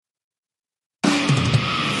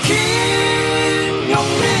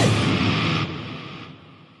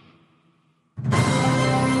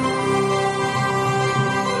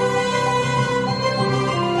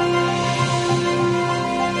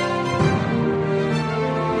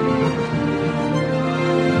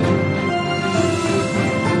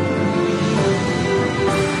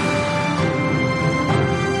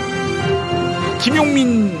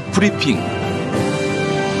김용민브리핑.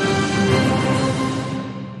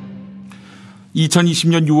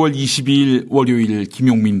 2020년 6월 22일 월요일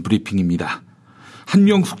김용민브리핑입니다.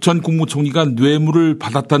 한명숙 전 국무총리가 뇌물을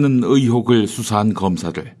받았다는 의혹을 수사한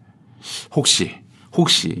검사들,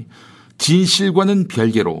 혹시 진실과는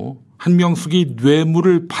별개로 한명숙이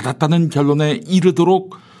뇌물을 받았다는 결론에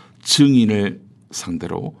이르도록 증인을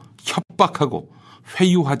상대로 협박하고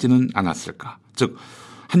회유하지는 않았을까? 즉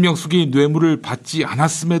한명숙이 뇌물을 받지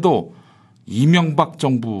않았음에도 이명박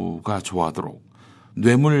정부가 좋아하도록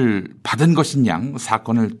뇌물 받은 것인 양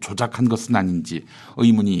사건을 조작한 것은 아닌지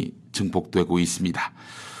의문이 증폭되고 있습니다.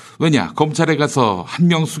 왜냐, 검찰에 가서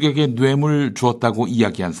한명숙에게 뇌물 주었다고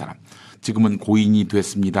이야기한 사람, 지금은 고인이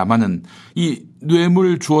됐습니다마는 이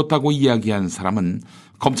뇌물 주었다고 이야기한 사람은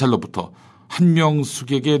검찰로부터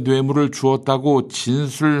한명숙에게 뇌물을 주었다고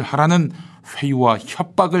진술하라는 회유와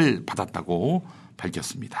협박을 받았다고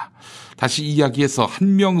밝혔습니다. 다시 이야기해서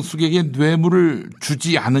한명숙에게 뇌물을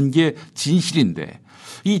주지 않은 게 진실인데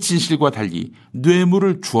이 진실과 달리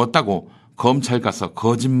뇌물을 주었다고 검찰 가서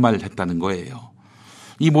거짓말했다는 거예요.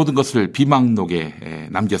 이 모든 것을 비망록에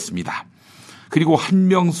남겼습니다. 그리고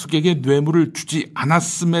한명숙에게 뇌물을 주지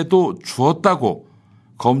않았음에도 주었다고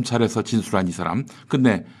검찰에서 진술한 이 사람,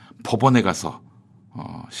 근데 법원에 가서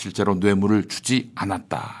실제로 뇌물을 주지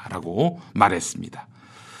않았다라고 말했습니다.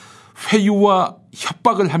 회유와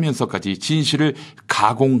협박을 하면서까지 진실을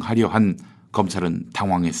가공하려 한 검찰은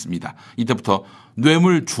당황했습니다. 이때부터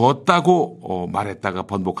뇌물 주었다고 말했다가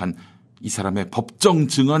번복한 이 사람의 법정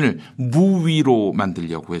증언을 무위로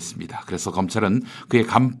만들려고 했습니다. 그래서 검찰은 그의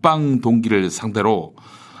감방 동기를 상대로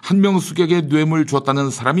한명숙에게 뇌물 주었다는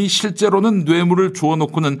사람이 실제로는 뇌물을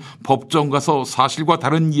주어놓고는 법정 가서 사실과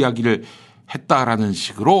다른 이야기를 했다라는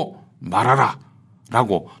식으로 말하라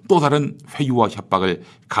라고 또 다른 회유와 협박을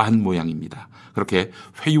가한 모양입니다. 그렇게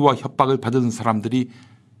회유와 협박을 받은 사람들이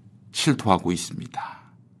실토하고 있습니다.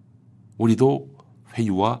 우리도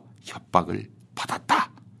회유와 협박을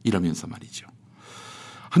받았다 이러면서 말이죠.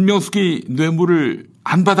 한명숙이 뇌물을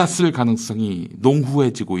안 받았을 가능성이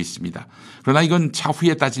농후해지고 있습니다. 그러나 이건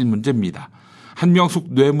차후에 따질 문제입니다.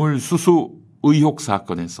 한명숙 뇌물 수수 의혹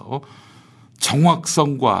사건에서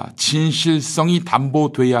정확성과 진실성이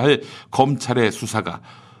담보돼야 할 검찰의 수사가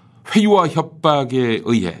회유와 협박에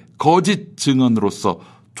의해 거짓 증언으로서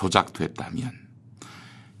조작됐다면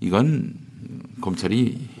이건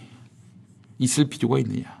검찰이 있을 필요가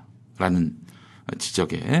있느냐라는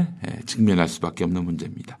지적에 직면할 수밖에 없는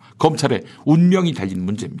문제입니다. 검찰의 운명이 달린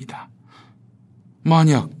문제입니다.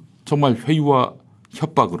 만약 정말 회유와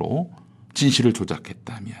협박으로 진실을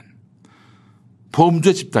조작했다면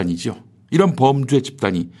범죄 집단이죠. 이런 범죄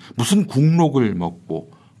집단이 무슨 국록을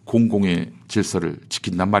먹고 공공의 질서를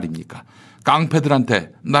지킨단 말입니까?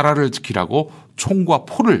 깡패들한테 나라를 지키라고 총과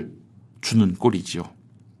포를 주는 꼴이지요.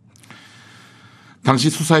 당시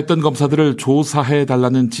수사했던 검사들을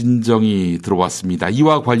조사해달라는 진정이 들어왔습니다.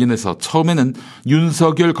 이와 관련해서 처음에는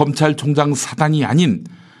윤석열 검찰총장 사단이 아닌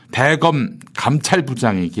대검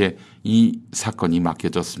감찰부장에게 이 사건이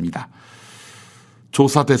맡겨졌습니다.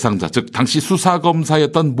 조사 대상자, 즉 당시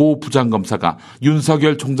수사검사였던 모 부장검사가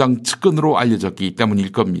윤석열 총장 측근으로 알려졌기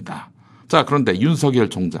때문일 겁니다. 자, 그런데 윤석열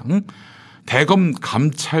총장 대검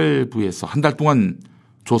감찰부에서 한 달 동안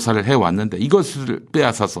조사를 해왔는데 이것을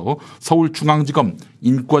빼앗아서 서울중앙지검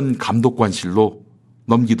인권감독관실로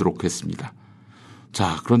넘기도록 했습니다.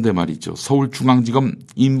 자, 그런데 말이죠. 서울중앙지검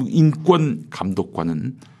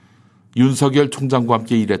인권감독관은 윤석열 총장과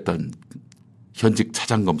함께 일했던 현직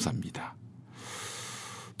차장검사입니다.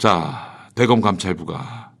 자,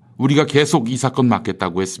 대검감찰부가 우리가 계속 이 사건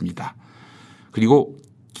맡겠다고 했습니다. 그리고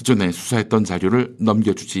기존에 수사했던 자료를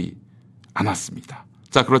넘겨주지 않았습니다.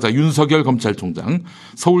 자, 그러자 윤석열 검찰총장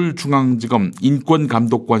서울중앙지검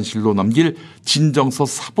인권감독관실로 넘길 진정서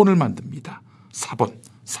사본을 만듭니다. 사본.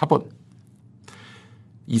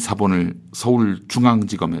 이 사본을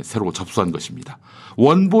서울중앙지검에 새로 접수한 것입니다.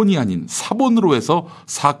 원본이 아닌 사본으로 해서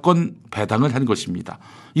사건 배당을 한 것입니다.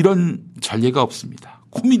 이런 전례가 없습니다.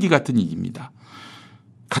 코미디 같은 일입니다.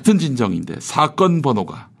 같은 진정인데 사건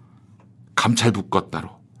번호가 감찰부 것 따로,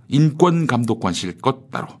 인권감독관실 것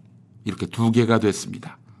따로 이렇게 두 개가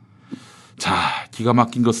됐습니다. 자, 기가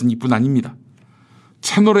막힌 것은 이뿐 아닙니다.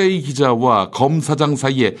 채널A 기자와 검사장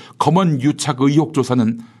사이의 검언 유착 의혹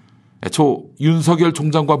조사는 애초 윤석열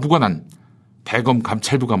총장과 무관한 대검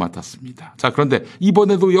감찰부가 맡았습니다. 자, 그런데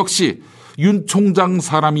이번에도 역시 윤 총장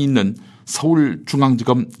사람이 있는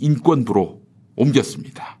서울중앙지검 인권부로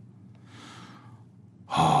옮겼습니다.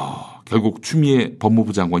 결국 추미애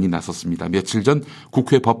법무부 장관이 나섰습니다. 며칠 전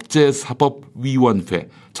국회 법제사법위원회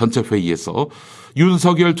전체 회의에서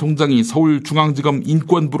윤석열 총장이 서울중앙지검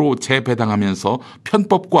인권부로 재배당하면서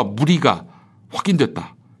편법과 무리가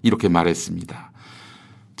확인됐다, 이렇게 말했습니다.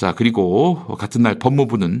 자, 그리고 같은 날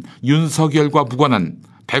법무부는 윤석열과 무관한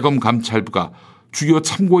대검 감찰부가 주요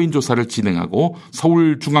참고인 조사를 진행하고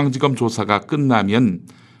서울중앙지검 조사가 끝나면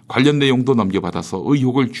관련 내용도 넘겨받아서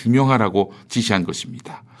의혹을 규명하라고 지시한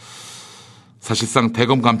것입니다. 사실상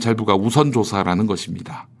대검 감찰부가 우선 조사라는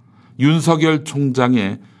것입니다. 윤석열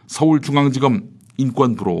총장의 서울중앙지검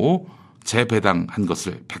인권부로 재배당한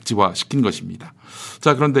것을 백지화시킨 것입니다.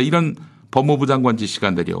 자, 그런데 이런 법무부 장관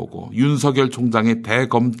지시가 내려오고 윤석열 총장의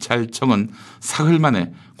대검찰청은 사흘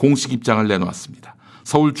만에 공식 입장을 내놓았습니다.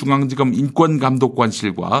 서울중앙지검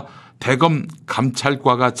인권감독관실과 대검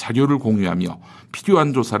감찰과가 자료를 공유하며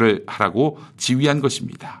필요한 조사를 하라고 지휘한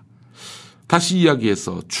것입니다. 다시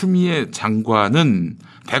이야기해서 추미애 장관은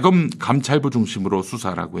대검 감찰부 중심으로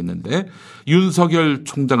수사라고 했는데 윤석열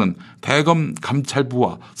총장은 대검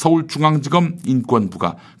감찰부와 서울중앙지검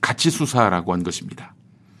인권부가 같이 수사라고 한 것입니다.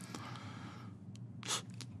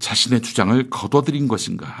 자신의 주장을 거둬들인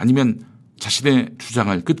것인가, 아니면 자신의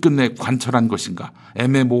주장을 끝끝내 관철한 것인가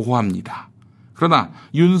애매모호합니다. 그러나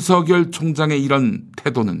윤석열 총장의 이런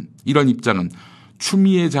태도는, 이런 입장은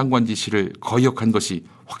추미애 장관 지시를 거역한 것이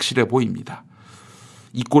확실해 보입니다.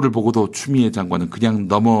 이 꼴을 보고도 추미애 장관은 그냥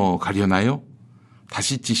넘어가려나요?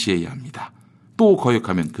 다시 지시해야 합니다. 또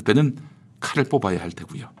거역하면 그때는 칼을 뽑아야 할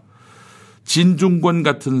테고요. 진중권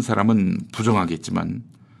같은 사람은 부정하겠지만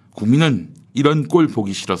국민은 이런 꼴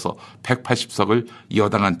보기 싫어서 180석을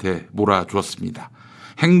여당한테 몰아주었습니다.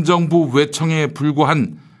 행정부 외청에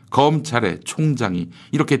불과한 검찰의 총장이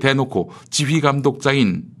이렇게 대놓고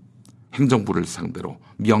지휘감독자인 행정부를 상대로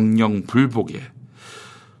명령불복에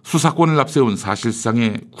수사권을 앞세운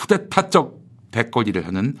사실상의 쿠데타적 대거리를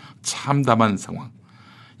하는 참담한 상황.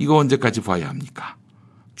 이거 언제까지 봐야 합니까?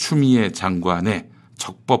 추미애 장관의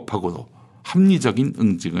적법하고도 합리적인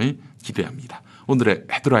응징을 기대합니다. 오늘의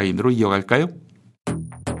헤드라인으로 이어갈까요?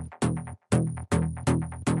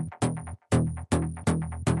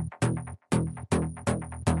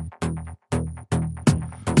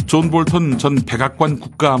 존 볼턴 전 백악관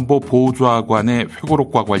국가안보보좌관의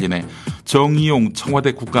회고록과 관련해 정의용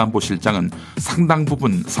청와대 국가안보실장은 상당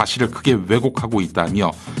부분 사실을 크게 왜곡하고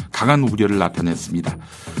있다며 강한 우려를 나타냈습니다.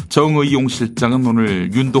 정의용 실장은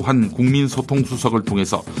오늘 윤도한 국민소통수석을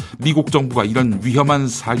통해서 미국 정부가 이런 위험한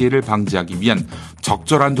사례를 방지하기 위한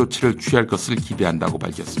적절한 조치를 취할 것을 기대한다고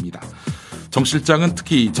밝혔습니다. 정 실장은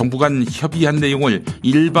특히 정부 간 협의한 내용을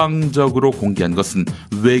일방적으로 공개한 것은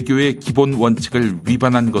외교의 기본 원칙을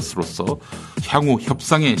위반한 것으로서 향후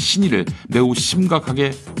협상의 신의를 매우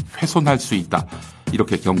심각하게 훼손할 수 있다,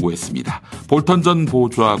 이렇게 경고했습니다. 볼턴 전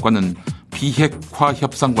보좌관은 비핵화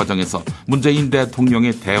협상 과정에서 문재인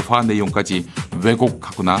대통령의 대화 내용까지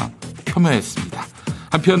왜곡하거나 폄훼했습니다.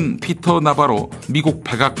 한편 피터 나바로 미국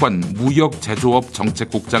백악관 무역제조업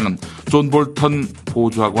정책국장은 존 볼턴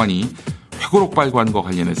보좌관이 회고록 발간과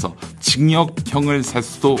관련해서 징역형을 살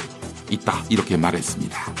수도 있다, 이렇게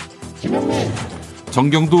말했습니다.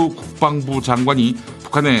 정경두 국방부 장관이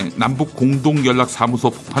북한의 남북 공동연락사무소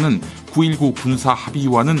폭파는 9.19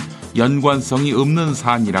 군사합의와는 연관성이 없는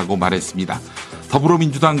사안이라고 말했습니다.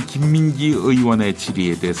 더불어민주당 김민기 의원의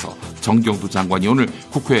질의에 대해서 정경두 장관이 오늘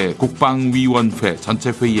국회 국방위원회 전체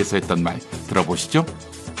회의에서 했던 말 들어보시죠.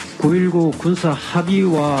 9.19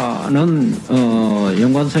 군사합의와는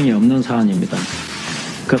연관성이 없는 사안입니다.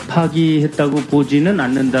 그 파기했다고 보지는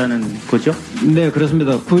않는다는 거죠? 네,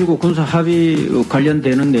 그렇습니다. 9.19 군사합의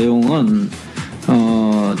관련되는 내용은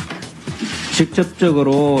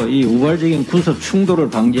직접적으로 이 우발적인 군사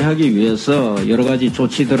충돌을 방지하기 위해서 여러 가지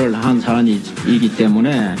조치들을 한 사안이기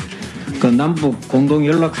때문에 그 남북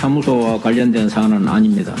공동연락사무소와 관련된 사안은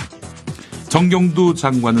아닙니다. 정경두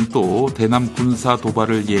장관은 또 대남 군사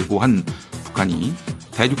도발을 예고한 북한이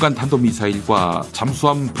대륙간 탄도미사일과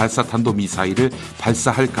잠수함 발사 탄도미사일을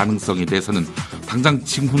발사할 가능성에 대해서는 당장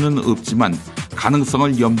징후는 없지만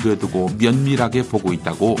가능성을 염두에 두고 면밀하게 보고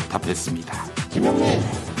있다고 답했습니다.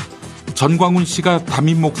 전광훈 씨가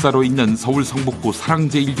담임 목사로 있는 서울 성북구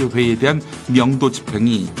사랑제일교회에 대한 명도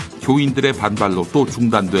집행이 교인들의 반발로 또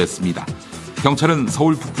중단됐습니다. 경찰은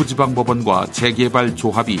서울 북부지방법원과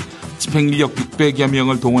재개발조합이 집행인력 600여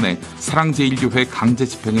명을 동원해 사랑제일교회 강제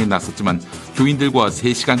집행에 나섰지만 교인들과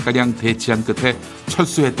 3시간가량 대치한 끝에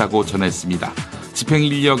철수했다고 전했습니다.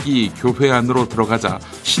 집행인력이 교회 안으로 들어가자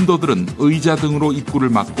신도들은 의자 등으로 입구를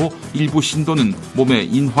막고 일부 신도는 몸에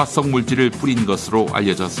인화성 물질을 뿌린 것으로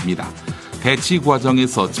알려졌습니다. 대치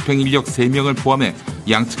과정에서 집행인력 3명을 포함해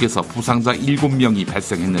양측에서 부상자 7명이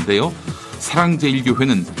발생했는데요.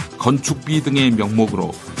 사랑제일교회는 건축비 등의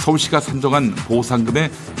명목으로 서울시가 산정한 보상금의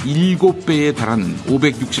 7배에 달하는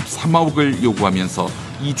 563억을 요구하면서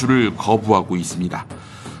이주를 거부하고 있습니다.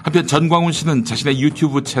 한편 전광훈 씨는 자신의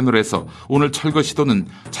유튜브 채널에서 오늘 철거 시도는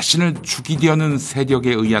자신을 죽이려는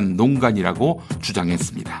세력에 의한 농간이라고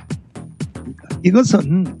주장했습니다.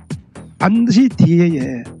 이것은 반드시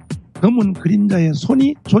뒤에 검은 그림자의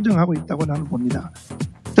손이 조정하고 있다고 나는 봅니다.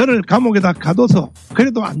 저를 감옥에다 가둬서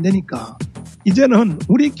그래도 안 되니까 이제는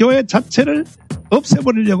우리 교회 자체를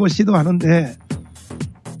없애버리려고 시도하는데,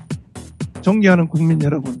 존경하는 국민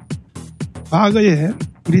여러분, 과거에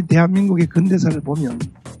우리 대한민국의 근대사를 보면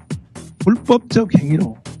불법적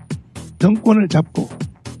행위로 정권을 잡고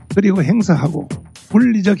그리고 행사하고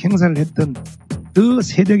분리적 행사를 했던 그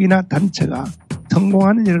세력이나 단체가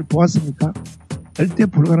성공하는 일을 보았습니까? 절대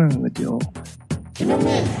불가능한 거죠.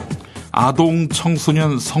 아동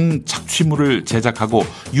청소년 성착취물을 제작하고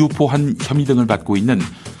유포한 혐의 등을 받고 있는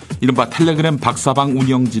이른바 텔레그램 박사방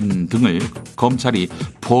운영진 등을 검찰이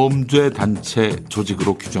범죄단체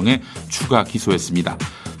조직으로 규정해 추가 기소했습니다.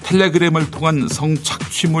 텔레그램을 통한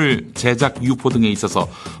성착취물 제작 유포 등에 있어서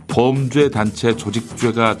범죄단체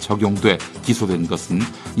조직죄가 적용돼 기소된 것은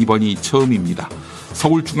이번이 처음입니다.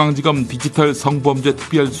 서울중앙지검 디지털 성범죄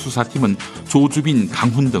특별수사팀은 조주빈,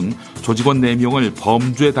 강훈 등 조직원 4명을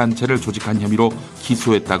범죄단체를 조직한 혐의로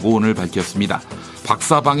기소했다고 오늘 밝혔습니다.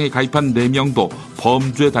 박사방에 가입한 4명도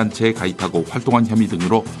범죄단체에 가입하고 활동한 혐의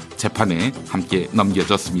등으로 재판에 함께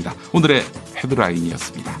넘겨졌습니다. 오늘의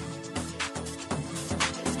헤드라인이었습니다.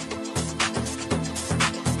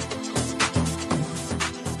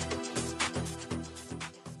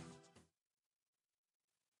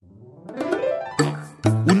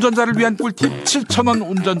 운전자를 위한 꿀팁 7,000원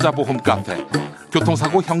운전자 보험 카페.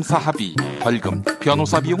 교통사고 형사 합의, 벌금,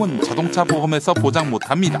 변호사 비용은 자동차 보험에서 보장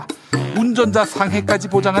못합니다. 운전자 상해까지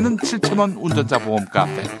보장하는 7,000원 운전자 보험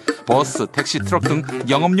카페. 버스, 택시, 트럭 등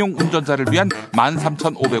영업용 운전자를 위한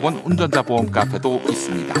 13,500원 운전자 보험 카페도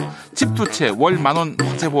있습니다. 집 두 채 월 10,000원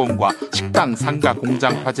화재보험과 식당, 상가,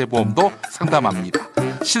 공장 화재보험도 상담합니다.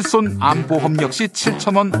 실손 암보험 역시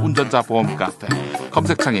 7,000원 운전자 보험 카페.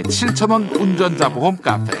 검색창에 7,000원 운전자 보험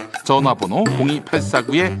카페. 전화번호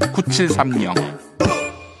 02849-9730.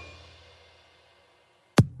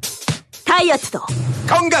 다이어트도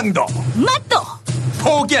건강도 맛도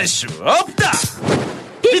포기할 수 없다.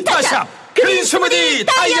 비타샵 그린 스무디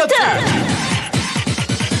다이어트.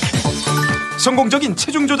 성공적인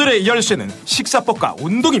체중 조절의 열쇠는 식사법과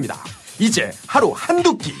운동입니다. 이제 하루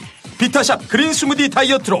한두 끼 비타샵 그린 스무디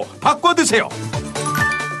다이어트로 바꿔 드세요.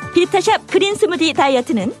 비타샵 그린 스무디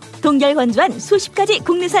다이어트는 동결 건조한 수십 가지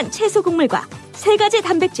국내산 채소 곡물과 3가지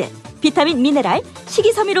단백질, 비타민, 미네랄,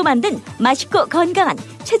 식이섬유로 만든 맛있고 건강한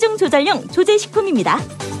체중 조절용 조제식품입니다.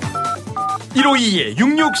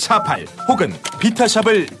 1522-6648 혹은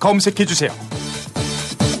비타샵을 검색해주세요.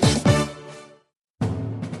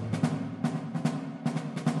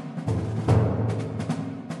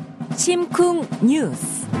 심쿵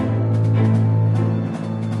뉴스.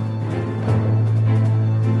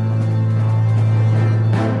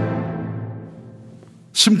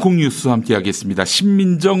 심쿵 뉴스 함께하겠습니다.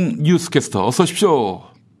 신민정 뉴스캐스터 어서 오십시오.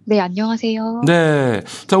 네, 안녕하세요. 네,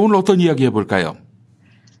 자 오늘 어떤 이야기 해볼까요?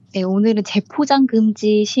 네, 오늘은 재포장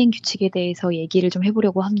금지 시행 규칙에 대해서 얘기를 좀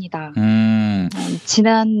해보려고 합니다.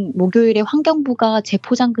 지난 목요일에 환경부가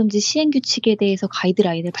재포장 금지 시행 규칙에 대해서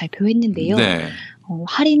가이드라인을 발표했는데요. 네.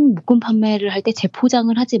 할인 묶음 판매를 할 때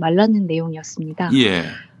재포장을 하지 말라는 내용이었습니다. 예.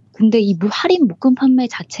 근데 이 할인 묶음 판매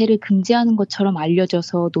자체를 금지하는 것처럼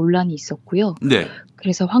알려져서 논란이 있었고요. 네.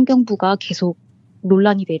 그래서 환경부가 계속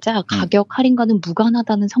논란이 되자 가격 할인과는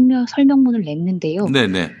무관하다는 설명문을 냈는데요.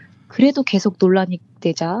 네네. 그래도 계속 논란이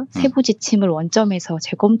되자 세부 지침을 원점에서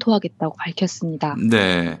재검토하겠다고 밝혔습니다.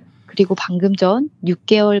 네. 그리고 방금 전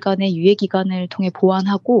 6개월간의 유예 기간을 통해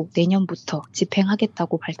보완하고 내년부터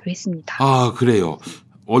집행하겠다고 발표했습니다. 아, 그래요.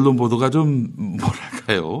 언론 보도가 좀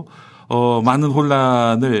뭐랄까요? 많은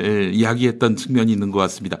혼란을 이야기했던 측면이 있는 것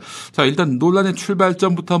같습니다. 자, 일단 논란의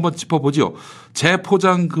출발점부터 한번 짚어보죠.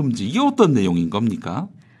 재포장 금지, 이게 어떤 내용인 겁니까?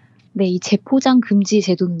 네, 이 재포장 금지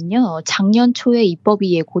제도는요, 작년 초에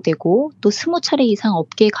입법이 예고되고 또 20차례 이상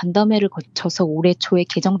업계 간담회를 거쳐서 올해 초에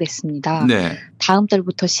개정됐습니다. 네. 다음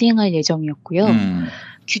달부터 시행할 예정이었고요.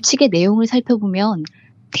 규칙의 내용을 살펴보면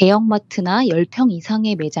대형마트나 10평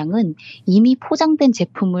이상의 매장은 이미 포장된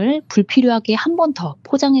제품을 불필요하게 한 번 더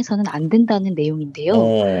포장해서는 안 된다는 내용인데요.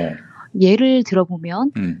 예를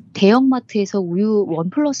들어보면 대형마트에서 우유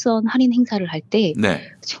 1+1 할인 행사를 할 때 네.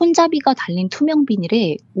 손잡이가 달린 투명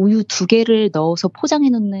비닐에 우유 2개를 넣어서 포장해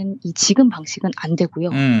놓는 이 지금 방식은 안 되고요.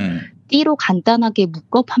 띠로 간단하게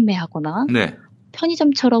묶어 판매하거나 네.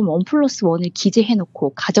 편의점처럼 1+1을 기재해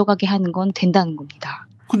놓고 가져가게 하는 건 된다는 겁니다.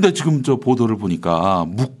 근데 지금 저 보도를 보니까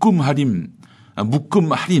묶음 할인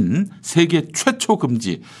세계 최초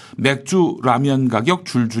금지, 맥주 라면 가격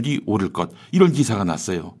줄줄이 오를 것, 이런 기사가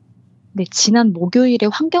났어요. 네, 지난 목요일에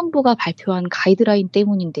환경부가 발표한 가이드라인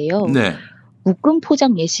때문인데요. 네. 묶음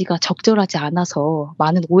포장 예시가 적절하지 않아서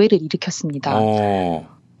많은 오해를 일으켰습니다.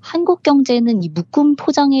 한국경제는 이 묶음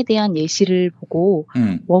포장에 대한 예시를 보고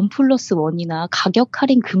 1+1이나 가격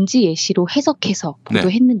할인 금지 예시로 해석해서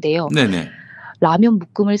보도했는데요. 네네. 라면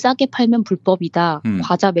묶음을 싸게 팔면 불법이다.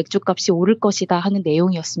 과자 맥주값이 오를 것이다 하는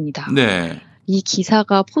내용이었습니다. 네. 이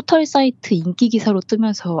기사가 포털 사이트 인기 기사로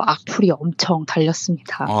뜨면서 악플이 엄청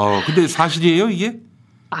달렸습니다. 근데 사실이에요, 이게?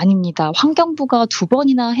 아닙니다. 환경부가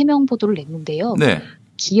 2번이나 해명 보도를 냈는데요. 네.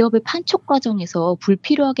 기업의 판촉 과정에서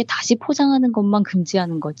불필요하게 다시 포장하는 것만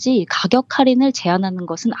금지하는 거지 가격 할인을 제한하는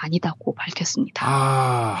것은 아니다고 밝혔습니다.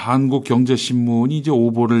 한국경제신문이 이제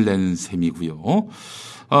오보를 낸 셈이고요.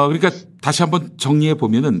 그러니까 다시 한번 정리해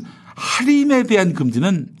보면은 할인에 대한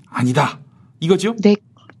금지는 아니다. 이거죠? 네,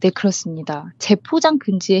 그렇습니다. 재포장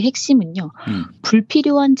금지의 핵심은요.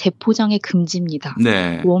 불필요한 재포장의 금지입니다.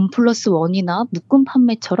 네. 1+1이나 묶음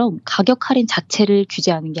판매처럼 가격 할인 자체를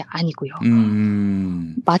규제하는 게 아니고요.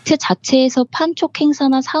 마트 자체에서 판촉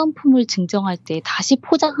행사나 사은품을 증정할 때 다시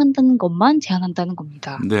포장한다는 것만 제한한다는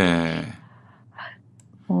겁니다. 네.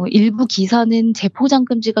 일부 기사는 재포장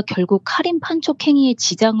금지가 결국 할인 판촉 행위에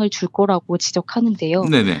지장을 줄 거라고 지적하는데요.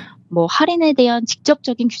 네네. 할인에 대한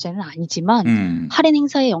직접적인 규제는 아니지만 할인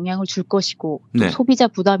행사에 영향을 줄 것이고 또 소비자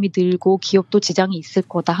부담이 늘고 기업도 지장이 있을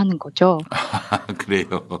거다 하는 거죠. 그래요.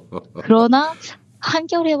 그러나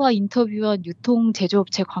한겨레와 인터뷰한 유통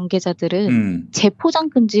제조업체 관계자들은 재포장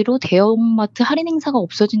금지로 대형마트 할인 행사가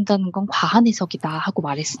없어진다는 건 과한 해석이다 하고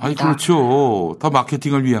말했습니다. 그렇죠. 다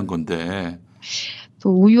마케팅을 위한 건데.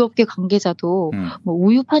 또 우유업계 관계자도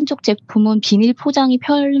우유 판촉 제품은 비닐 포장이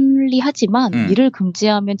편리하지만 이를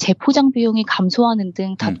금지하면 재포장 비용이 감소하는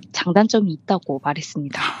등 다 장단점이 있다고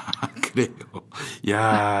말했습니다. 그래요.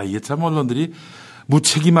 야, 이게 참 언론들이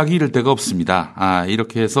무책임하기 이를 데가 없습니다.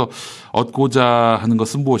 이렇게 해서 얻고자 하는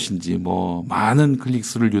것은 무엇인지 많은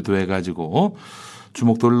클릭수를 유도해 가지고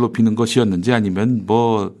주목도를 높이는 것이었는지 아니면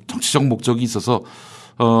정치적 목적이 있어서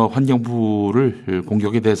환경부를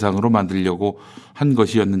공격의 대상으로 만들려고 한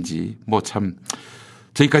것이었는지 참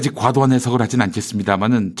저희까지 과도한 해석을 하진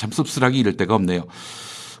않겠습니다만은 참 씁쓸하게 이럴 데가 없네요.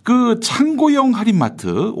 그 창고형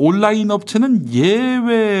할인마트 온라인 업체는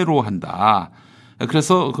예외로 한다.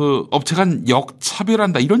 그래서 그 업체 간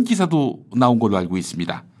역차별한다 이런 기사도 나온 걸로 알고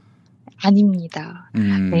있습니다. 아닙니다.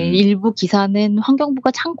 네, 일부 기사는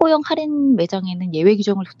환경부가 창고형 할인 매장에는 예외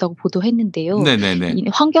규정을 뒀다고 보도했는데요. 네네네.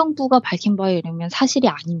 환경부가 밝힌 바에 의하면 사실이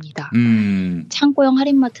아닙니다. 창고형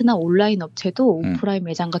할인마트나 온라인 업체도 오프라인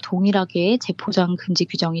매장과 동일하게 재포장 금지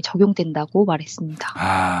규정이 적용된다고 말했습니다.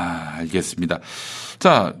 알겠습니다.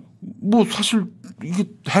 자, 사실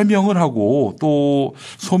이게 해명을 하고 또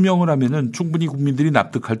소명을 하면은 충분히 국민들이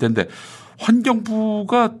납득할 텐데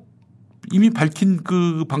환경부가 이미 밝힌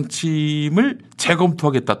그 방침을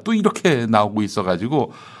재검토하겠다 또 이렇게 나오고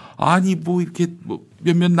있어가지고 이렇게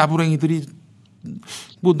몇몇 나부랭이들이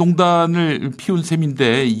농단을 피운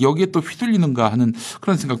셈인데 여기에 또 휘둘리는가 하는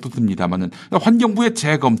그런 생각도 듭니다만은 환경부의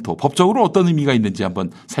재검토 법적으로 어떤 의미가 있는지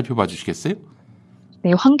한번 살펴봐 주시겠어요?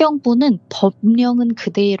 네, 환경부는 법령은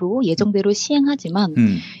그대로 예정대로 시행하지만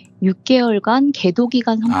 6개월간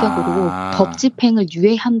계도기간 성격으로 법 집행을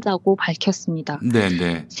유예한다고 밝혔습니다.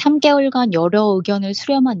 네네. 3개월간 여러 의견을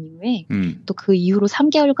수렴한 이후에 또 그 이후로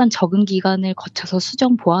 3개월간 적응 기간을 거쳐서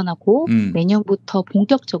수정 보완하고 내년부터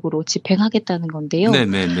본격적으로 집행하겠다는 건데요.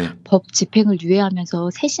 네네네. 법 집행을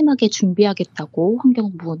유예하면서 세심하게 준비하겠다고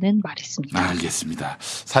환경부는 말했습니다. 알겠습니다.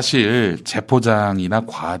 사실 재포장이나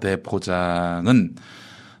과대 포장은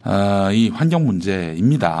이 환경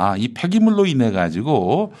문제입니다. 이 폐기물로 인해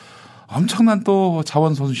가지고 엄청난 또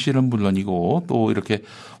자원 손실은 물론이고 또 이렇게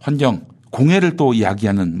환경 공해를 또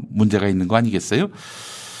이야기하는 문제가 있는 거 아니겠어요?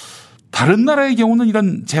 다른 나라의 경우는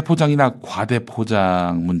이런 재포장이나 과대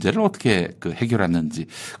포장 문제를 어떻게 해결하는지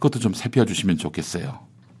그것도 좀 살펴주시면 좋겠어요.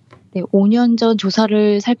 네, 5년 전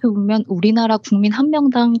조사를 살펴보면 우리나라 국민 한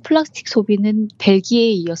명당 플라스틱 소비는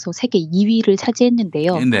벨기에에 이어서 세계 2위를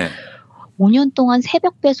차지했는데요. 네. 5년 동안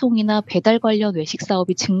새벽 배송이나 배달 관련 외식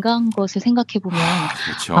사업이 증가한 것을 생각해보면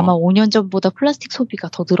그렇죠. 아마 5년 전보다 플라스틱 소비가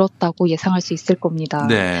더 늘었다고 예상할 수 있을 겁니다.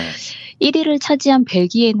 네. 1위를 차지한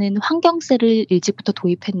벨기에는 환경세를 일찍부터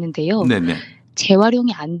도입했는데요. 네네.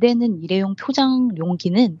 재활용이 안 되는 일회용 포장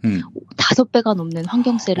용기는 5배가 넘는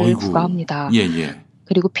환경세를 어이구. 부과합니다. 예.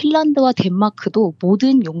 그리고 핀란드와 덴마크도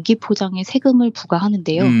모든 용기 포장에 세금을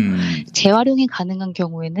부과하는데요. 재활용이 가능한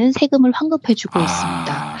경우에는 세금을 환급해주고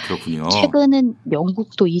있습니다. 그렇군요. 최근은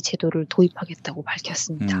영국도 이 제도를 도입하겠다고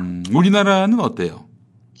밝혔습니다. 우리나라는 어때요?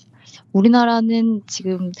 우리나라는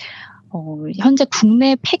지금 현재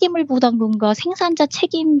국내 폐기물 부담금과 생산자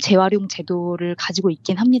책임 재활용 제도를 가지고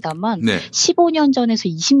있긴 합니다만 네. 15년 전에서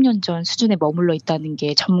 20년 전 수준에 머물러 있다는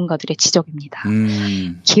게 전문가들의 지적입니다.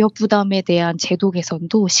 기업 부담에 대한 제도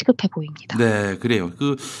개선도 시급해 보입니다. 네, 그래요.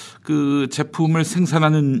 그 제품을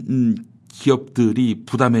생산하는 기업들이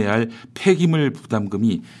부담해야 할 폐기물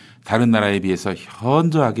부담금이 다른 나라에 비해서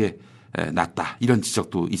현저하게 낮다. 이런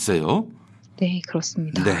지적도 있어요. 네,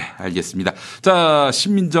 그렇습니다. 네, 알겠습니다. 자,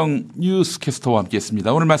 신민정 뉴스캐스터와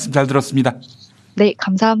함께했습니다. 오늘 말씀 잘 들었습니다. 네,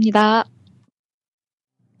 감사합니다.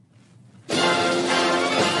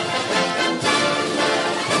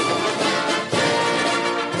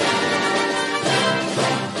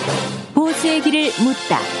 보수의 길을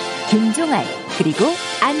묻다. 김종알 그리고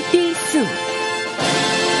안뛸수.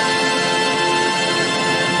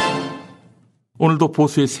 오늘도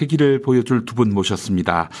보수의 세기를 보여줄 두 분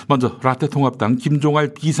모셨습니다. 먼저 라떼통합당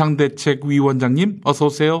김종알 비상대책위원장님 어서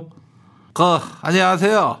오세요.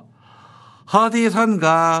 안녕하세요.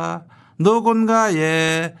 어디선가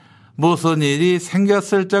누군가에 무슨 일이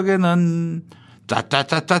생겼을 적에는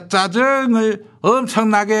짜증을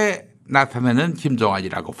엄청나게 나타내는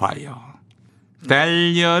김종알이라고 봐요.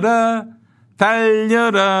 달려라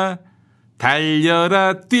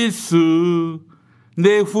뛸수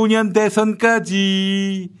내후년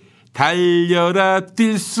대선까지 달려라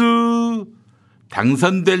뛸수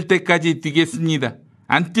당선될 때까지 뛰겠습니다.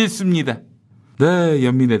 안 뛸습니다. 네,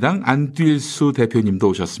 연민의당 안뛸수 대표님도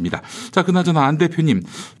오셨습니다. 자, 그나저나 안 대표님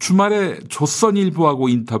주말에 조선일보하고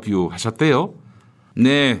인터뷰 하셨대요.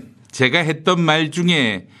 네, 제가 했던 말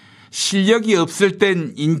중에 실력이 없을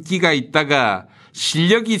땐 인기가 있다가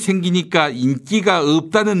실력이 생기니까 인기가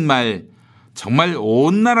없다는 말 정말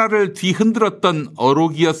온 나라를 뒤흔들었던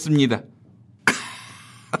어록이었습니다.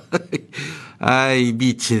 아이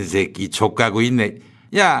미친 새끼 족가고 있네.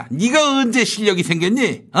 야, 네가 언제 실력이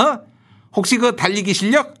생겼니? 혹시 그 달리기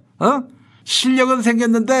실력? 실력은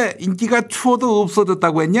생겼는데 인기가 추워도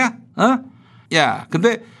없어졌다고 했냐? 야,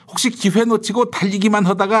 근데 혹시 기회 놓치고 달리기만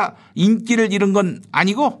하다가 인기를 잃은 건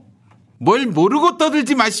아니고? 뭘 모르고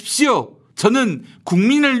떠들지 마십시오. 저는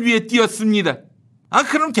국민을 위해 뛰었습니다.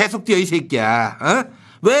 그럼 계속 뛰어 이 새끼야.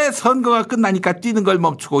 왜 선거가 끝나니까 뛰는 걸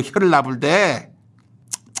멈추고 혀를 나불대?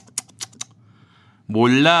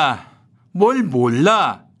 몰라. 뭘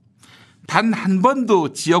몰라. 단 한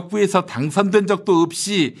번도 지역구에서 당선된 적도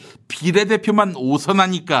없이 비례대표만 5선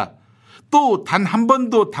하니까, 또 단 한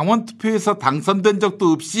번도 당원투표에서 당선된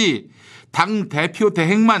적도 없이 당대표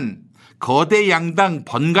대행만 거대 양당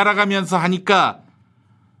번갈아 가면서 하니까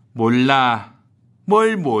몰라.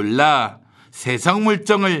 뭘 몰라. 세상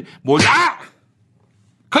물정을 몰라.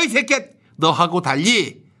 거기 새끼야, 너하고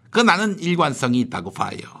달리 나는 일관성이 있다고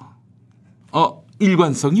봐요.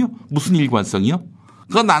 일관성이요? 무슨 일관성이요?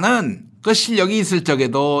 나는 실력이 있을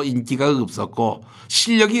적에도 인기가 없었고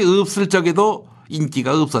실력이 없을 적에도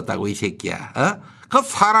인기가 없었다고 이 새끼야.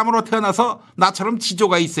 사람으로 태어나서 나처럼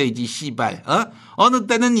지조가 있어야지 씨발. 어느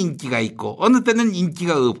때는 인기가 있고 어느 때는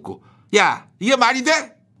인기가 없고. 야, 이게 말이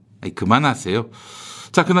돼? 그만하세요.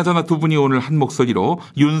 자, 그나저나 두 분이 오늘 한 목소리로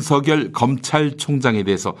윤석열 검찰총장에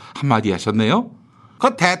대해서 한마디 하셨네요.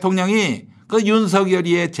 대통령이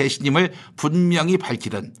윤석열이의 재신임을 분명히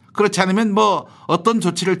밝히든 그렇지 않으면 어떤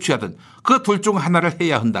조치를 취하든 그 둘 중 하나를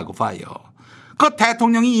해야 한다고 봐요.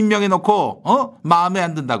 대통령이 임명해놓고 마음에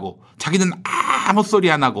안 든다고 자기는 아무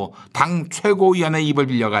소리 안 하고 당 최고위원회 입을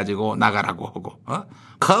빌려가지고 나가라고 하고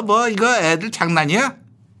이거 애들 장난이야?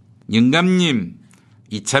 영감님,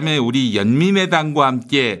 이참에 우리 연민의당과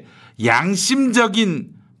함께 양심적인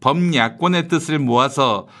범야권의 뜻을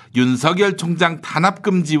모아서 윤석열 총장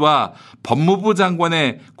탄압금지와 법무부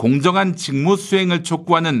장관의 공정한 직무 수행을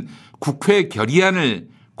촉구하는 국회 결의안을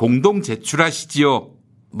공동 제출하시지요.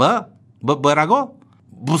 뭐라고?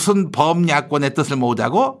 무슨 범야권의 뜻을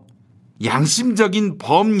모으자고? 양심적인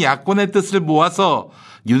범야권의 뜻을 모아서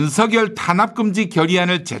윤석열 탄압금지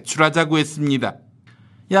결의안을 제출하자고 했습니다.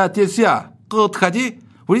 야, 띠스야, 그거 어떡하지?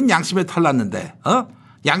 우린 양심에 털났는데,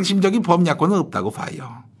 양심적인 범야권은 없다고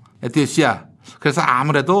봐요. 띠스야, 그래서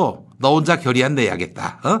아무래도 너 혼자 결의안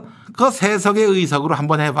내야겠다. 그 세석의 의석으로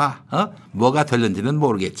한번 해봐. 뭐가 될는지는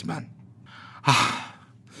모르겠지만.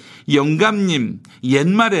 영감님,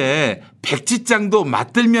 옛말에 백지장도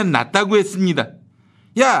맞들면 낫다고 했습니다.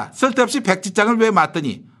 야, 쓸데없이 백지장을 왜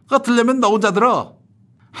맞더니? 그거 들려면 너 혼자 들어.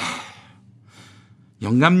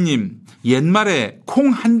 영감님, 옛말에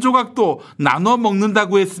콩 한 조각도 나눠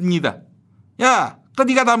먹는다고 했습니다. 야, 그거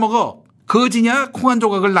네가 다 먹어. 거지냐? 콩 한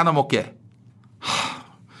조각을 나눠 먹게.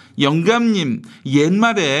 영감님,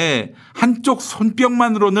 옛말에 한쪽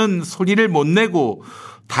손뼉만으로는 소리를 못 내고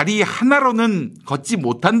다리 하나로는 걷지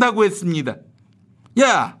못한다고 했습니다.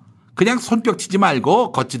 야, 그냥 손뼉 치지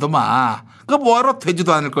말고 걷지도 마. 그거 뭐하러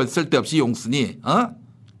되지도 않을 걸 쓸데없이 용쓰니.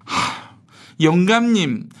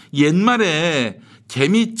 영감님, 옛말에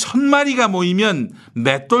개미 1000마리가 모이면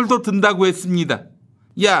맷돌도 든다고 했습니다.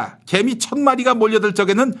 야, 개미 1000마리가 몰려들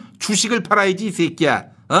적에는 주식을 팔아야지 이 새끼야.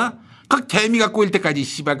 그 개미가 꼬일 때까지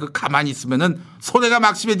씨발 그 가만히 있으면은 손해가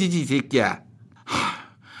막심해지지 이 새끼야.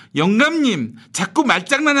 영감님, 자꾸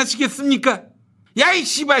말장난 하시겠습니까? 야, 이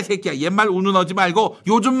씨발 새끼야. 옛말 우는어지 말고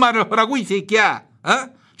요즘 말을 하라고 이 새끼야.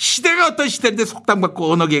 시대가 어떤 시대인데 속담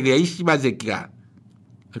갖고 언어 개그야 이 씨발 새끼가.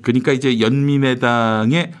 그러니까 이제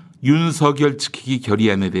연민의당의 윤석열 지키기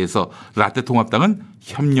결의안에 대해서 라떼 통합당은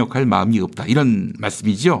협력할 마음이 없다, 이런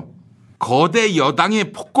말씀이죠. 거대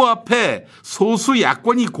여당의 폭거 앞에 소수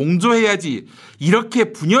야권이 공조해야지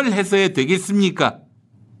이렇게 분열해서야 되겠습니까?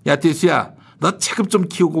 야, 대수야, 너 체급 좀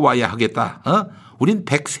키우고 와야 하겠다. 우린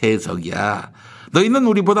 103석이야. 너희는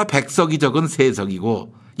우리보다 100석이 적은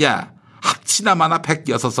 3석이고, 야, 합치나 마나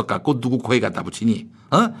 106석 갖고 누구 코에 갖다 붙이니?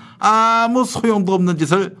 아무 소용도 없는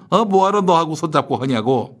짓을 뭐하러 너하고 손잡고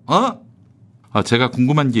하냐고. 제가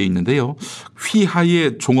궁금한 게 있는데요.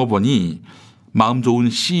 휘하의 종업원이 마음 좋은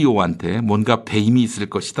CEO한테 뭔가 배임이 있을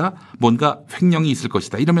것이다, 뭔가 횡령이 있을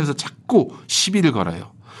것이다 이러면서 자꾸 시비를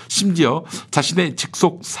걸어요. 심지어 자신의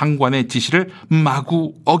직속 상관의 지시를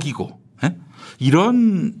마구 어기고.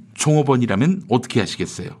 이런 종업원이라면 어떻게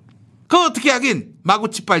하시겠어요? 그거 어떻게 하긴, 마구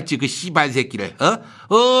짓밟지 그 씨발 새끼를.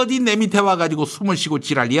 어디 내 밑에 와가지고 숨을 쉬고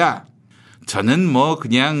지랄이야. 저는 뭐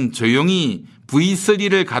그냥 조용히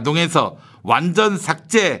V3를 가동해서 완전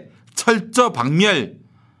삭제, 철저 박멸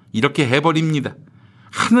이렇게 해버립니다.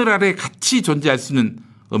 하늘 아래 같이 존재할 수는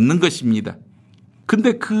없는 것입니다.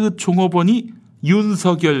 근데 그 종업원이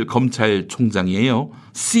윤석열 검찰총장이에요.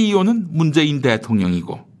 CEO는 문재인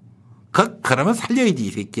대통령이고. 그러면 살려야지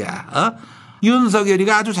이 새끼야.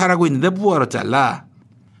 윤석열이가 아주 잘하고 있는데 뭐하러 잘라.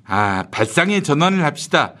 발상의 전환을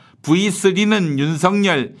합시다. V3는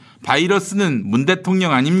윤석열, 바이러스는 문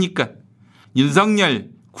대통령 아닙니까? 윤석열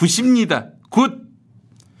굿입니다. 굿.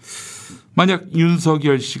 만약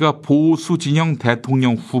윤석열 씨가 보수 진영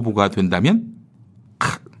대통령 후보가 된다면,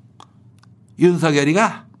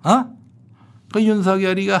 윤석열이가 그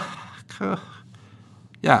윤석열이가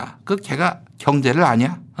그 걔가 경제를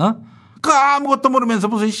아냐? 그 아무것도 모르면서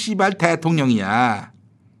무슨 씨발 대통령이야.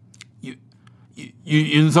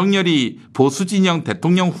 윤석열이 보수 진영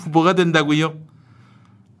대통령 후보가 된다고요?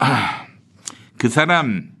 그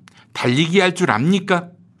사람 달리기 할 줄 압니까?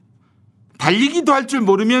 달리기도 할 줄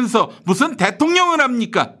모르면서 무슨 대통령을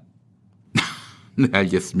합니까? 네,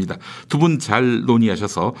 알겠습니다. 두 분 잘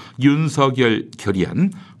논의하셔서 윤석열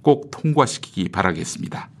결의안 꼭 통과시키기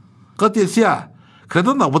바라겠습니다. 그때서야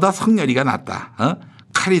그래도 너보다 성렬이가 낫다.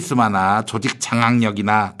 카리스마나 조직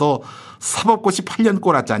장악력이나 또 사법고시 8년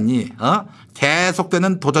꼬랐잖니.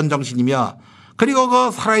 계속되는 도전 정신이며, 그리고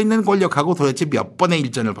그 살아있는 권력하고 도대체 몇 번의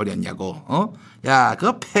일전을 벌였냐고. 야,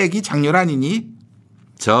 그거 패기 장렬 아니니?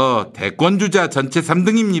 저 대권주자 전체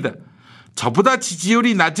 3등입니다. 저보다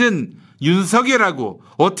지지율이 낮은 윤석열하고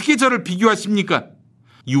어떻게 저를 비교하십니까?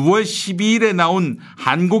 6월 12일에 나온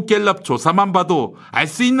한국갤럽 조사만 봐도 알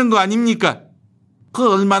수 있는 거 아닙니까?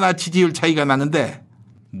 그 얼마나 지지율 차이가 나는데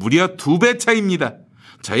무려 2배 차이입니다.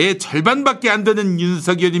 저의 절반밖에 안 되는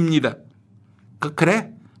윤석열입니다.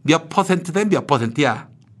 그래? 몇 퍼센트 대 몇 퍼센트야?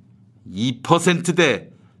 2%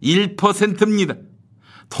 대 1%입니다.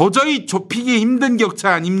 도저히 좁히기 힘든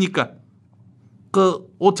격차 아닙니까? 그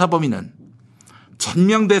오차범위는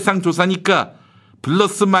 1000명 대상 조사니까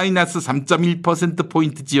플러스 마이너스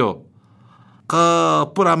 3.1%포인트지요. 그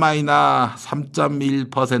뿌라마이나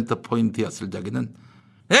 3.1%포인트였을 적에는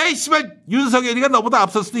에이 씨발 윤석열이가 너보다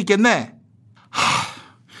앞설 수도 있겠네.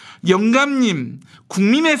 영감님,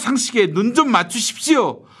 국민의 상식에 눈 좀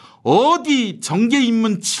맞추십시오. 어디 정계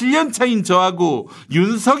입문 7년 차인 저하고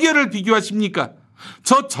윤석열을 비교하십니까?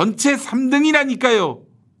 저 전체 3등이라니까요.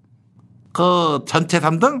 그 전체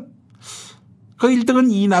 3등? 그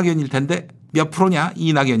 1등은 이낙연일 텐데 몇 프로냐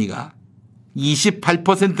이낙연이가?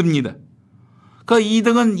 28%입니다. 그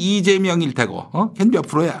 2등은 이재명일 테고 걔는 몇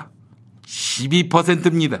프로야?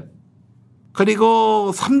 12%입니다.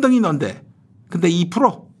 그리고 3등이 넌데 근데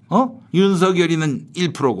 2%? 윤석열이는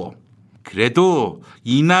 1%고. 그래도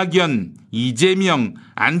이낙연, 이재명,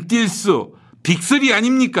 안뜰수 빅3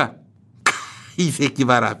 아닙니까? 이 새끼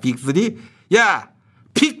봐라, 빅3? 야,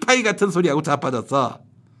 픽파이 같은 소리하고 자빠졌어.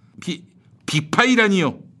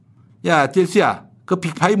 빅파이라니요. 야, 뜰수야, 그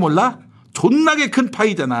빅파이 몰라? 존나게 큰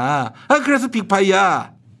파이잖아. 그래서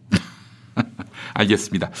빅파이야.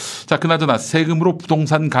 알겠습니다. 자, 그나저나 세금으로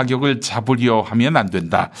부동산 가격을 잡으려 하면 안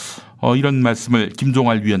된다. 이런 말씀을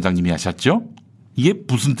김종할 위원장님이 하셨죠? 이게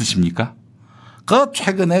무슨 뜻입니까?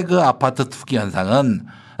 최근에 아파트 투기 현상은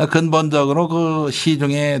근본적으로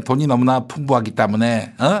시중에 돈이 너무나 풍부하기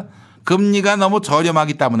때문에, 금리가 너무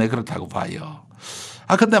저렴하기 때문에 그렇다고 봐요.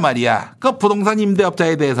 근데 말이야, 부동산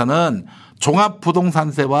임대업자에 대해서는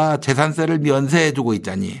종합부동산세와 재산세를 면세해주고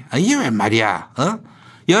있잖니. 이게 웬 말이야?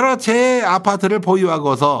 여러 채의 아파트를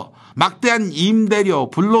보유하고서 막대한 임대료,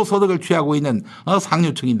 불로소득을 취하고 있는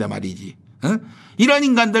상류층인데 말이지. 이런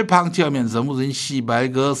인간들 방치하면서 무슨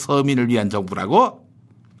씨발 서민을 위한 정부라고?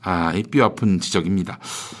 이 뼈아픈 지적입니다.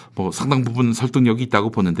 상당 부분 설득력이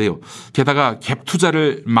있다고 보는데요. 게다가 갭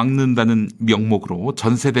투자를 막는다는 명목으로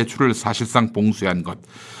전세 대출을 사실상 봉쇄한 것.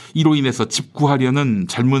 이로 인해서 집 구하려는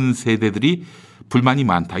젊은 세대들이 불만이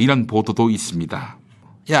많다. 이런 보도도 있습니다.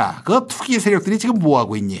 야, 투기 세력들이 지금 뭐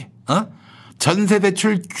하고 있니? 전세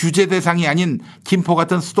대출 규제 대상이 아닌 김포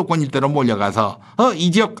같은 수도권 일대로 몰려가서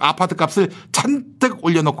이 지역 아파트 값을 잔뜩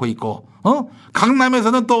올려놓고 있고,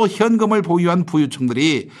 강남에서는 또 현금을 보유한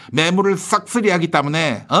부유층들이 매물을 싹쓸이하기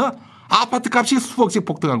때문에 아파트 값이 수억씩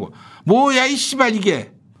폭등하고. 뭐야 이 씨발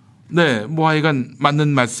이게. 네, 하여간 맞는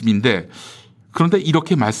말씀인데, 그런데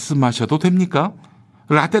이렇게 말씀하셔도 됩니까?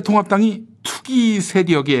 라떼 통합당이 투기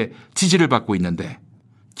세력의 지지를 받고 있는데,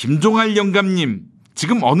 김종할 영감님,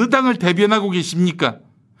 지금 어느 당을 대변하고 계십니까?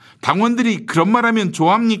 당원들이 그런 말하면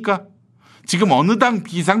좋아합니까? 지금 어느 당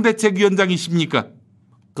비상대책위원장이십니까?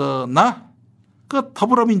 나?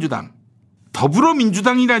 더불어민주당.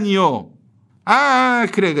 더불어민주당이라니요?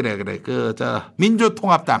 그래.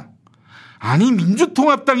 민주통합당. 아니,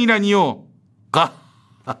 민주통합당이라니요?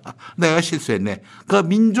 내가 실수했네.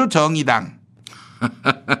 민주정의당.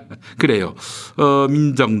 그래요.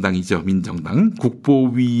 민정당이죠. 민정당.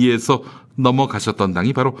 국보위에서 넘어가셨던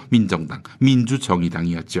당이 바로 민정당,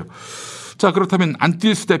 민주정의당이었죠. 자, 그렇다면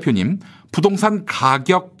안뜰수 대표님, 부동산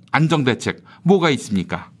가격 안정대책 뭐가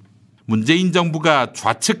있습니까? 문재인 정부가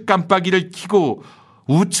좌측 깜빡이를 켜고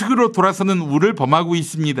우측으로 돌아서는 우를 범하고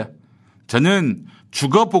있습니다. 저는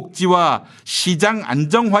주거복지와 시장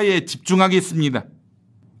안정화에 집중하겠습니다.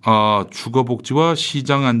 주거복지와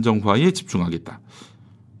시장 안정화에 집중하겠다.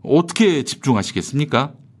 어떻게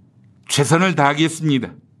집중하시겠습니까? 최선을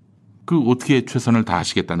다하겠습니다. 어떻게 최선을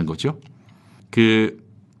다하시겠다는 거죠?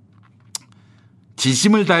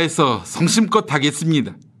 진심을 다해서 성심껏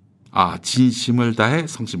하겠습니다. 진심을 다해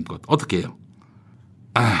성심껏. 어떻게 해요?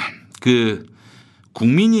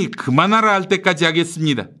 국민이 그만하라 할 때까지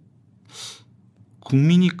하겠습니다.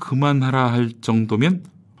 국민이 그만하라 할 정도면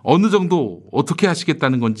어느 정도 어떻게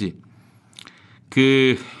하시겠다는 건지.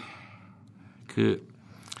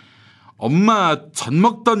 엄마 젖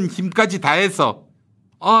먹던 힘까지 다해서.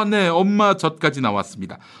 네, 엄마 젖까지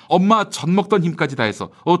나왔습니다. 엄마 젖 먹던 힘까지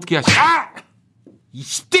다해서 어떻게 이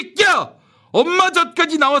씨새끼야! 엄마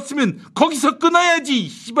젖까지 나왔으면 거기서 끊어야지,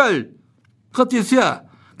 씨발. 겉티스야,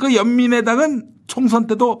 연민의당은 총선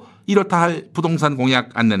때도 이렇다 할 부동산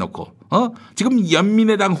공약 안 내놓고, 지금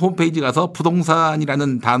연민의당 홈페이지 가서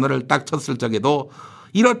부동산이라는 단어를 딱 쳤을 적에도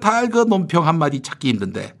이렇다 할 논평 한마디 찾기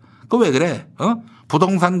힘든데, 왜 그래?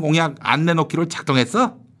 부동산 공약 안 내놓기로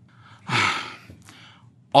작동했어?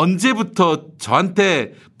 언제부터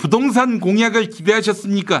저한테 부동산 공약을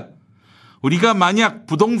기대하셨습니까? 우리가 만약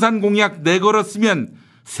부동산 공약 내걸었으면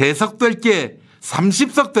 3석 될 게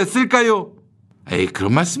 30석 됐을까요?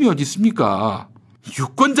 그런 말씀이 어디 있습니까?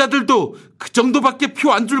 유권자들도 그 정도밖에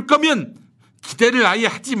표 안 줄 거면 기대를 아예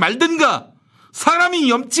하지 말든가. 사람이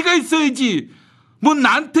염치가 있어야지.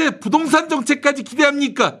 나한테 부동산 정책까지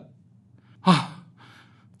기대합니까?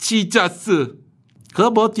 지자스.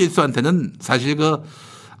 딜수한테는 사실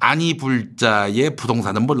아니 불자의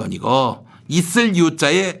부동산은 물론이고 있을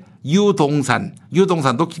유자의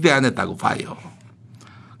유동산도 기대 안 했다고 봐요.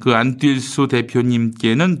 안뜰수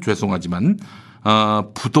대표님께는 죄송하지만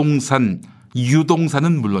부동산,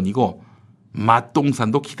 유동산은 물론이고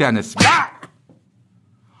맛동산도 기대 안 했습니다.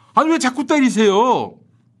 왜 자꾸 때리세요?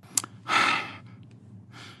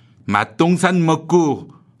 맛동산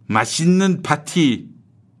먹고 맛있는 파티,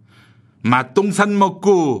 맛동산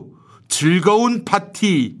먹고 즐거운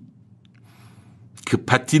파티. 그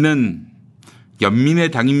파티는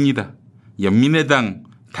연민의 당입니다. 연민의당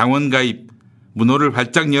당원 가입 문호를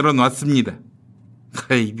활짝 열어놨습니다.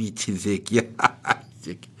 아이 미친 새끼야.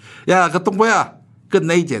 야, 그 똥보야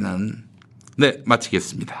끝내 이제는. 네,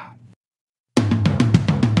 마치겠습니다.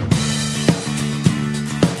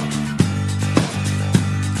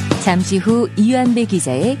 잠시 후 이완배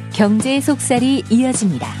기자의 경제 속살이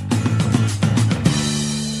이어집니다.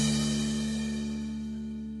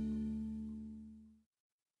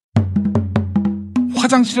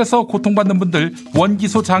 화장실에서 고통받는 분들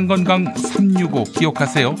원기소 장건강 365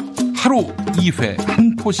 기억하세요. 하루 2회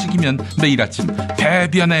한 포씩이면 매일 아침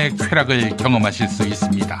배변의 쾌락을 경험하실 수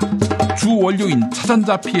있습니다. 주 원료인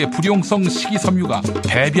차전자 피의 불용성 식이섬유가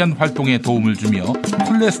배변 활동에 도움을 주며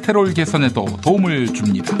콜레스테롤 개선에도 도움을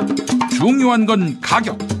줍니다. 중요한 건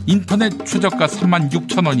가격. 인터넷 최저가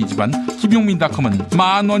 36,000원이지만 김용민닷컴은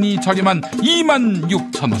 10,000원이 저렴한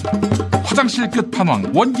 26,000원. 화장실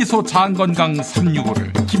끝판왕 원기소 장건강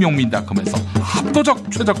 365를 김용민닷컴에서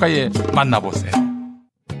압도적 최저가에 만나보세요.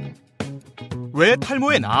 왜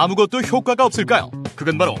탈모엔 아무것도 효과가 없을까요?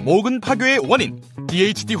 그건 바로 모근 파괴의 원인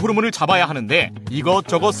DHT 호르몬을 잡아야 하는데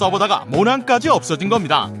이것저것 써보다가 모낭까지 없어진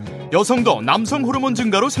겁니다. 여성도 남성 호르몬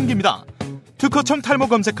증가로 생깁니다. 특허청 탈모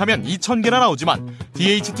검색하면 2,000개나 나오지만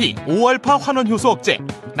DHT 5알파 환원 효소 억제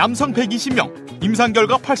남성 120명 임상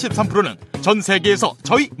결과 83%는 전 세계에서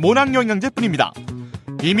저희 모낭 영양제뿐입니다.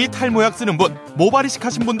 이미 탈모약 쓰는 분, 모발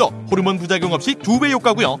이식하신 분도 호르몬 부작용 없이 2배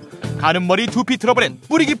효과고요. 가는 머리 두피 트러블엔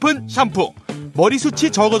뿌리 깊은 샴푸,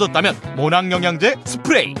 머리숱이 적어졌다면 모낭 영양제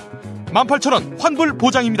스프레이 18,000원 환불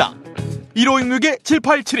보장입니다.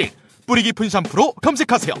 1566-7871 뿌리 깊은 샴푸로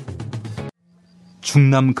검색하세요.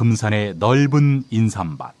 충남 금산의 넓은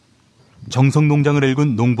인삼밭, 정성농장을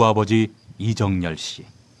일군 농부아버지 이정열 씨.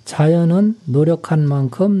 자연은 노력한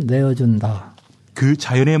만큼 내어준다. 그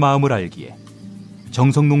자연의 마음을 알기에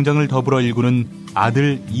정성농장을 더불어 일구는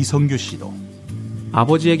아들 이성규 씨도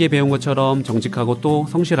아버지에게 배운 것처럼 정직하고 또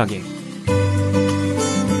성실하게.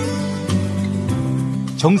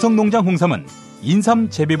 정성농장 홍삼은 인삼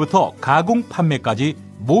재배부터 가공 판매까지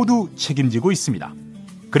모두 책임지고 있습니다.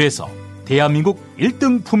 그래서 대한민국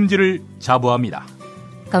 1등 품질을 자부합니다.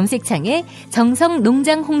 검색창에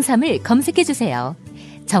정성농장 홍삼을 검색해주세요.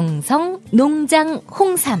 정성농장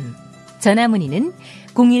홍삼. 전화문의는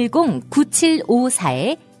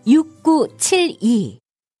 010-9754-6972.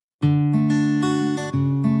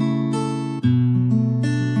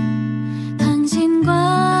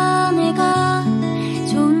 당신과 내가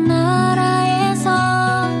좋은 나라에서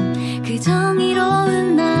그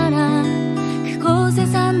정의로운 나라 그곳에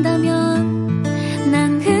산다면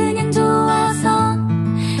난 그냥 좋아서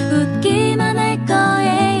웃기만 할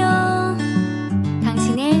거예요.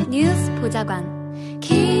 당신의 뉴스 보좌관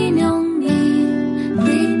김용민브리핑.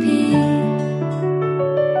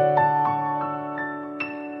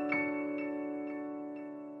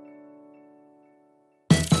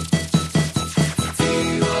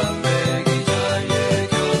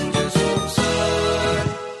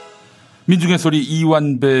 민중의 소리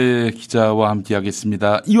이완배 기자와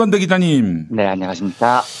함께하겠습니다. 이완배 기자님. 네,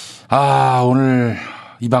 안녕하십니까. 아, 오늘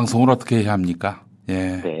이 방송을 어떻게 해야 합니까?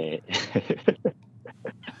 예. 네.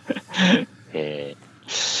 네.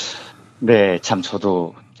 네, 참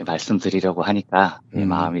저도 말씀드리려고 하니까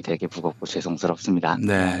마음이 되게 무겁고 죄송스럽습니다.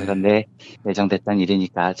 네. 그런데 예정됐던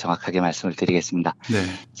일이니까 정확하게 말씀을 드리겠습니다. 네.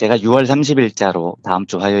 제가 6월 30일자로 다음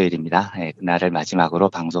주 화요일입니다. 네, 그날을 마지막으로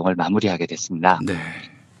방송을 마무리하게 됐습니다. 네.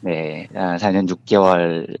 네, 4년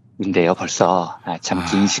 6개월인데요, 벌써. 참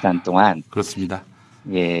긴 시간 동안. 그렇습니다.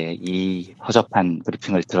 예, 이 허접한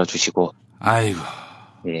브리핑을 들어주시고. 아이고.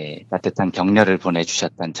 예, 따뜻한 격려를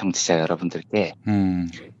보내주셨던 청취자 여러분들께.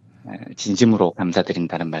 진심으로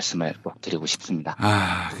감사드린다는 말씀을 꼭 드리고 싶습니다.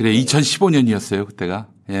 아, 그래. 2015년이었어요, 그때가.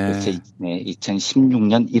 예. 네,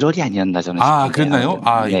 2016년 1월이 아니었나 저는. 아, 그랬나요?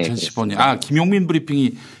 아, 네, 2015년. 아, 김용민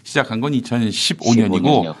브리핑이 시작한 건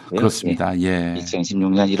 2015년이고. 그렇습니다. 예.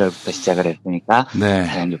 2016년 1월부터 시작을 했으니까. 네.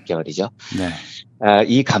 4년 6개월이죠. 네.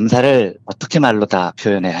 이 감사를 어떻게 말로 다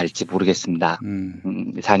표현해야 할지 모르겠습니다.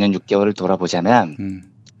 4년 6개월을 돌아보자면,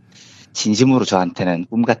 진심으로 저한테는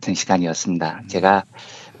꿈 같은 시간이었습니다. 제가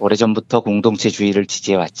오래전부터 공동체주의를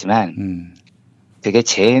지지해왔지만 그게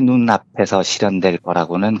제 눈앞에서 실현될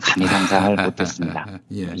거라고는 감히 상상을 못했습니다.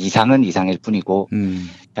 예. 이상은 이상일 뿐이고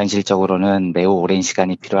현실적으로는 매우 오랜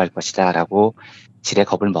시간이 필요할 것이다라고 지레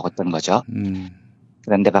겁을 먹었던 거죠.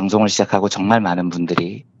 그런데 방송을 시작하고 정말 많은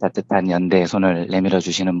분들이 따뜻한 연대의 손을 내밀어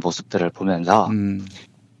주시는 모습들을 보면서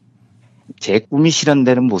제 꿈이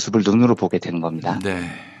실현되는 모습을 눈으로 보게 되는 겁니다. 네.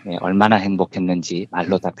 네, 얼마나 행복했는지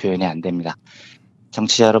말로 다 표현이 안 됩니다.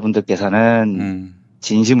 청취자 여러분들께서는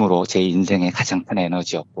진심으로 제 인생의 가장 큰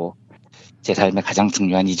에너지였고 제 삶의 가장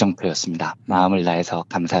중요한 이정표였습니다. 마음을 다해서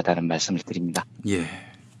감사하다는 말씀을 드립니다. 예.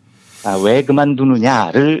 왜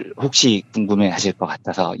그만두느냐를 혹시 궁금해 하실 것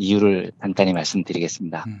같아서 이유를 간단히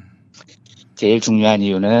말씀드리겠습니다. 제일 중요한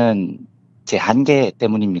이유는 제 한계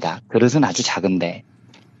때문입니다. 그릇은 아주 작은데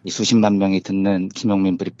이 수십만 명이 듣는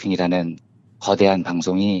김용민 브리핑이라는 거대한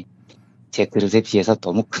방송이 제 그릇에 비해서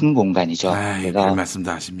너무 큰 공간이죠. 별 말씀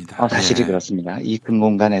다 하십니다. 사실이 그렇습니다. 이 큰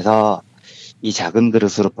공간에서 이 작은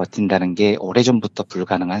그릇으로 버틴다는 게 오래전부터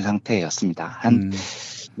불가능한 상태였습니다. 한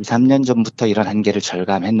 2, 3년 전부터 이런 한계를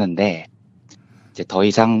절감했는데 이제 더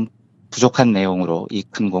이상 부족한 내용으로 이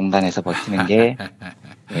큰 공간에서 버티는 게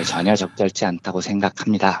전혀 적절치 않다고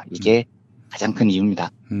생각합니다. 이게 가장 큰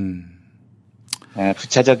이유입니다.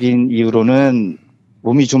 부차적인 이유로는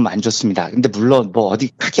몸이 좀 안 좋습니다. 근데 물론 뭐 어디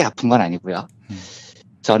크게 아픈 건 아니고요.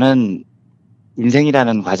 저는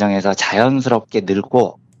인생이라는 과정에서 자연스럽게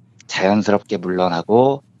늙고 자연스럽게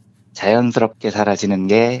물러나고 자연스럽게 사라지는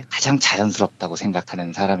게 가장 자연스럽다고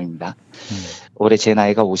생각하는 사람입니다. 올해 제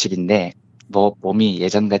나이가 50인데 뭐 몸이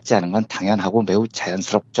예전 같지 않은 건 당연하고 매우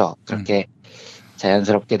자연스럽죠. 그렇게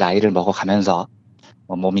자연스럽게 나이를 먹어가면서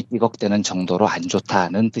몸이 삐걱대는 정도로 안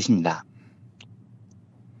좋다는 뜻입니다.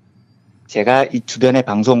 제가 이 주변에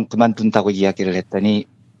방송 그만둔다고 이야기를 했더니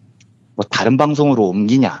뭐 다른 방송으로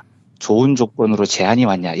옮기냐, 좋은 조건으로 제안이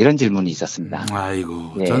왔냐 이런 질문이 있었습니다.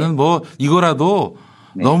 아이고, 저는 뭐 이거라도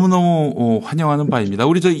너무너무 환영하는 바입니다.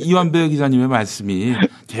 우리 저 이완배 기자님의 말씀이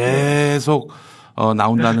계속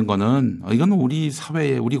나온다는 거는 이건 우리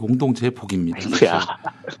사회의 우리 공동체의 복입니다. 아이고야.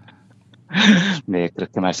 네,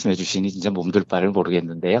 그렇게 말씀해 주시니 진짜 몸둘 바를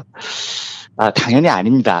모르겠는데요. 당연히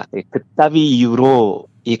아닙니다. 그따위 이유로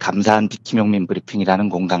이 감사한 김용민 브리핑이라는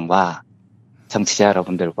공간과 청취자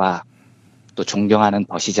여러분들과 또 존경하는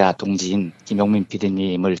버시자 동지인 김용민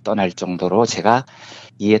PD님을 떠날 정도로 제가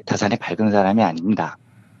이해타산의 밝은 사람이 아닙니다.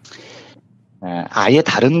 아예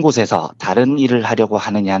다른 곳에서 다른 일을 하려고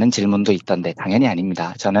하느냐는 질문도 있던데 당연히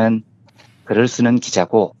아닙니다. 저는 글을 쓰는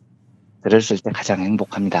기자고 글을 쓸 때 가장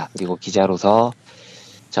행복합니다. 그리고 기자로서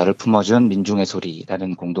저를 품어준 민중의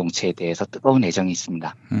소리라는 공동체에 대해서 뜨거운 애정이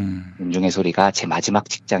있습니다. 민중의 소리가 제 마지막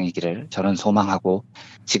직장이기를 저는 소망하고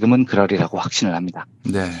지금은 그러리라고 확신을 합니다.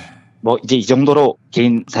 네. 뭐 이제 이 정도로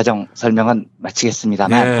개인 사정 설명은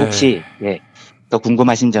마치겠습니다만 혹시 더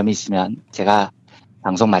궁금하신 점이 있으면 제가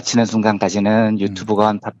방송 마치는 순간까지는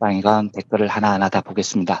유튜브건 팟빵이건 댓글을 하나하나 다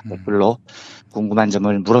보겠습니다. 댓글로 궁금한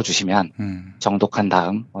점을 물어주시면 정독한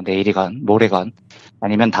다음 내일이건 모레건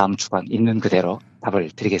아니면 다음 주건 있는 그대로 답을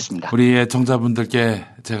드리겠습니다. 우리 애청자분들께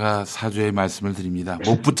제가 사죄의 말씀을 드립니다.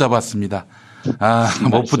 못 붙잡았습니다.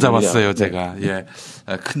 못 붙잡았어요, 제가.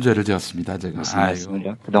 큰 죄를 지었습니다, 제가.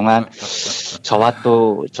 말씀을요. 그동안 저와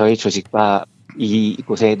또 저희 조직과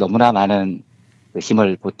이곳에 너무나 많은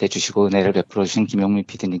힘을 보태주시고 은혜를 베풀어 주신 김용민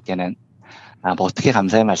PD님께는 뭐 어떻게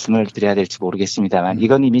감사의 말씀을 드려야 될지 모르겠습니다만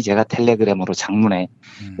이건 이미 제가 텔레그램으로 장문의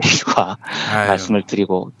메일과 말씀을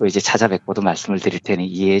드리고 또 이제 찾아뵙고도 말씀을 드릴 테니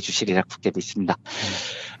이해해 주시리라 굳게 믿습니다.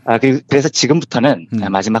 그래서 지금부터는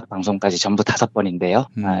마지막 방송까지 전부 5번인데요.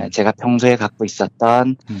 제가 평소에 갖고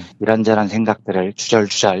있었던 이런저런 생각들을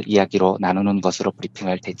주절주절 이야기로 나누는 것으로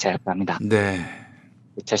브리핑을 대체할까 합니다. 네.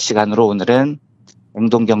 첫 시간으로 오늘은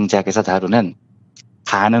행동경제학에서 다루는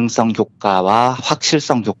가능성 효과와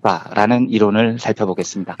확실성 효과라는 이론을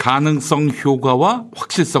살펴보겠습니다. 가능성 효과와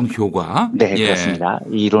확실성 효과. 네, 그렇습니다.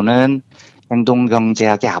 이 이론은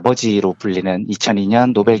행동경제학의 아버지로 불리는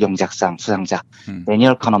 2002년 노벨경제학상 수상자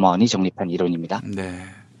데니얼 커너먼이 정립한 이론입니다. 네.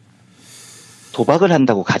 도박을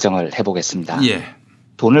한다고 가정을 해보겠습니다. 예.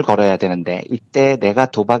 돈을 걸어야 되는데 이때 내가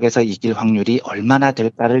도박에서 이길 확률이 얼마나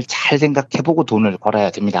될까를 잘 생각해보고 돈을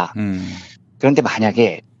걸어야 됩니다. 그런데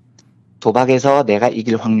만약에 도박에서 내가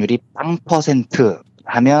이길 확률이 0%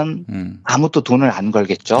 하면 아무도 돈을 안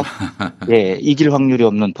걸겠죠. 이길 확률이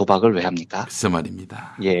없는 도박을 왜 합니까? 글쎄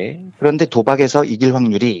말입니다. 그런데 도박에서 이길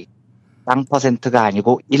확률이 0%가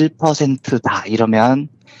아니고 1%다 이러면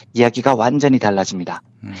이야기가 완전히 달라집니다.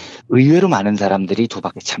 의외로 많은 사람들이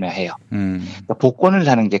도박에 참여해요. 그러니까 복권을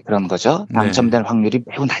사는 게 그런 거죠. 당첨될 확률이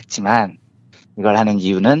매우 낮지만 이걸 하는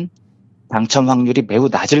이유는 당첨 확률이 매우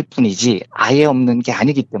낮을 뿐이지 아예 없는 게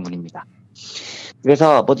아니기 때문입니다.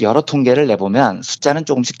 그래서 뭐 여러 통계를 내보면 숫자는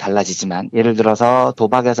조금씩 달라지지만 예를 들어서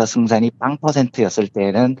도박에서 승산이 0%였을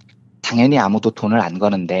때에는 당연히 아무도 돈을 안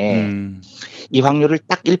거는데 이 확률을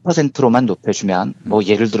딱 1%로만 높여주면 뭐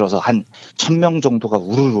예를 들어서 한 1000명 정도가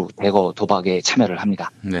우르르 대거 도박에 참여를 합니다.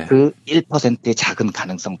 그 1%의 작은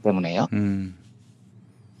가능성 때문에요.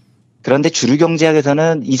 그런데 주류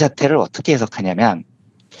경제학에서는 이 사태를 어떻게 해석하냐면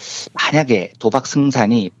만약에 도박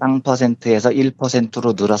승산이 0%에서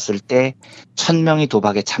 1%로 늘었을 때 1000명이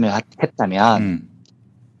도박에 참여했다면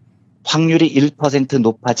확률이 1%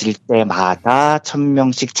 높아질 때마다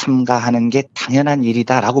 1000명씩 참가하는 게 당연한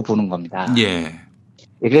일이다라고 보는 겁니다. 예.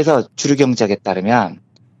 그래서 주류 경제학에 따르면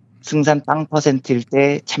승산 빵 %일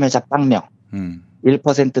때 참여자 빵명,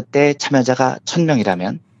 1%때 참여자가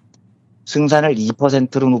 1000명이라면 승산을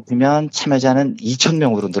 2%로 높이면 참여자는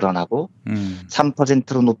 2000명으로 늘어나고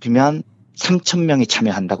 3%로 높이면 3000명이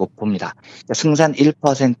참여한다고 봅니다. 그러니까 승산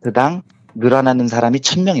 1%당 늘어나는 사람이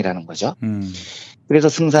 1000명이라는 거죠. 그래서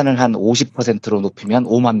승산을 한 50%로 높이면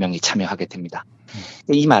 5만 명이 참여하게 됩니다.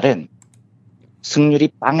 이 말은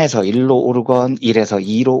승률이 빵에서 1로 오르건 1에서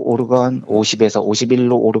 2로 오르건 50에서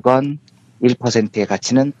 51로 오르건 1%의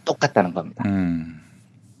가치는 똑같다는 겁니다.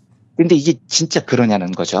 근데 이게 진짜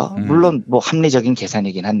그러냐는 거죠. 물론 뭐 합리적인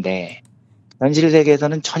계산이긴 한데 현실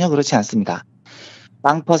세계에서는 전혀 그렇지 않습니다.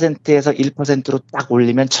 빵 %에서 1%로 딱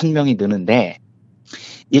올리면 1000명이 느는데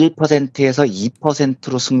 1%에서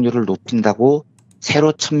 2%로 승률을 높인다고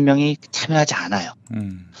새로 1000명이 참여하지 않아요.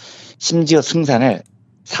 심지어 승산을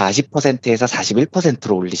 40%에서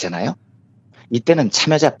 41%로 올리잖아요. 이때는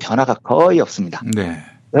참여자 변화가 거의 없습니다. 네.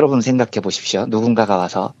 여러분 생각해 보십시오. 누군가가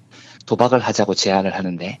와서 도박을 하자고 제안을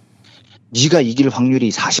하는데 네가 이길 확률이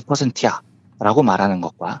 40%야 라고 말하는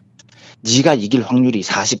것과 네가 이길 확률이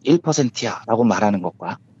 41%야 라고 말하는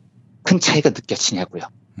것과 큰 차이가 느껴지냐고요.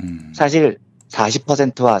 사실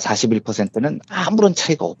 40%와 41%는 아무런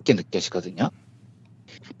차이가 없게 느껴지거든요.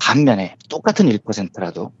 반면에 똑같은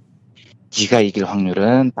 1%라도 네가 이길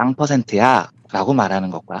확률은 빵 %야 라고 말하는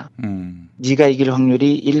것과 네가 이길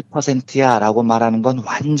확률이 1%야 라고 말하는 건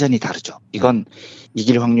완전히 다르죠. 이건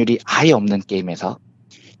이길 확률이 아예 없는 게임에서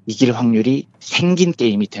이길 확률이 생긴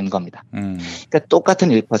게임이 된 겁니다. 그러니까 똑같은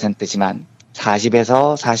 1%지만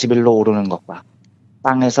 40에서 41로 오르는 것과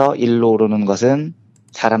빵에서 1로 오르는 것은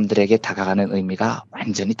사람들에게 다가가는 의미가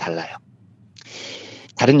완전히 달라요.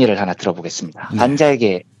 다른 예를 하나 들어보겠습니다.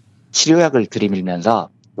 환자에게 치료약을 들이밀면서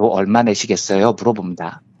너 얼마 내시겠어요?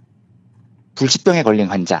 물어봅니다. 불치병에 걸린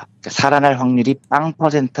환자, 살아날 확률이 빵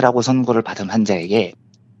 %라고 선고를 받은 환자에게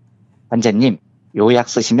환자님, 요 약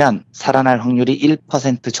쓰시면 살아날 확률이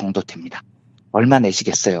 1% 정도 됩니다. 얼마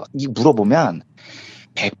내시겠어요? 이 물어보면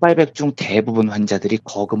백발백중 대부분 환자들이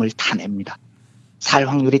거금을 다 냅니다. 살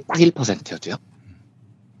확률이 딱 1%여도요.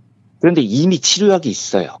 그런데 이미 치료약이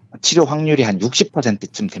있어요. 치료 확률이 한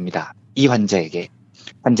 60%쯤 됩니다. 이 환자에게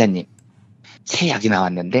환자님, 새 약이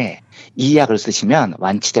나왔는데 이 약을 쓰시면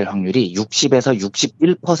완치될 확률이 60에서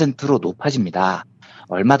 61%로 높아집니다.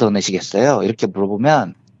 얼마 더 내시겠어요? 이렇게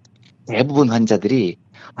물어보면 대부분 환자들이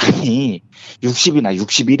아니 60이나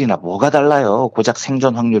 61이나 뭐가 달라요? 고작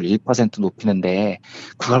생존 확률 1% 높이는데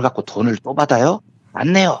그걸 갖고 돈을 또 받아요?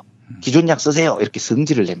 안 내요. 기존 약 쓰세요. 이렇게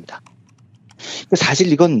승질을 냅니다.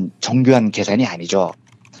 사실 이건 정교한 계산이 아니죠.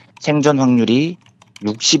 생존 확률이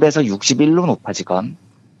 60에서 61로 높아지건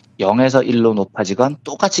 0에서 1로 높아지건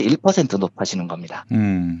똑같이 1% 높아지는 겁니다.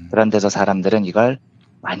 그런 데서 사람들은 이걸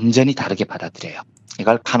완전히 다르게 받아들여요.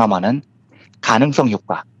 이걸 카너만은 가능성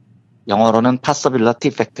효과, 영어로는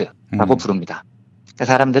possibility effect라고 부릅니다. 그러니까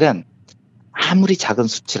사람들은 아무리 작은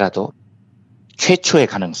수치라도 최초의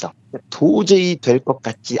가능성, 도저히 될 것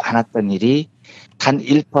같지 않았던 일이 단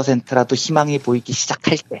 1%라도 희망이 보이기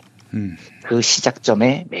시작할 때 그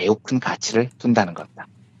시작점에 매우 큰 가치를 둔다는 겁니다.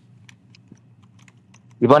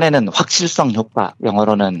 이번에는 확실성 효과,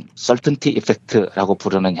 영어로는 certainty effect라고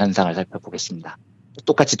부르는 현상을 살펴보겠습니다.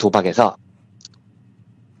 똑같이 도박에서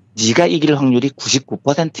네가 이길 확률이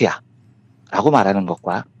 99%야 라고 말하는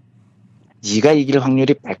것과 네가 이길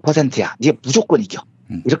확률이 100%야. 네가 무조건 이겨.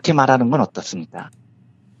 이렇게 말하는 건 어떻습니까?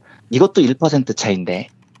 이것도 1% 차이인데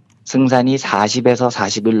승산이 40에서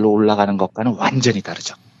 41로 올라가는 것과는 완전히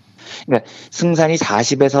다르죠. 그러니까 승산이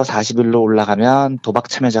 40에서 41로 올라가면 도박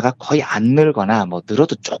참여자가 거의 안 늘거나 뭐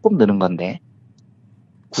늘어도 조금 느는 건데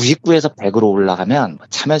 99에서 100으로 올라가면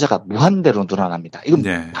참여자가 무한대로 늘어납니다.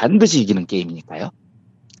 이건 반드시 이기는 게임이니까요.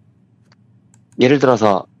 예를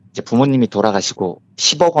들어서 이제 부모님이 돌아가시고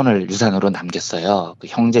 10억 원을 유산으로 남겼어요. 그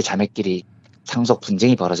형제 자매끼리 상속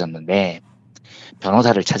분쟁이 벌어졌는데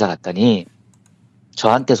변호사를 찾아갔더니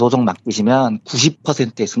저한테 소송 맡기시면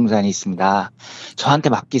 90%의 승산이 있습니다. 저한테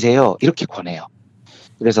맡기세요. 이렇게 권해요.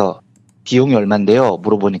 그래서 비용이 얼만데요?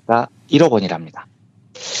 물어보니까 1억 원이랍니다.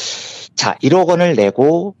 자, 1억 원을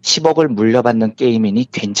내고 10억을 물려받는 게임이니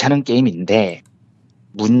괜찮은 게임인데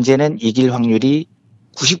문제는 이길 확률이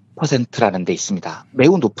 90%라는 데 있습니다.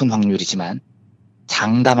 매우 높은 확률이지만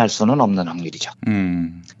장담할 수는 없는 확률이죠.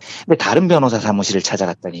 근데 다른 변호사 사무실을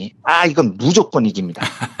찾아갔더니 이건 무조건 이깁니다.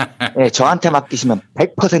 네, 저한테 맡기시면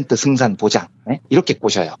 100% 승산 보장. 네? 이렇게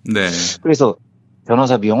꼬셔요. 네. 그래서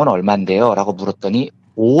변호사 비용은 얼마인데요? 라고 물었더니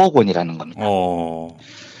 5억 원이라는 겁니다.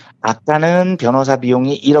 아까는 변호사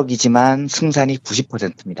비용이 1억이지만 승산이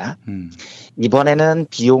 90%입니다. 이번에는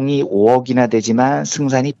비용이 5억이나 되지만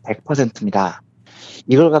승산이 100%입니다.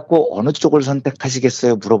 이걸 갖고 어느 쪽을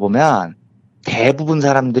선택하시겠어요? 물어보면 대부분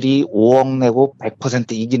사람들이 5억 내고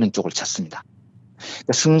 100% 이기는 쪽을 찾습니다.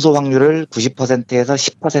 그러니까 승소 확률을 90%에서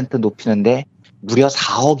 10% 높이는데 무려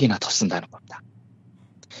 4억이나 더 쓴다는 겁니다.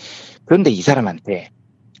 그런데 이 사람한테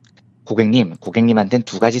고객님한테는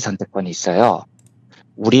두 가지 선택권이 있어요.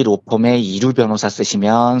 우리 로펌에 이류 변호사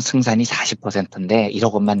쓰시면 승산이 40%인데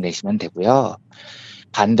 1억 원만 내시면 되고요.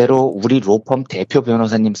 반대로 우리 로펌 대표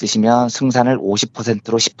변호사님 쓰시면 승산을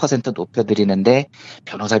 50%로 10% 높여드리는데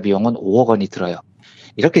변호사 비용은 5억 원이 들어요.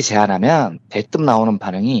 이렇게 제안하면 대뜸 나오는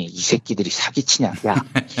반응이 이 새끼들이 사기치냐. 야,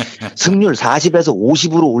 승률 40에서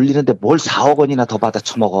 50으로 올리는데 뭘 4억 원이나 더 받아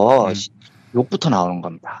처먹어. 욕부터 나오는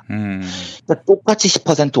겁니다. 그러니까 똑같이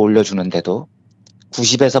 10% 올려주는데도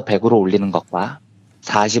 90에서 100으로 올리는 것과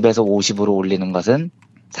 40에서 50으로 올리는 것은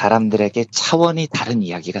사람들에게 차원이 다른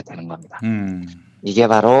이야기가 되는 겁니다. 이게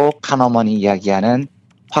바로 카너먼이 이야기하는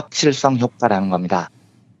확실성 효과라는 겁니다.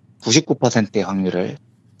 99%의 확률을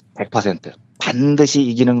 100% 반드시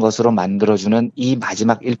이기는 것으로 만들어주는 이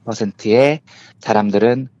마지막 1%에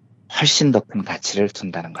사람들은 훨씬 더 큰 가치를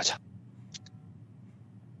둔다는 거죠.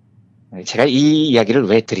 제가 이 이야기를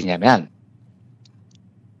왜 드리냐면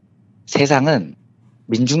세상은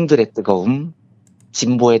민중들의 뜨거움,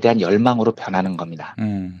 진보에 대한 열망으로 변하는 겁니다.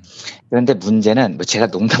 그런데 문제는 제가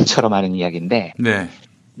농담처럼 하는 이야기인데 네.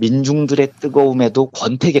 민중들의 뜨거움에도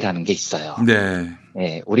권태기라는 게 있어요. 네.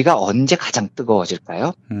 네, 우리가 언제 가장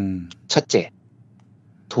뜨거워질까요? 첫째,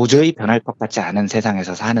 도저히 변할 것 같지 않은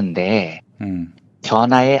세상에서 사는데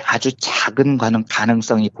변화의 아주 작은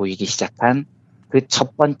가능성이 보이기 시작한 그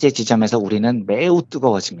첫 번째 지점에서 우리는 매우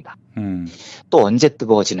뜨거워집니다. 또 언제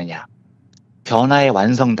뜨거워지느냐? 변화의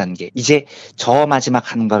완성 단계. 이제 저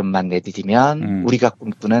마지막 한 걸음만 내디디면 우리가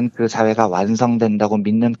꿈꾸는 그 사회가 완성된다고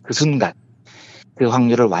믿는 그 순간, 그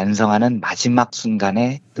확률을 완성하는 마지막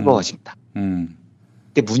순간에 뜨거워집니다.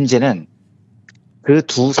 근데 문제는 그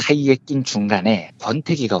두 사이에 낀 중간에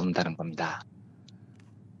권태기가 온다는 겁니다.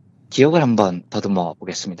 기억을 한번 더듬어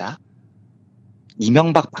보겠습니다.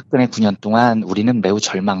 이명박 박근혜 9년 동안 우리는 매우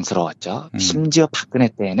절망스러웠죠. 심지어 박근혜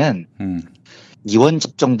때에는 이원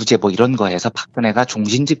집정부제 이런 거에서 박근혜가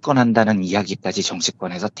종신 집권한다는 이야기까지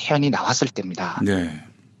정치권에서 태연히 나왔을 때입니다. 네.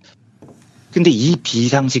 근데 이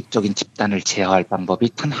비상식적인 집단을 제어할 방법이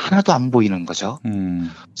단 하나도 안 보이는 거죠.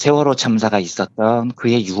 세월호 참사가 있었던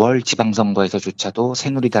그해 6월 지방선거에서조차도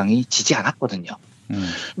새누리당이 지지 않았거든요.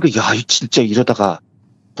 그러니까 야, 진짜 이러다가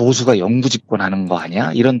보수가 영구 집권하는 거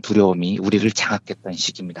아니야? 이런 두려움이 우리를 장악했던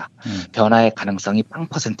시기입니다. 변화의 가능성이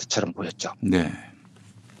 0%처럼 보였죠. 네.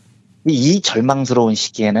 이 절망스러운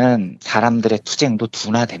시기에는 사람들의 투쟁도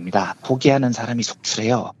둔화됩니다. 포기하는 사람이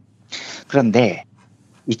속출해요. 그런데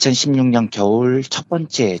 2016년 겨울 첫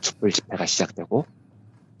번째 촛불 집회가 시작되고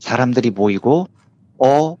사람들이 모이고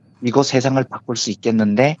이거 세상을 바꿀 수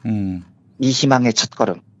있겠는데 이 희망의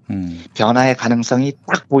첫걸음, 변화의 가능성이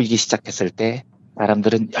딱 보이기 시작했을 때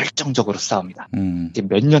사람들은 열정적으로 싸웁니다. 이제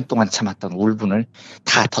몇 년 동안 참았던 울분을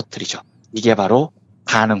다 터뜨리죠. 이게 바로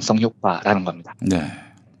가능성 효과라는 겁니다. 네.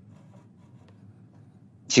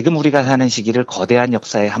 지금 우리가 사는 시기를 거대한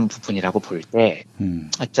역사의 한 부분이라고 볼 때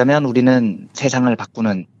어쩌면 우리는 세상을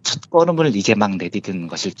바꾸는 첫걸음을 이제 막 내디디는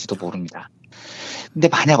것일지도 모릅니다. 근데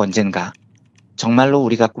만약 언젠가 정말로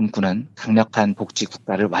우리가 꿈꾸는 강력한 복지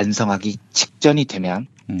국가를 완성하기 직전이 되면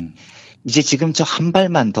이제 지금 저 한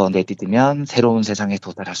발만 더 내디디면 새로운 세상에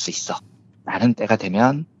도달할 수 있어. 라는 때가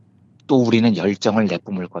되면 또 우리는 열정을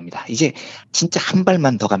내뿜을 겁니다. 이제 진짜 한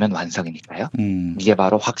발만 더 가면 완성이니까요. 이게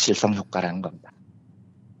바로 확실성 효과라는 겁니다.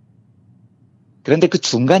 그런데 그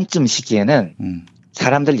중간쯤 시기에는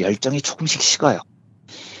사람들 열정이 조금씩 식어요.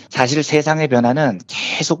 사실 세상의 변화는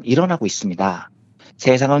계속 일어나고 있습니다.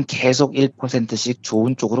 세상은 계속 1%씩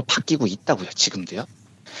좋은 쪽으로 바뀌고 있다고요. 지금도요.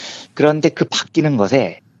 그런데 그 바뀌는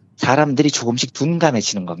것에 사람들이 조금씩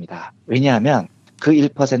둔감해지는 겁니다. 왜냐하면 그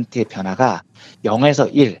 1%의 변화가 0에서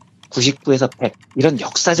 1, 99에서 100 이런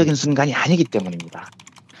역사적인 순간이 아니기 때문입니다.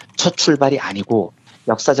 첫 출발이 아니고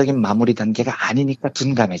역사적인 마무리 단계가 아니니까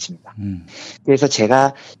둔감해집니다. 그래서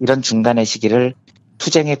제가 이런 중간의 시기를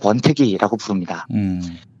투쟁의 권태기라고 부릅니다.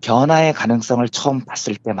 변화의 가능성을 처음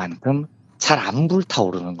봤을 때만큼 잘 안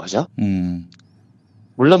불타오르는 거죠.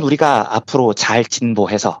 물론 우리가 앞으로 잘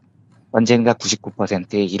진보해서 언젠가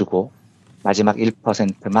 99%에 이르고 마지막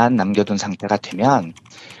 1%만 남겨둔 상태가 되면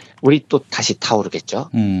우리 또 다시 타오르겠죠.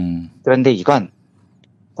 그런데 이건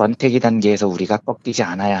권태기 단계에서 우리가 꺾이지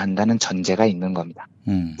않아야 한다는 전제가 있는 겁니다.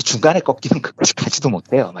 중간에 꺾이면 끝까지 가지도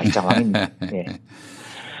못해요. 말장황입니다. 네.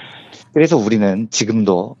 그래서 우리는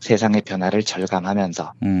지금도 세상의 변화를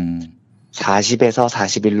절감하면서 40에서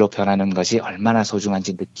 41로 변하는 것이 얼마나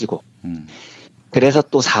소중한지 느끼고 그래서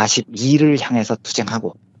또 42를 향해서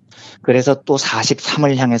투쟁하고 그래서 또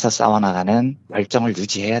 43을 향해서 싸워나가는 열정을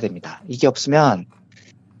유지해야 됩니다. 이게 없으면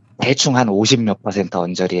대충 한 50몇 %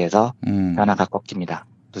 언저리에서 변화가 꺾입니다.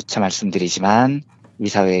 누차 말씀드리지만 이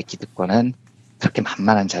사회의 기득권은 그렇게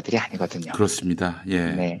만만한 자들이 아니거든요. 그렇습니다.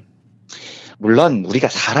 예. 네. 물론 우리가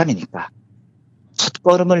사람이니까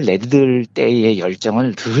첫걸음을 내딛을 때의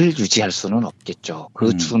열정을 늘 유지할 수는 없겠죠.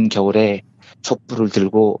 그 추운 겨울에 촛불을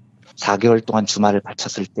들고 4개월 동안 주말을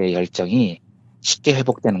바쳤을 때의 열정이 쉽게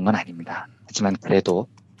회복되는 건 아닙니다. 하지만 그래도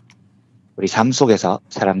우리 삶 속에서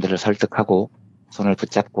사람들을 설득하고 손을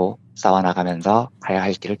붙잡고 싸워나가면서 가야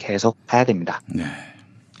할 길을 계속 가야 됩니다. 네.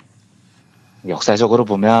 역사적으로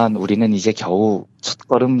보면 우리는 이제 겨우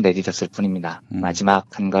첫걸음 내딛었을 뿐입니다. 마지막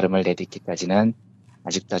한 걸음을 내딛기까지는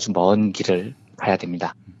아직도 아주 먼 길을 가야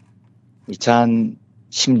됩니다.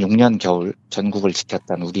 2016년 겨울 전국을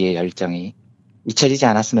지켰던 우리의 열정이 잊혀지지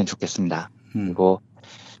않았으면 좋겠습니다. 그리고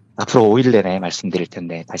앞으로 5일 내내 말씀드릴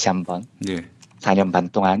텐데 다시 한번 4년 반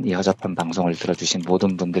동안 이 허접한 방송을 들어주신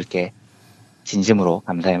모든 분들께 진심으로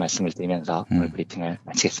감사의 말씀을 드리면서 오늘 브리핑을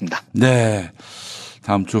마치겠습니다. 네.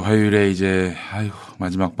 다음 주 화요일에 이제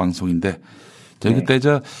마지막 방송인데 저희 그때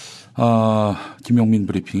김용민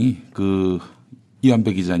브리핑이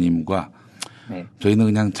이완배 기자님과 저희는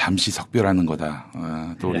그냥 잠시 석별하는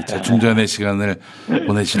거다. 또 우리 재충전의 시간을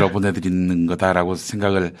보내드리는 거다라고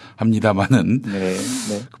생각을 합니다만은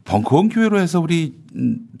벙커원 교회로 해서 우리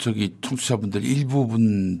청취자분들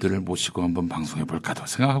일부분들을 모시고 한번 방송해 볼까도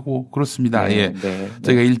생각하고 그렇습니다.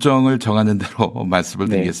 저희가 일정을 정하는 대로 말씀을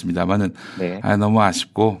드리겠습니다만은 너무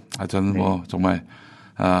아쉽고 저는 정말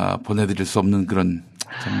보내드릴 수 없는 그런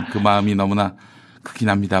참 그 마음이 너무나 크긴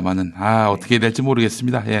합니다만은 어떻게 될지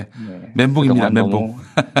모르겠습니다. 멘붕입니다. 멘붕.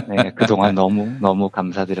 그동안 너무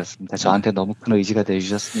감사드렸습니다. 저한테 너무 큰 의지가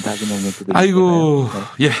되어주셨습니다. 아이고,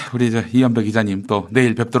 우리 이완배 기자님 또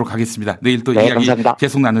내일 뵙도록 하겠습니다. 내일 또 이야기 감사합니다.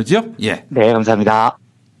 계속 나누죠? 네, 감사합니다.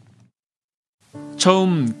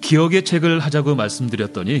 처음 기억의 책을 하자고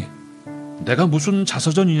말씀드렸더니 내가 무슨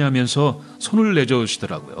자서전이냐면서 손을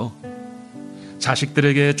내저으시더라고요.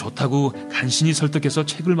 자식들에게 좋다고 간신히 설득해서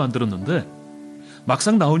책을 만들었는데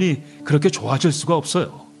막상 나오니 그렇게 좋아질 수가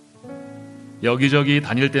없어요. 여기저기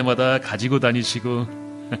다닐 때마다 가지고 다니시고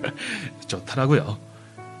좋더라고요.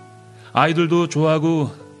 아이들도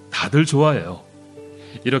좋아하고 다들 좋아해요.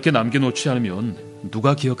 이렇게 남겨놓지 않으면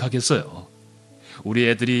누가 기억하겠어요. 우리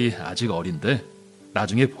애들이 아직 어린데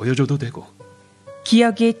나중에 보여줘도 되고.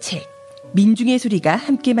 기억의 책, 민중의 소리가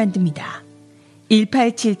함께 만듭니다.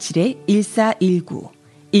 1877-1419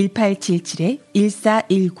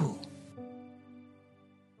 1877-1419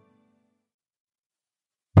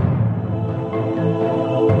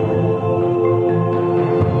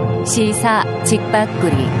 시사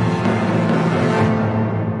직박구리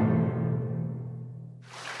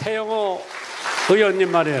태영호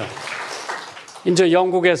의원님 말이에요. 이제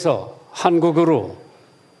영국에서 한국으로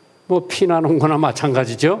피난온 거나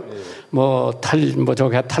마찬가지죠.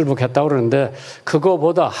 탈북했다고 그러는데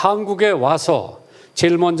그거보다 한국에 와서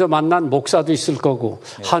제일 먼저 만난 목사도 있을 거고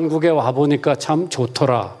한국에 와보니까 참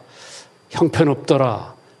좋더라.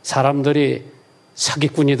 형편없더라. 사람들이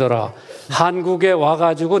사기꾼이더라. 한국에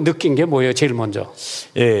와가지고 느낀 게 뭐예요, 제일 먼저?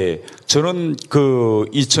 저는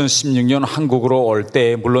 2016년 한국으로 올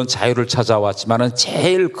때 물론 자유를 찾아왔지만은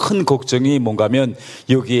제일 큰 걱정이 뭔가면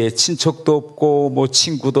여기에 친척도 없고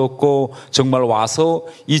친구도 없고 정말 와서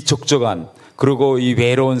이 족저간 그리고 이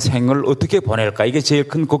외로운 생을 어떻게 보낼까 이게 제일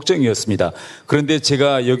큰 걱정이었습니다. 그런데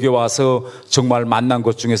제가 여기 와서 정말 만난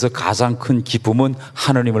것 중에서 가장 큰 기쁨은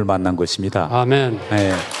하느님을 만난 것입니다. 아멘.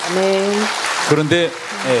 아멘. 그런데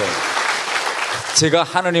제가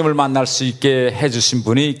하느님을 만날 수 있게 해주신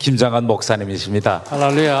분이 김장한 목사님이십니다.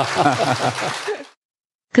 할렐루야.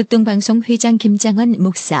 극동방송 회장 김장한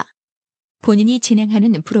목사. 본인이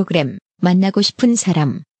진행하는 프로그램 만나고 싶은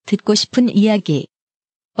사람, 듣고 싶은 이야기.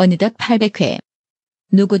 어느덧 800회.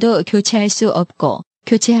 누구도 교체할 수 없고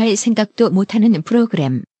교체할 생각도 못하는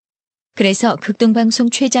프로그램. 그래서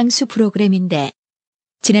극동방송 최장수 프로그램인데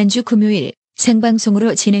지난주 금요일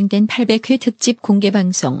생방송으로 진행된 800회 특집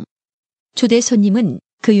공개방송. 초대 손님은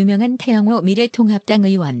그 유명한 태영호 미래통합당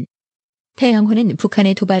의원. 태영호는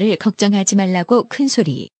북한의 도발을 걱정하지 말라고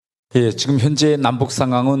큰소리. 지금 현재 남북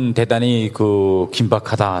상황은 대단히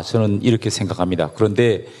긴박하다. 저는 이렇게 생각합니다.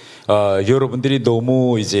 그런데 여러분들이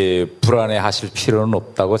너무 이제 불안해하실 필요는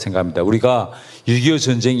없다고 생각합니다. 우리가 6.25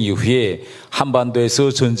 전쟁 이후에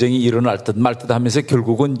한반도에서 전쟁이 일어날 듯 말 듯 하면서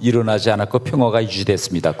결국은 일어나지 않았고 평화가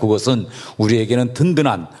유지됐습니다. 그것은 우리에게는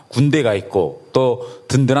든든한 군대가 있고 또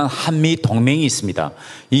든든한 한미 동맹이 있습니다.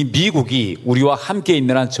 이 미국이 우리와 함께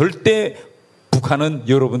있는 한 절대 북한은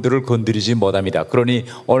여러분들을 건드리지 못합니다. 그러니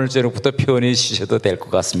오늘 저녁부터 표현해 주셔도 될 것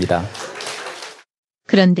같습니다.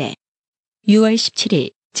 그런데 6월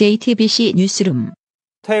 17일 JTBC 뉴스룸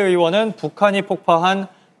태 의원은 북한이 폭파한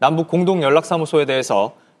남북 공동연락사무소에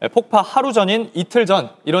대해서 폭파 하루 전인 이틀 전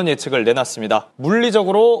이런 예측을 내놨습니다.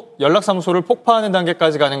 물리적으로 연락사무소를 폭파하는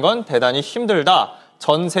단계까지 가는 건 대단히 힘들다.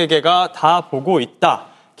 전 세계가 다 보고 있다.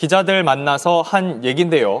 기자들 만나서 한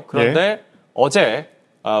얘긴데요. 그런데 어제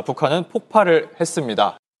북한은 폭파를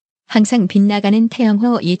했습니다. 항상 빗나가는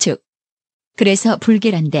태영호 예측. 그래서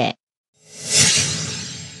불길한데.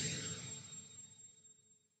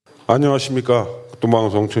 안녕하십니까.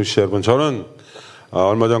 동방송 청취자 여러분. 저는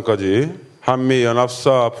얼마 전까지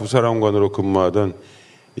한미연합사 부사령관으로 근무하던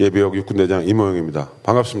예비역 육군대장 이모영입니다.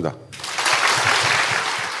 반갑습니다.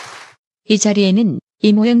 이 자리에는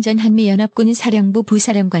이모영 전 한미연합군 사령부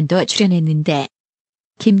부사령관도 출연했는데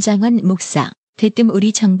김장원 목사, 대뜸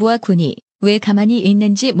우리 정부와 군이 왜 가만히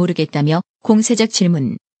있는지 모르겠다며 공세적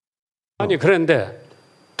질문. 아니 그런데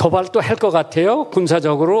도발도 할 것 같아요?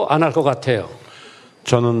 군사적으로 안 할 것 같아요?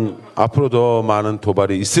 저는 앞으로 더 많은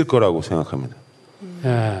도발이 있을 거라고 생각합니다.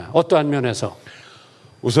 예, 어떠한 면에서?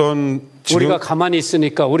 우선 우리가 가만히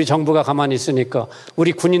있으니까, 우리 정부가 가만히 있으니까,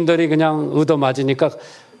 우리 군인들이 그냥 얻어맞으니까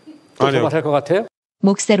또 도발할 것 같아요?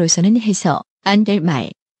 목사로서는 해서 안 될 말.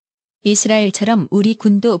 이스라엘처럼 우리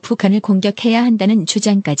군도 북한을 공격해야 한다는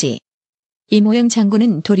주장까지. 이모영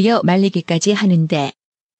장군은 도리어 말리기까지 하는데.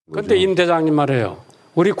 그런데 임 대장님 말이에요.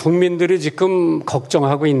 우리 국민들이 지금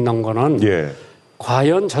걱정하고 있는 거는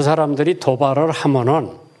과연 저 사람들이 도발을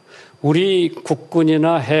하면은 우리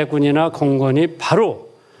국군이나 해군이나 공군이 바로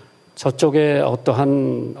저쪽에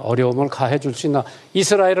어떠한 어려움을 가해줄 수 있나.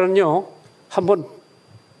 이스라엘은요, 한번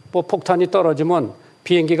뭐 폭탄이 떨어지면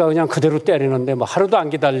비행기가 그냥 그대로 때리는데 뭐 하루도 안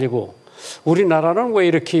기다리고 우리나라는 왜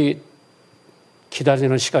이렇게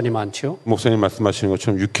기다리는 시간이 많죠? 목사님 말씀하시는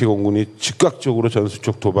것처럼 육해 공군이 즉각적으로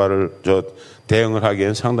전술적 도발을 대응을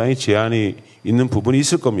하기엔 상당히 제한이 있는 부분이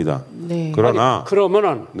있을 겁니다. 네. 그러나 아니,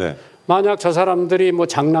 그러면은 만약 저 사람들이 뭐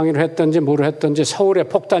장난을 했든지 뭐를 했든지 서울에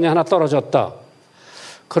폭탄이 하나 떨어졌다.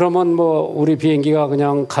 그러면 뭐 우리 비행기가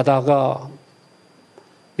그냥 가다가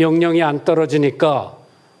명령이 안 떨어지니까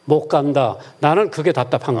못 간다. 나는 그게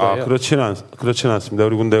답답한 거예요. 그렇지는 않습니다.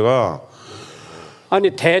 우리 군대가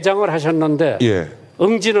아니 대장을 하셨는데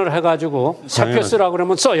응진을 해가지고 사표 쓰라고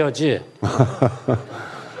그러면 써야지.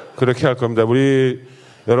 그렇게 할 겁니다. 우리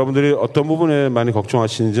여러분들이 어떤 부분에 많이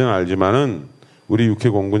걱정하시는지는 알지만은 우리 육해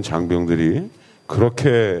공군 장병들이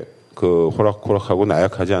그렇게 호락호락하고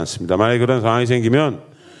나약하지 않습니다. 만약에 그런 상황이 생기면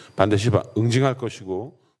반드시 응징할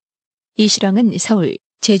것이고. 이 실황은 서울,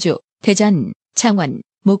 제주, 대전, 창원,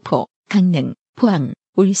 목포, 강릉, 포항,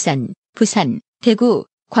 울산, 부산, 대구,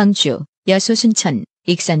 광주, 여수, 순천,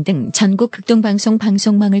 익산 등 전국 극동방송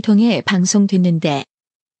방송망을 통해 방송됐는데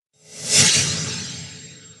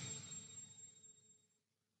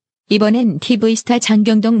이번엔 TV스타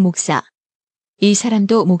장경동 목사. 이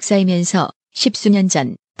사람도 목사이면서 10수년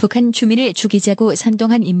전 북한 주민을 죽이자고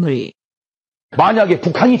선동한 인물. 만약에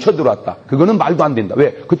북한이 쳐들어왔다. 그거는 말도 안 된다.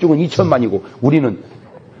 왜? 그쪽은 2천만이고 우리는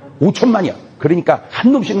 5천만이야. 그러니까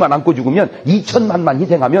한 놈씩만 안고 죽으면 2천만만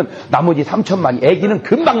희생하면 나머지 3천만이 애기는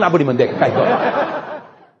금방 나버리면 돼.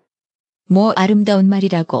 뭐 아름다운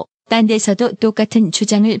말이라고 딴 데서도 똑같은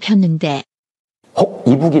주장을 폈는데 혹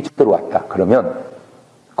이북이 들어왔다. 그러면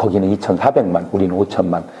거기는 2,400만, 우리는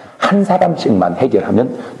 5천만. 한 사람씩만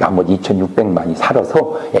해결하면 나머지 2,600만이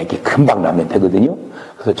살아서 애기 금방 나면 되거든요.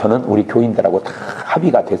 그래서 저는 우리 교인들하고 다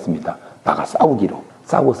합의가 됐습니다. 나가 싸우기로.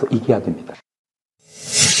 싸워서 이겨야 됩니다.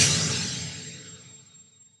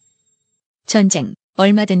 전쟁,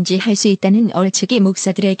 얼마든지 할 수 있다는 얼측이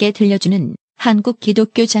목사들에게 들려주는 한국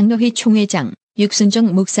기독교 장로회 총회장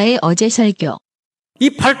육순종 목사의 어제 설교. 이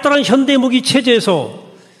발달한 현대 무기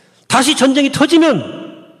체제에서 다시 전쟁이 터지면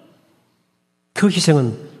그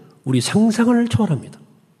희생은 우리 상상을 초월합니다.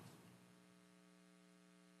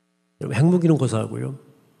 여러분 핵무기는 고사하고요.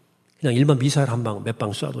 그냥 일반 미사일 한 방, 몇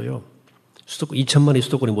방 쏴도요. 수도권 2천만의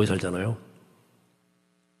수도권이 모여 살잖아요.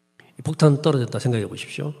 이 폭탄 떨어졌다 생각해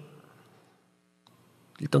보십시오.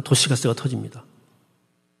 일단 도시가스가 터집니다.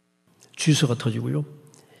 주유소가 터지고요.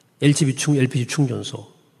 LPG 충전소.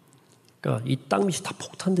 그러니까 이 땅 밑이 다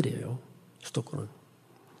폭탄들이에요. 수도권은.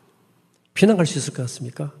 피난 갈 수 있을 것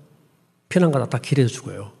같습니까? 피난 가다 다 길에서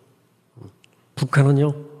죽어요.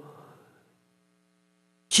 북한은요.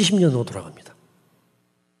 70년으로 돌아갑니다.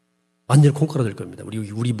 완전히 콩가루 될 겁니다.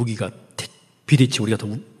 우리 무기가 비대치 우리가 더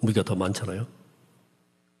무기가 더 많잖아요.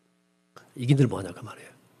 이긴들 뭐하냐 그 말이에요.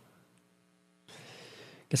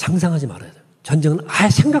 상상하지 말아야 돼요. 전쟁은 아예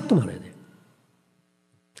생각도 말아야 돼요.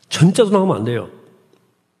 전자도 나오면 안 돼요.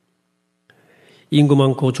 인구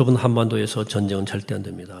많고 좁은 한반도에서 전쟁은 절대 안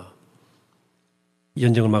됩니다. 이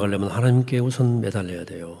전쟁을 막으려면 하나님께 우선 매달려야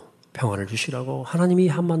돼요. 평안을 주시라고, 하나님이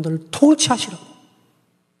한반도를 통치하시라고.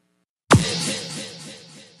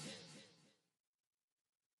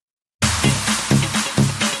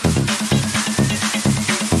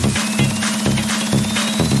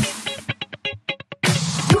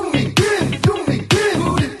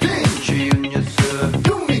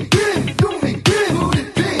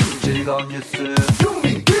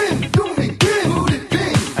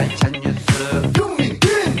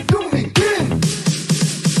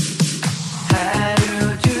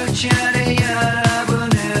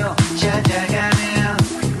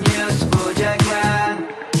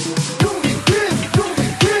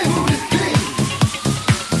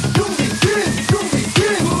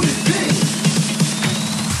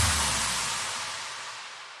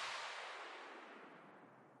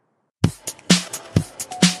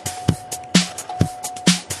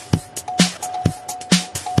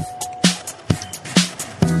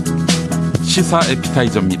 시사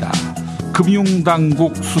에피타이저입니다.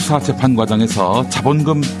 금융당국 수사재판 과정에서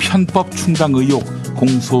자본금 편법 충당 의혹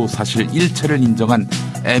공소사실 일체를 인정한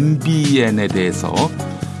MBN에 대해서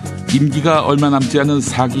임기가 얼마 남지 않은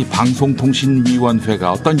사기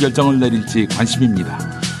방송통신위원회가 어떤 결정을 내릴지 관심입니다.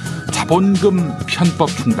 자본금 편법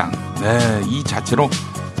충당, 이 자체로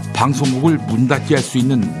방송국을 문 닫게 할 수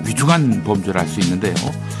있는 위중한 범죄를 할 수 있는데요.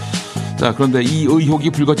 자, 그런데 이 의혹이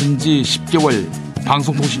불거진 지 10개월,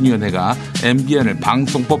 방송통신위원회가 MBN을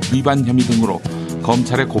방송법 위반 혐의 등으로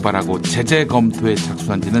검찰에 고발하고 제재 검토에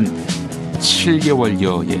착수한 지는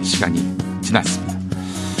 7개월여의 시간이 지났습니다.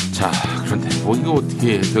 자, 그런데 이거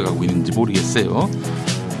어떻게 돼가고 있는지 모르겠어요.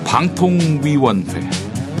 방통위원회,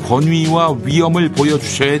 권위와 위엄을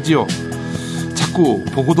보여주셔야지요. 자꾸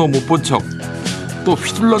보고도 못 본 척, 또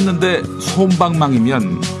휘둘렀는데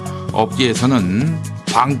솜방망이면 업계에서는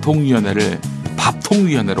방통위원회를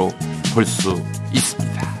밥통위원회로 볼 수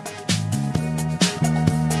있습니다.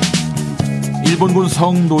 일본군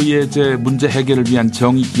성노예제 문제 해결을 위한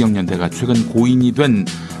정의기억연대가 최근 고인이 된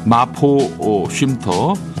마포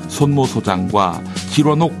쉼터 손모 소장과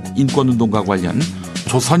길원옥 인권운동과 관련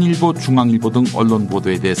조선일보, 중앙일보 등 언론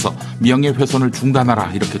보도에 대해서 명예훼손을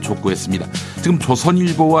중단하라 이렇게 촉구했습니다. 지금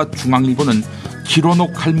조선일보와 중앙일보는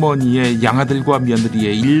길원옥 할머니의 양아들과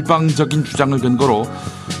며느리의 일방적인 주장을 근거로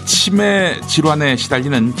치매 질환에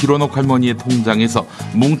시달리는 길원옥 할머니의 통장에서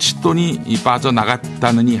뭉칫돈이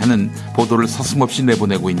빠져나갔다느니 하는 보도를 서슴없이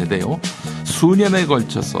내보내고 있는데요. 수년에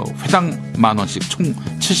걸쳐서 회당 10,000원씩 총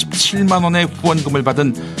 77만 원의 후원금을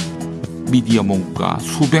받은 미디어 몽가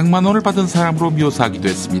수백만 원을 받은 사람으로 묘사하기도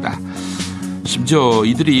했습니다. 심지어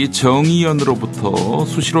이들이 정의연으로부터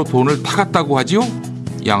수시로 돈을 타갔다고 하지요.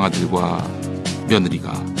 양아들과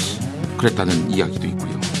며느리가 그랬다는 이야기도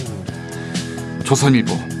있고요.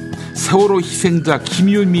 조선일보, 세월호 희생자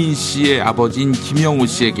김용민 씨의 아버지인 김영우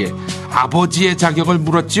씨에게 아버지의 자격을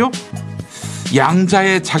물었지요.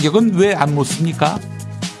 양자의 자격은 왜 안 묻습니까?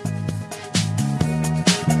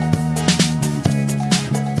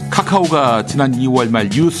 카카오가 지난 2월 말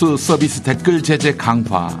뉴스 서비스 댓글 제재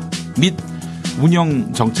강화 및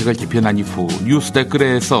운영 정책을 개편한 이후 뉴스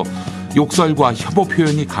댓글에서 욕설과 혐오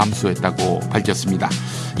표현이 감소했다고 밝혔습니다.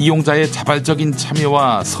 이용자의 자발적인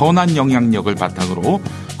참여와 선한 영향력을 바탕으로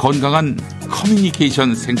건강한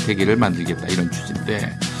커뮤니케이션 생태계를 만들겠다 이런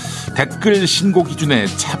취지인데, 댓글 신고 기준에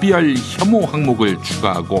차별 혐오 항목을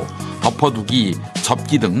추가하고 덮어두기,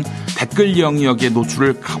 접기 등 댓글 영역의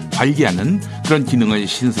노출을 관리하는 그런 기능을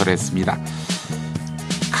신설했습니다.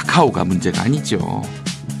 카카오가 문제가 아니죠.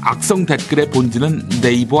 악성 댓글의 본질은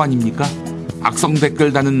네이버 아닙니까? 악성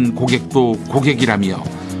댓글 다는 고객도 고객이라며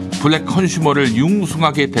블랙 컨슈머를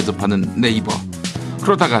융숭하게 대접하는 네이버.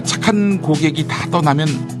 그러다가 착한 고객이 다 떠나면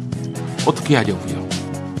어떻게 하려고요?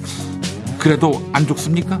 그래도 안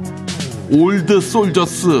좋습니까? 올드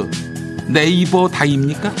솔저스 네이버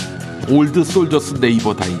다입니까? 올드 솔저스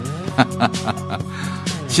네이버 다이.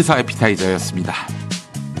 시사 에피타이저였습니다.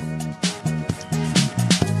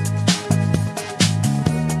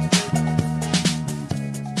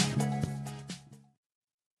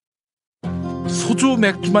 소주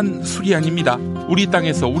맥주만 술이 아닙니다. 우리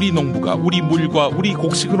땅에서 우리 농부가 우리 물과 우리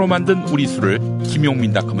곡식으로 만든 우리 술을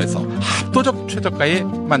김용민닷컴에서 합도적 최저가에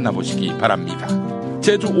만나보시기 바랍니다.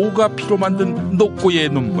 제주 오가피로 만든 녹고의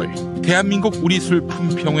눈물, 대한민국 우리술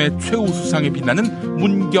품평회 최우수상에 빛나는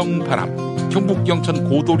문경바람, 경북 영천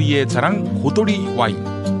고도리의 자랑 고도리 와인,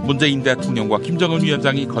 문재인 대통령과 김정은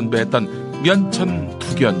위원장이 건배했던 면천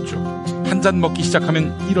두견주, 한 잔 먹기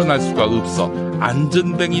시작하면 일어날 수가 없어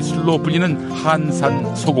안전뱅이 술로 불리는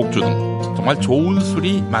한산 소곡주 등 정말 좋은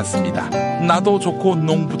술이 많습니다. 나도 좋고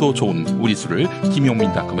농부도 좋은 우리 술을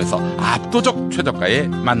김용민닷컴에서 압도적 최저가에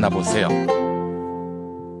만나보세요.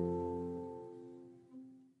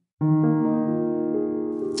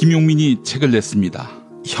 김용민이 책을 냈습니다.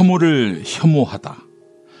 혐오를 혐오하다.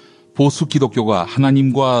 보수 기독교가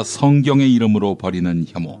하나님과 성경의 이름으로 벌이는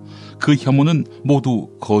혐오, 그 혐오는 모두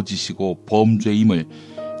거짓이고 범죄임을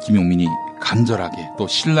김용민이 간절하게 또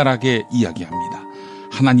신랄하게 이야기합니다.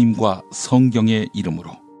 하나님과 성경의 이름으로.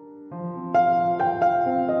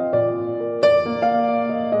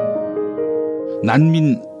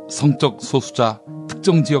 난민, 성적 소수자,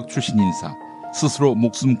 특정 지역 출신 인사, 스스로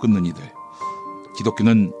목숨 끊는 이들.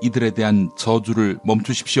 기독교는 이들에 대한 저주를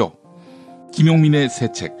멈추십시오. 김용민의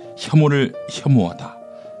새 책 혐오를 혐오하다,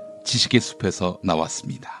 지식의 숲에서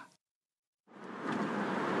나왔습니다.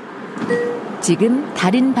 지금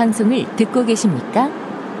다른 방송을 듣고 계십니까?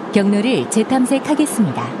 경로를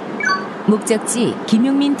재탐색하겠습니다. 목적지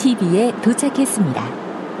김용민 TV에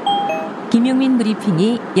도착했습니다. 김용민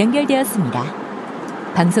브리핑이 연결되었습니다.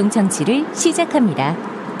 방송 청취를 시작합니다.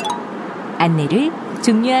 안내를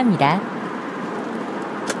종료합니다.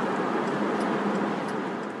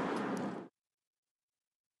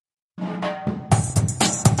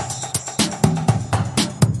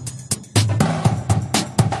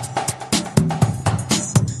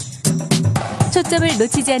 초점을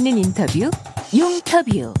놓치지 않는 인터뷰,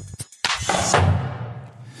 용터뷰.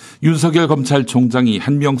 윤석열 검찰총장이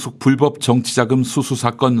한명숙 불법 정치자금 수수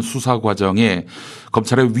사건 수사 과정에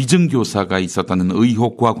검찰의 위증교사가 있었다는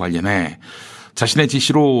의혹과 관련해 자신의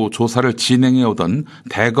지시로 조사를 진행해 오던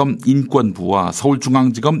대검 인권부와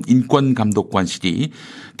서울중앙지검 인권감독관실이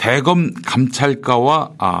대검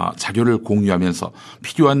감찰과와 자료를 공유하면서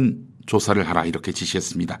필요한 조사를 하라 이렇게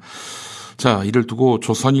지시했습니다. 자, 이를 두고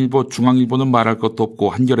조선일보, 중앙일보는 말할 것도 없고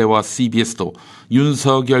한겨레와 CBS도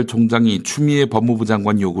윤석열 총장이 추미애 법무부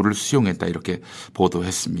장관 요구를 수용했다 이렇게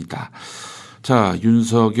보도했습니다. 자,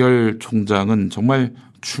 윤석열 총장은 정말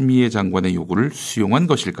추미애 장관의 요구를 수용한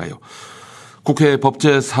것일까요? 국회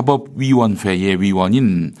법제사법위원회의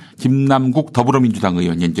위원인 김남국 더불어민주당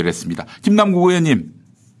의원 연결했습니다. 김남국 의원님.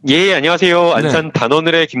 예, 안녕하세요. 안산 네.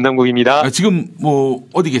 단원을의 김남국입니다. 지금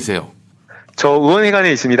어디 계세요? 저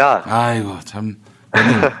의원회관에 있습니다. 아이고, 참.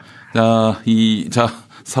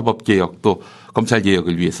 사법개혁 또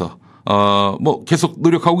검찰개혁을 위해서, 계속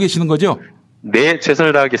노력하고 계시는 거죠? 네,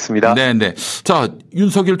 최선을 다하겠습니다. 네네. 자,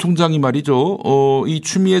 윤석열 총장이 말이죠. 이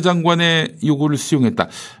추미애 장관의 요구를 수용했다.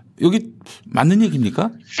 여기 맞는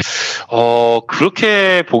얘기입니까?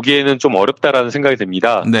 그렇게 보기에는 좀 어렵다라는 생각이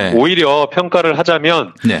듭니다. 네. 오히려 평가를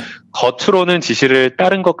하자면, 네. 겉으로는 지시를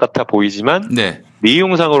따른 것 같아 보이지만, 네.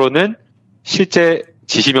 내용상으로는 실제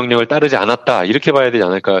지시 명령을 따르지 않았다 이렇게 봐야 되지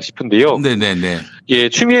않을까 싶은데요. 네네네. 예,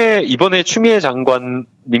 이번에 추미애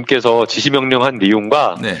장관님께서 지시 명령한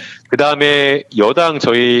내용과 네. 그 다음에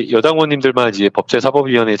저희 여당 의원님들만 이제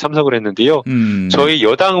법제사법위원회에 참석을 했는데요. 저희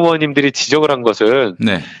여당 의원님들이 지적을 한 것은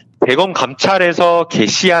네. 대검 감찰에서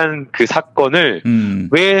게시한 그 사건을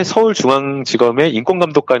왜 서울중앙지검의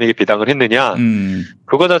인권감독관에게 배당을 했느냐.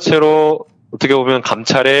 그거 자체로 어떻게 보면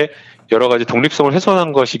감찰의 여러 가지 독립성을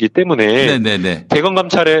훼손한 것이기 때문에 네네네. 대검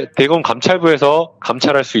감찰부에서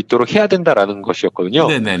감찰할 수 있도록 해야 된다라는 것이었거든요.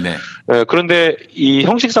 네네네. 그런데 이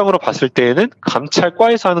형식상으로 봤을 때에는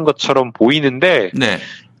감찰과에서 하는 것처럼 보이는데 네.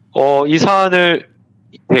 이 사안을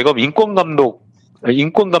대검 인권부장에게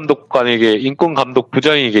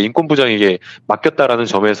맡겼다라는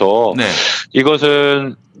점에서 네.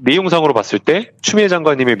 이것은 내용상으로 봤을 때 추미애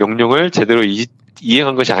장관님의 명령을 제대로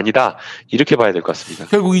이행한 것이 아니다 이렇게 봐야 될 것 같습니다.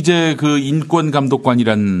 결국 이제 그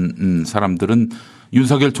인권감독관이라는 사람들은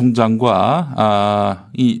윤석열 총장과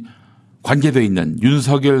이 관계되어 있는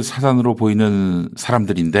윤석열 사단으로 보이는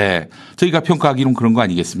사람들인데 저희가 평가하기로는 그런 거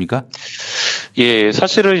아니겠습니까? 예,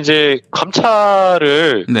 사실은 이제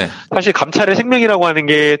감찰을 네. 사실 감찰의 생명이라고 하는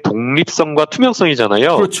게 독립성과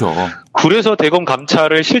투명성이잖아요. 그렇죠. 그래서 대검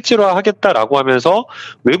감찰을 실질화하겠다라고 하면서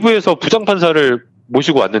외부에서 부장판사를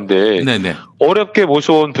모시고 왔는데 네네. 어렵게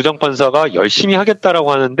모셔온 부장판사가 열심히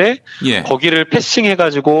하겠다라고 하는데 예. 거기를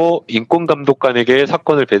패싱해가지고 인권감독관에게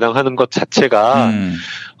사건을 배당하는 것 자체가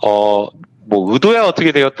의도야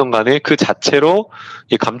어떻게 되었던 간에 그 자체로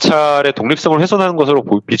이 감찰의 독립성을 훼손하는 것으로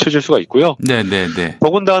비춰질 수가 있고요. 네네네.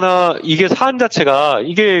 더군다나 이게 사안 자체가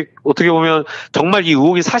이게 어떻게 보면 정말 이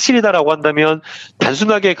의혹이 사실이다라고 한다면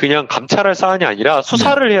단순하게 그냥 감찰할 사안이 아니라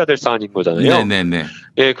수사를 해야 될 사안인 거잖아요. 네네네.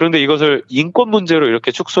 예, 그런데 이것을 인권 문제로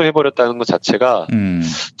이렇게 축소해버렸다는 것 자체가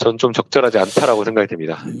전 좀 적절하지 않다라고 생각이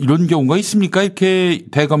됩니다. 이런 경우가 있습니까? 이렇게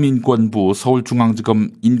대검인권부,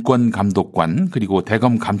 서울중앙지검 인권감독관, 그리고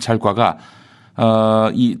대검감찰과가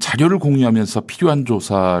이 자료를 공유하면서 필요한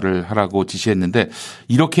조사를 하라고 지시했는데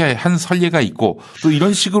이렇게 한 선례가 있고 또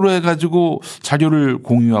이런 식으로 해가지고 자료를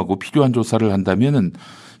공유하고 필요한 조사를 한다면은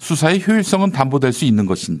수사의 효율성은 담보될 수 있는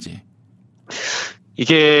것인지.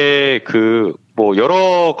 이게 뭐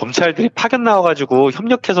여러 검찰들이 파견 나와가지고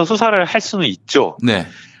협력해서 수사를 할 수는 있죠. 네.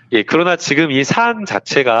 예, 그러나 지금 이 사안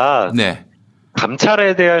자체가 네.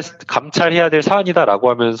 감찰해야 될 사안이다라고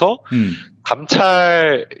하면서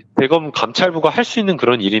대검 감찰부가 할 수 있는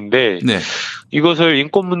그런 일인데 네. 이것을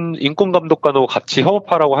인권감독관하고 같이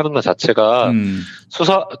협업하라고 하는 것 자체가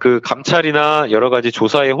감찰이나 여러 가지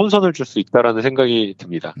조사에 혼선을 줄 수 있다라는 생각이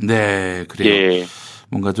듭니다. 네, 그래요. 예.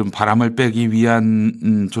 뭔가 좀 바람을 빼기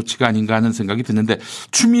위한 조치가 아닌가 하는 생각이 드는데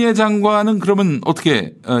추미애 장관은 그러면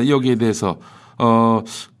어떻게 여기에 대해서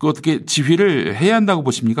어떻게 지휘를 해야 한다고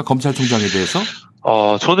보십니까? 검찰총장에 대해서?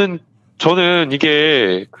 저는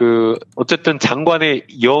이게 어쨌든 장관의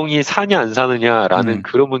영이 사냐 안 사느냐라는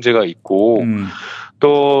그런 문제가 있고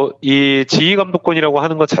또 이 지휘감독권이라고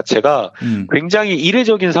하는 것 자체가 굉장히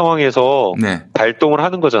이례적인 상황에서 네. 발동을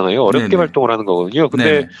하는 거잖아요. 어렵게 네네. 발동을 하는 거거든요. 근데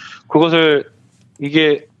네네. 그것을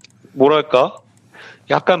이게 뭐랄까?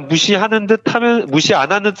 약간 무시 안 하는 듯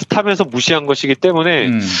하면서 무시한 것이기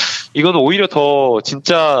때문에 이건 오히려 더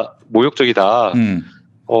진짜 모욕적이다.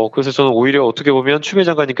 그래서 저는 오히려 어떻게 보면 추미애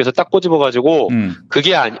장관님께서 딱 꼬집어가지고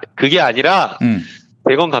그게 아니라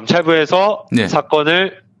대검 감찰부에서 네.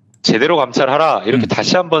 사건을 제대로 감찰하라 이렇게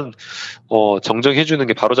다시 한번 정정해주는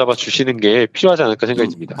게 바로잡아 주시는 게 필요하지 않을까 생각이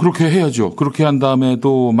듭니다. 그렇게 해야죠. 그렇게 한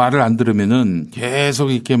다음에도 말을 안 들으면은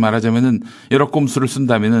계속 이렇게 말하자면은 여러 꼼수를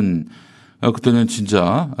쓴다면은 그때는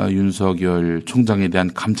진짜 윤석열 총장에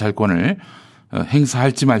대한 감찰권을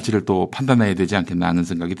행사할지 말지를 또 판단해야 되지 않겠나 하는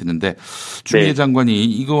생각이 드는데 추미애 네. 장관이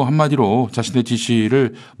이거 한마디로 자신의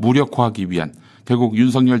지시를 무력화하기 위한 결국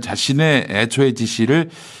윤석열 자신의 애초의 지시를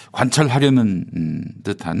관철하려는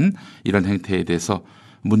듯한 이런 행태에 대해서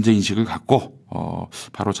문제인식을 갖고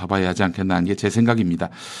바로 잡아야 하지 않겠나 하는 게 제 생각입니다.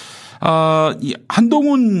 이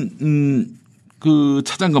한동훈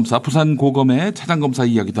차장검사, 부산고검의 차장검사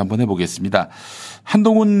이야기도 한번 해보겠습니다.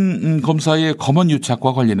 한동훈 검사의 검언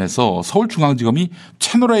유착과 관련해서 서울중앙지검이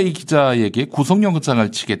채널A 기자에게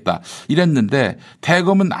구속영장을 치겠다 이랬는데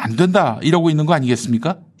대검은 안 된다 이러고 있는 거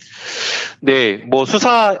아니겠습니까? 네, 뭐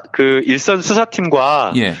일선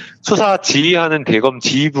수사팀과 예. 수사 지휘하는 대검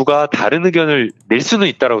지휘부가 다른 의견을 낼 수는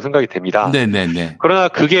있다라고 생각이 됩니다. 네네네. 그러나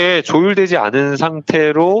그게 조율되지 않은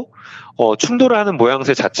상태로 충돌을 하는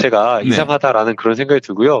모양새 자체가 네. 이상하다라는 그런 생각이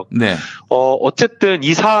들고요. 네. 어쨌든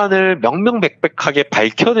이 사안을 명명백백하게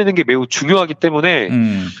밝혀내는 게 매우 중요하기 때문에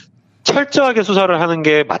철저하게 수사를 하는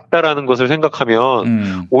게 맞다라는 것을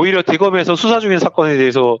생각하면 오히려 대검에서 수사 중인 사건에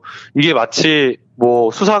대해서 이게 마치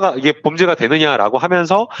뭐 수사가 이게 범죄가 되느냐라고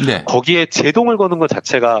하면서 네. 거기에 제동을 거는 것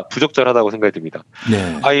자체가 부적절하다고 생각이 듭니다.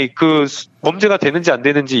 네. 범죄가 되는지 안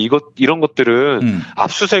되는지 이런 것들은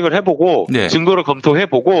압수수색을 해보고 네. 증거를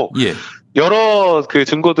검토해보고 예. 여러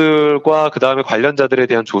증거들과 그 다음에 관련자들에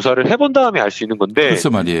대한 조사를 해본 다음에 알 수 있는 건데. 글쎄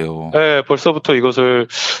말이에요. 네, 벌써부터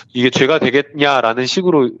이게 죄가 되겠냐라는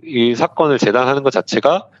식으로 이 사건을 재단하는 것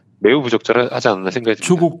자체가 매우 부적절하지 않나 생각이 듭니다.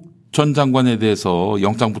 조국 전 장관에 대해서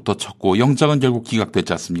영장부터 쳤고 영장은 결국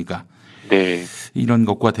기각됐지 않습니까? 네. 이런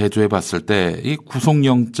것과 대조해 봤을 때 이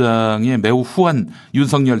구속영장에 매우 후한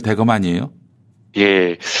윤석열 대검 아니에요?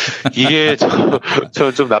 예. 이게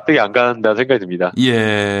저 좀 납득이 안 간다는 생각이 듭니다.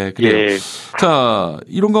 예, 그래요. 예. 자,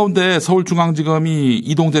 이런 가운데 서울중앙지검이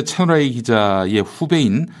이동재 채널A 기자의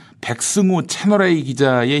후배인 백승우 채널A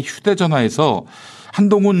기자의 휴대전화에서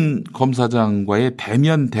한동훈 검사장과의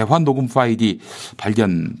대면 대화 녹음 파일이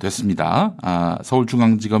발견됐습니다.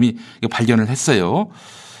 서울중앙지검이 발견을 했어요.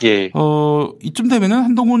 예. 이쯤 되면은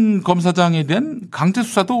한동훈 검사장에 대한 강제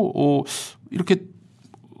수사도 이렇게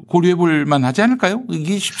고려해 볼 만하지 않을까요?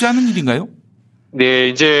 이게 쉽지 않은 일인가요? 네,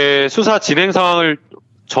 이제 수사 진행 상황을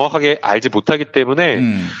정확하게 알지 못하기 때문에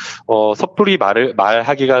섣불리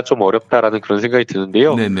말하기가 좀 어렵다라는 그런 생각이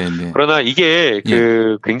드는데요. 네네네. 그러나 이게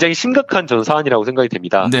굉장히 심각한 전 사안이라고 생각이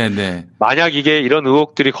됩니다. 네네. 만약 이게 이런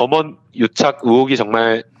의혹들이 검언 유착 의혹이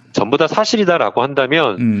정말 전부 다 사실이다라고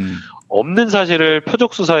한다면 없는 사실을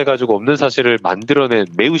표적 수사해가지고 없는 사실을 만들어낸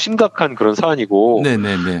매우 심각한 그런 사안이고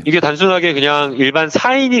네네네. 이게 단순하게 그냥 일반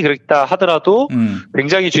사인이 그랬다 하더라도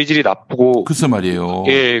굉장히 죄질이 나쁘고 글쎄 말이에요.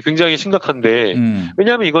 예, 굉장히 심각한데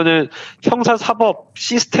왜냐하면 이거는 형사사법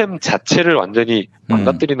시스템 자체를 완전히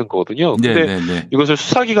망가뜨리는 거거든요. 근데 네네네. 이것을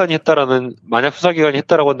수사기관이 했다라는 만약 수사기관이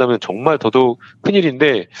했다라고 한다면 정말 더더욱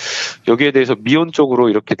큰일인데 여기에 대해서 미온적으로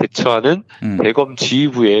이렇게 대처하는 대검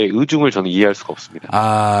지휘부의 의중을 저는 이해할 수가 없습니다.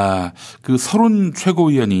 아, 그 서른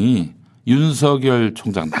최고위원이 윤석열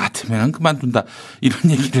총장 나 같으면 그만둔다 이런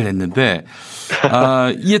얘기를 했는데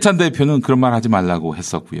이해찬 대표는 그런 말 하지 말라고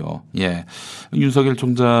했었고요. 예, 윤석열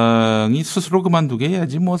총장이 스스로 그만두게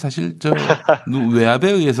해야지 뭐 사실 저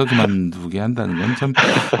외압에 의해서 그만두게 한다는 건 참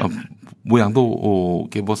모양도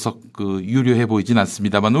뭐 썩 그 유려해 보이진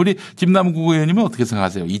않습니다만 우리 김남국 의원님은 어떻게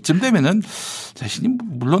생각하세요? 이쯤 되면은 자신이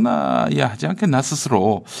물러나야 하지 않겠나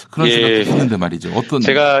스스로 그런 생각도 드는데 말이죠. 어떤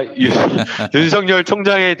제가 윤석열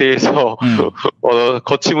총장에 대해서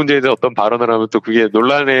거취 문제에 대해서 어떤 발언을 하면 또 그게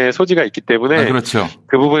논란의 소지가 있기 때문에 그렇죠.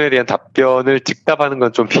 그 부분에 대한 답변을 즉답하는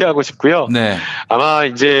건 좀 피하고 싶고요. 네. 아마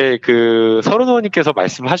이제 그 서른 의원님께서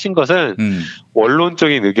말씀하신 것은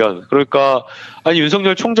원론적인 의견. 그러니까 아니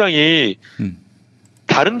윤석열 총장이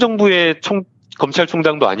다른 정부의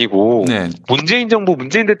검찰총장도 아니고 문재인 정부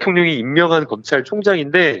문재인 대통령이 임명한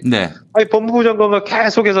검찰총장인데 아니 법무부 장관과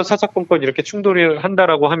계속해서 사사건건 이렇게 충돌을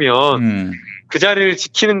한다라고 하면 그 자리를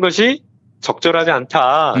지키는 것이 적절하지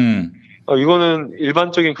않다. 이거는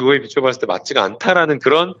일반적인 그거에 비춰봤을 때 맞지가 않다라는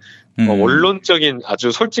그런 원론적인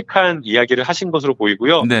아주 솔직한 이야기를 하신 것으로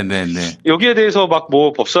보이고요. 네네네. 여기에 대해서 막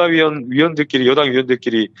뭐 법사위원들끼리 여당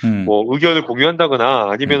위원들끼리 뭐 의견을 공유한다거나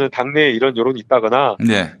아니면은 당내에 이런 여론이 있다거나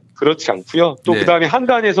그렇지 않고요. 또 그다음에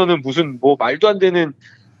한간에서는 무슨 뭐 말도 안 되는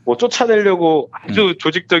뭐 쫓아내려고 아주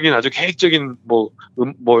조직적인 아주 계획적인 뭐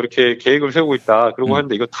이렇게 계획을 세우고 있다. 그러고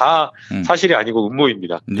하는데 이거 다 사실이 아니고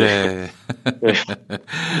음모입니다. 네. 네.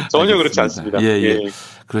 전혀 그렇지 않습니다. 예.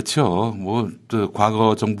 그렇죠. 뭐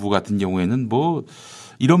과거 정부 같은 경우에는 뭐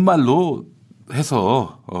이런 말로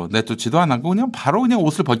해서 내쫓지도 않았고 그냥 바로 그냥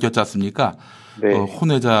옷을 벗겼지 않습니까?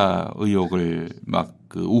 혼외자 의혹을 막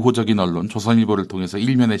그 우호적인 언론 조선일보를 통해서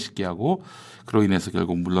일면에 싣게 하고 그로 인해서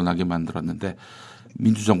결국 물러나게 만들었는데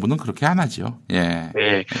민주정부는 그렇게 안 하죠. 예.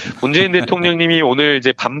 네. 문재인 대통령님이 오늘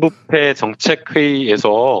이제 반부패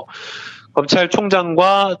정책회의에서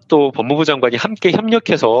검찰총장과 또 법무부 장관이 함께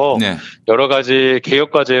협력해서 여러 가지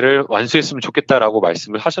개혁 과제를 완수했으면 좋겠다라고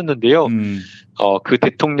말씀을 하셨는데요. 그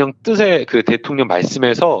대통령 뜻에 그 대통령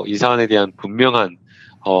말씀에서 이 사안에 대한 분명한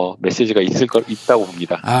메시지가 있다고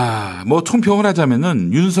봅니다. 뭐 총평을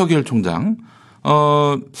하자면은 윤석열 총장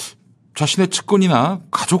자신의 측근이나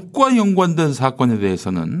가족과 연관된 사건에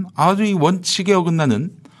대해서는 아주 이 원칙에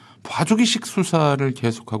어긋나는 봐주기식 수사를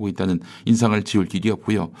계속하고 있다는 인상을 지울 길이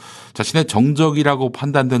없고요. 자신의 정적이라고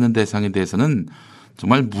판단되는 대상에 대해서는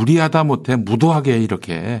정말 무리하다 못해 무도하게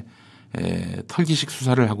이렇게 털기식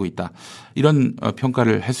수사를 하고 있다. 이런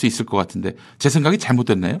평가를 할 수 있을 것 같은데 제 생각이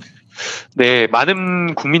잘못됐나요? 네,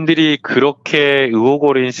 많은 국민들이 그렇게 의혹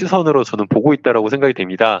어린 시선으로 저는 보고 있다라고 생각이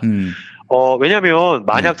됩니다. 왜냐하면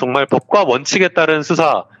만약 정말 법과 원칙에 따른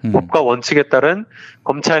수사, 법과 원칙에 따른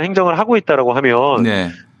검찰 행정을 하고 있다라고 하면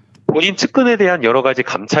본인 측근에 대한 여러 가지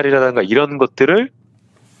감찰이라든가 이런 것들을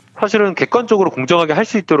사실은 객관적으로 공정하게 할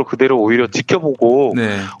수 있도록 그대로 오히려 지켜보고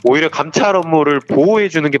오히려 감찰 업무를 보호해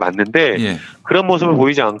주는 게 맞는데 그런 모습을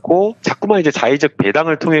보이지 않고 자꾸만 이제 자의적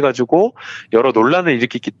배당을 통해 가지고 여러 논란을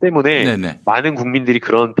일으켰기 때문에 많은 국민들이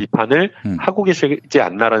그런 비판을 하고 계시지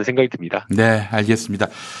않나라는 생각이 듭니다. 네, 알겠습니다.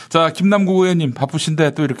 자, 김남국 의원님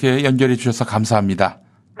바쁘신데 또 이렇게 연결해 주셔서 감사합니다.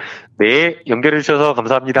 네, 연결해 주셔서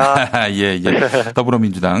감사합니다. 예.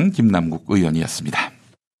 더불어민주당 김남국 의원이었습니다.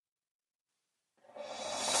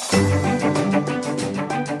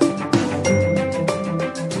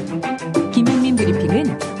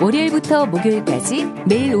 김용민브리핑은 월요일부터 목요일까지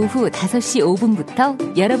매일 오후 5시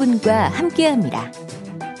 5분부터 여러분과 함께합니다.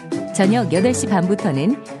 저녁 8시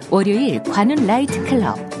반부터는 월요일 관훈 라이트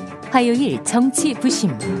클럽, 화요일 정치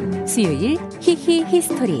부심, 수요일 히히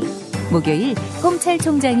히스토리, 목요일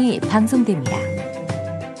검찰총장이 방송됩니다.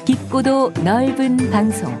 깊고도 넓은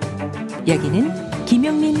방송, 여기는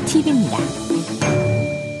김용민 TV입니다.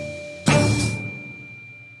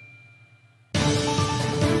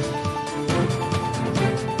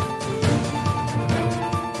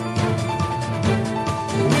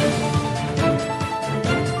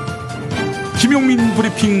 김용민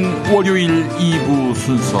브리핑 월요일 2부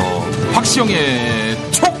순서 박시영의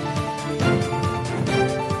촉!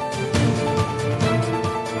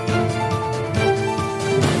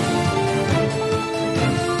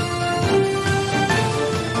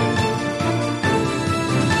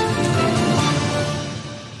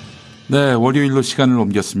 네, 월요일로 시간을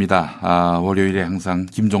옮겼습니다. 월요일에 항상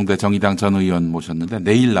김종대 정의당 전 의원 모셨는데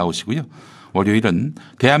내일 나오시고요. 월요일은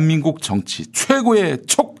대한민국 정치 최고의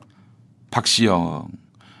촉 박시영.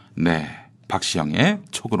 네, 박시영의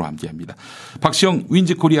촉으로 함께합니다. 박시영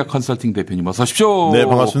윈즈코리아 컨설팅 대표님 어서 오십시오. 네,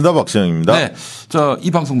 반갑습니다. 박시영입니다. 네,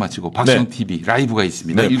 이 방송 마치고 박시영 TV 라이브가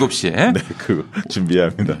있습니다. 7시에. 네, 그거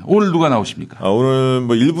준비합니다. 오늘 누가 나오십니까? 오늘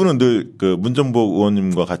 1부는 늘 문정복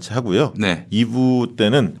의원님과 같이 하고요. 네. 2부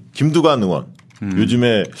때는 김두관 의원.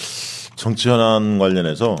 요즘에 정치 현안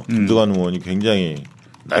관련해서 김두관 의원이 굉장히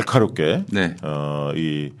날카롭게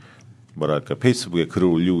페이스북에 글을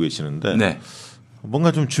올리고 계시는데 네.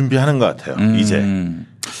 뭔가 좀 준비하는 것 같아요. 이제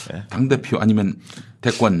네. 당대표 아니면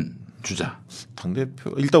대권 주자.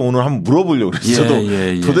 당대표 일단 오늘 한번 물어보려고 그랬어요.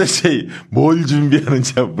 저도 도대체 뭘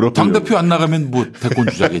준비하는지 물어보려고. 당대표 안 나가면 대권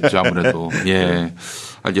주자겠죠. 아무래도. 예,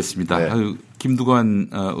 알겠습니다. 네. 김두관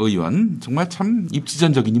의원 정말 참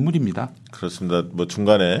입지전적인 인물입니다. 그렇습니다.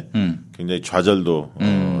 중간에 굉장히 좌절도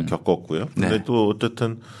겪었고요. 근데 네. 또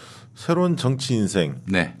어쨌든 새로운 정치 인생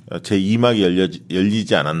제 2막이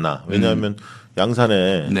열리지 않았나. 왜냐하면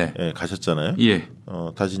양산에 가셨잖아요. 예.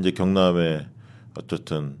 다시 이제 경남에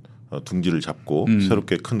어쨌든 둥지를 잡고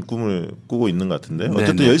새롭게 큰 꿈을 꾸고 있는 것 같은데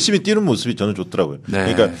어쨌든 열심히 뛰는 모습이 저는 좋더라고요.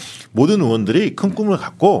 네. 그러니까 모든 의원들이 큰 꿈을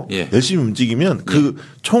갖고 열심히 움직이면 그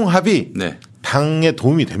총합이 당에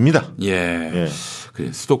도움이 됩니다. 예.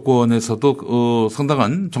 수도권에서도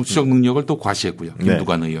상당한 정치적 능력을 또 과시했고요.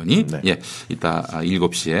 김두관 의원이. 예. 이따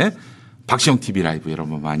 7시에 박시영 TV 라이브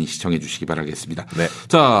여러분 많이 시청해 주시기 바라겠습니다. 네.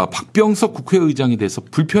 자, 박병석 국회의장에 대해서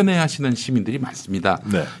불편해하시는 시민들이 많습니다.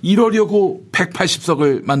 네. 이러려고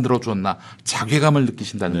 180석을 만들어 줬나 자괴감을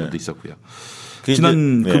느끼신다는 분도 있었고요.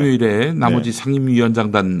 지난 금요일에 나머지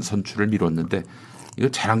상임위원장단 선출을 미뤘는데 이거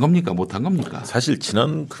잘한 겁니까? 못한 겁니까? 사실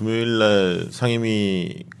지난 금요일 날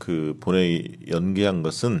상임위 본회의 연기한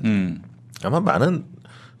것은 아마 많은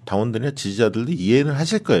당원들이나 지지자들도 이해는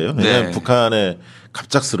하실 거예요. 왜냐하면 북한의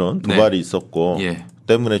갑작스러운 도발이 있었고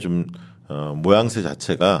때문에 좀 모양새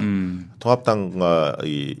자체가 통합당과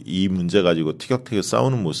이 문제 가지고 티격태격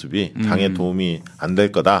싸우는 모습이 당에 도움이 안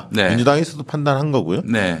될 거다. 민주당에서도 판단한 거고요.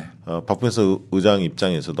 박병석 의장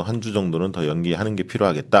입장에서도 한 주 정도는 더 연기하는 게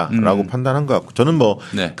필요하겠다라고 판단한 것 같고 저는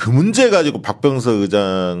그 문제 가지고 박병석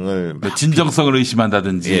의장을 진정성을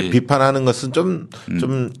의심한다든지 비판하는 것은 좀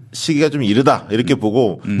시기가 좀 이르다 이렇게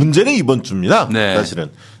보고 문제는 이번 주입니다. 사실은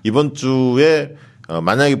이번 주에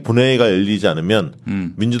만약에 본회의가 열리지 않으면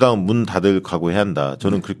민주당은 문 닫을 각오해야 한다.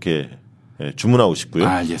 저는 그렇게 주문하고 싶고요.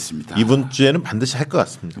 알겠습니다. 이번 주에는 반드시 할 것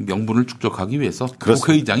같습니다. 명분을 축적하기 위해서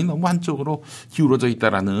국회의장이 너무 한쪽으로 기울어져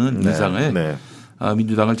있다라는 인상을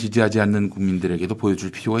민주당을 지지하지 않는 국민들에게도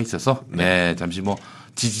보여줄 필요가 있어서 잠시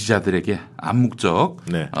지지자들에게 암묵적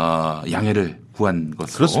양해를 구한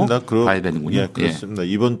것으로 봐야 되는군요. 그렇습니다.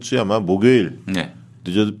 이번 주에 아마 목요일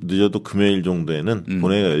늦어도 금요일 정도에는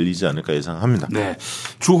본회의가 열리지 않을까 예상합니다. 네.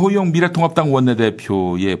 주호영 미래통합당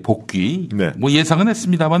원내대표의 복귀 예상은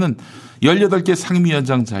했습니다만은 18개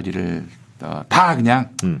상임위원장 자리를 다 그냥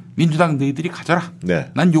민주당 너희들이 가져라.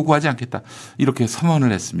 난 요구하지 않겠다. 이렇게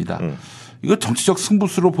선언을 했습니다. 이거 정치적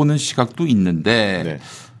승부수로 보는 시각도 있는데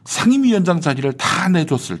상임위원장 자리를 다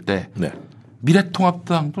내줬을 때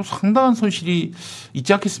미래통합당도 상당한 손실이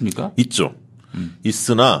있지 않겠습니까? 있죠.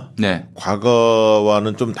 있으나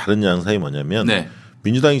과거와는 좀 다른 양상이 뭐냐면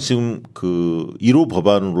민주당이 지금 1호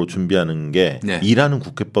법안으로 준비하는 게 일하는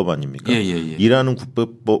국회법 아닙니까? 일하는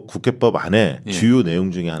국회법 안에 주요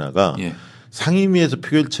내용 중에 하나가 상임위에서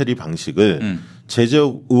표결 처리 방식을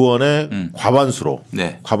제적 의원의 과반수로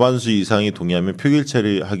과반수 이상이 동의하면 표결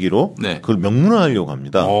처리하기로 그걸 명문화하려고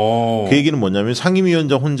합니다. 그 얘기는 뭐냐면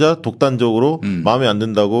상임위원장 혼자 독단적으로 마음에 안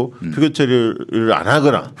든다고 표결 처리를 안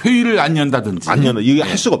하거나 회의를 안 연다든지 이게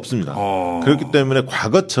할 수가 없습니다. 그렇기 때문에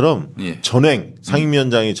과거처럼 전횡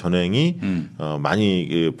상임위원장의 전횡이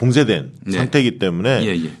많이 봉쇄된 상태이기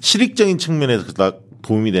때문에 실익적인 측면에서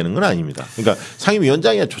도움이 되는 건 아닙니다. 그러니까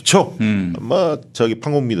상임위원장이야 좋죠.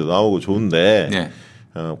 판공비도 나오고 좋은데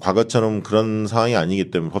과거처럼 그런 상황이 아니기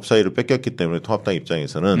때문에 법사위를 뺏겼기 때문에 통합당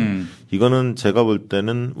입장에서는 이거는 제가 볼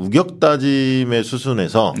때는 우격다짐의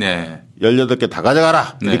수순에서 18개 다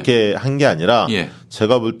가져가라 이렇게 한 게 아니라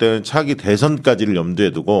제가 볼 때는 차기 대선까지를 염두에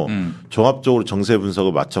두고 종합적으로 정세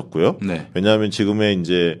분석을 마쳤고요. 왜냐하면 지금의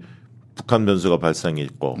이제 북한 변수가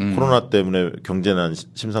발생했고 코로나 때문에 경제난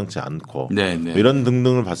심상치 않고 이런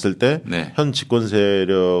등등을 봤을 때 현 집권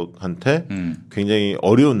세력한테 굉장히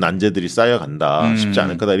어려운 난제들이 쌓여간다. 쉽지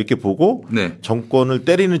않을 거다 이렇게 보고 정권을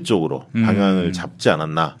때리는 쪽으로 방향을 잡지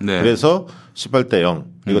않았나. 그래서 18대 0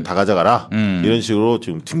 이거 다 가져가라. 이런 식으로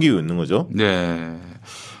지금 튕기고 있는 거죠. 네.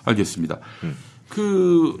 알겠습니다.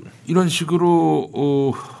 이런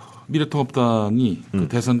식으로 미래통합당이 그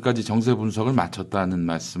대선까지 정세 분석을 마쳤다는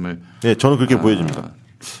말씀을 네, 저는 그렇게 보여집니다.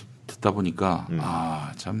 듣다 보니까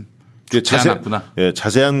참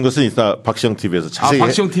자세한 것은 이따 박시영 TV에서 자세히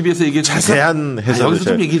박시영 TV에서 얘기해 자세한 해석을 여기서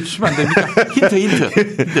좀 얘기해 주시면 안 됩니까? 힌트.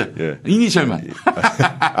 예. 이니셜만.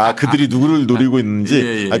 그들이 누구를 노리고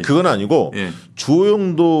있는지 그건 아니고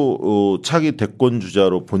주호영도 차기 대권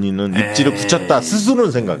주자로 본인은 입지를 굳혔다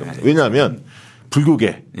스스로는 생각합니다. 왜냐하면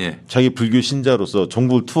불교계 자기 불교 신자로서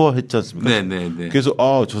전국을 투어했지 않습니까? 그래서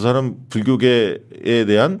저 사람 불교계에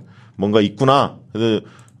대한 뭔가 있구나. 그래서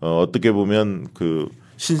어떻게 보면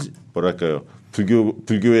뭐랄까요.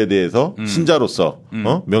 불교에 대해서 신자로서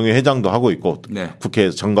명예회장도 하고 있고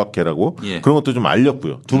국회에서 정각회라고 그런 것도 좀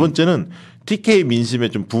알렸고요. 두 번째는 TK 민심에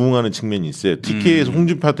좀 부응하는 측면이 있어요. TK에서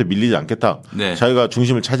홍준표한테 밀리지 않겠다. 자기가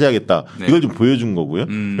중심을 차지하겠다. 이걸 좀 보여준 거고요.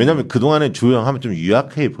 왜냐하면 그동안에 주호영 하면 좀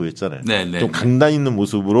유약해 보였잖아요. 좀 강단 있는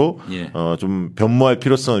모습으로 좀 변모할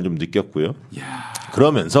필요성을 좀 느꼈고요.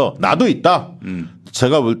 그러면서 나도 있다.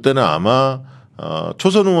 제가 볼 때는 아마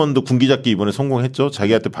초선 의원도 군기잡기 이번에 성공했죠.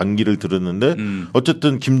 자기한테 반기를 들었는데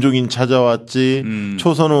어쨌든 김종인 찾아왔지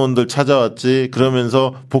초선 의원들 찾아왔지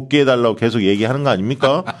그러면서 복귀해달라고 계속 얘기하는 거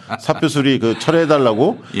아닙니까? 사표 수리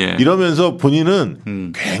철회해달라고 이러면서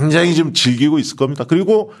본인은 굉장히 좀 즐기고 있을 겁니다.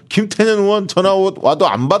 그리고 김태년 의원 전화 와도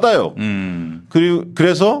안 받아요.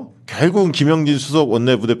 그래서 결국은 김영진 수석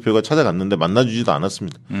원내부대표가 찾아갔는데 만나주지도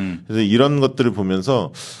않았습니다. 그래서 이런 것들을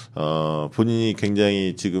보면서 본인이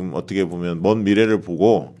굉장히 지금 어떻게 보면 먼 미래를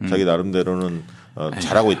보고 자기 나름대로는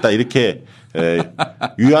잘하고 있다 이렇게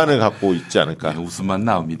위안을 갖고 있지 않을까. 웃음만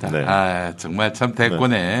나옵니다. 정말 참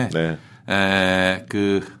대권에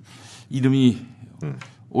그 이름이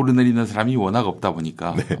오르내리는 사람이 워낙 없다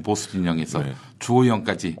보니까 보수 진영에서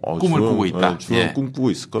주호영까지 꿈을 꾸고 있다. 주호영 꿈꾸고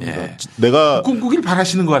있을 겁니다. 내가 꿈꾸길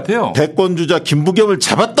바라시는 것 같아요. 대권 주자 김부겸을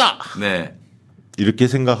잡았다. 이렇게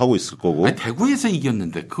생각하고 있을 거고. 대구에서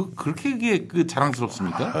이겼는데 그렇게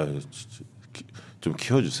자랑스럽습니까? 좀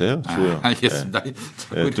키워주세요. 주호영. 알겠습니다.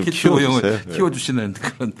 이렇게 주호영을 키워주시는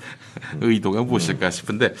그런 의도가 무엇일까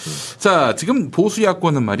싶은데 자 지금 보수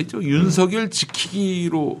야권은 말이죠. 윤석열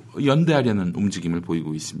지키기로 연대하려는 움직임을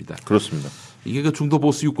보이고 있습니다. 그렇습니다. 이게 그 중도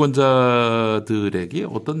보수 유권자들에게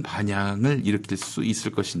어떤 반향을 일으킬 수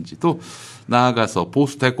있을 것인지 또 나아가서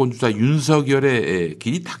보수 대권 주자 윤석열의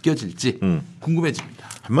길이 닦여질지 궁금해집니다.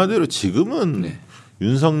 한마디로 지금은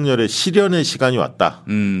윤석열의 실현의 시간이 왔다.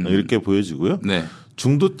 이렇게 보여지고요.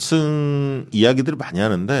 중도층 이야기들을 많이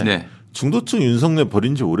하는데 중도층 윤석열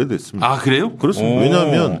버린 지 오래됐습니다. 그래요? 그렇습니다.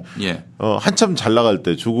 왜냐하면 한참 잘 나갈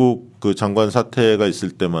때 조국 그 장관 사태가 있을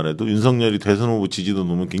때만 해도 윤석열이 대선 후보 지지도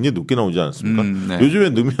넣으면 굉장히 높게 나오지 않았습니까? 요즘에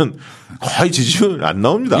넣으면 거의 지지율 안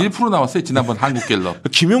나옵니다. 1% 나왔어요. 지난번 한국갤럽.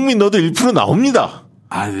 김용민 넣어도 1% 나옵니다.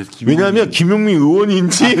 왜냐하면 김용민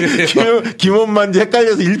의원인지 김원만인지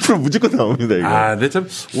헷갈려서 1% 무조건 나옵니다. 이거. 근데 참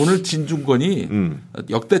오늘 진중권이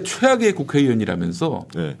역대 최악의 국회의원이라면서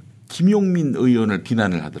김용민 의원을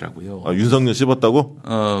비난을 하더라고요. 윤석열 씹었다고?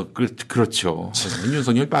 그렇죠.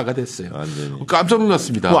 윤석열 빠가 됐어요. 깜짝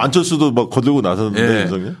놀랐습니다. 안철수도 막 거들고 나섰는데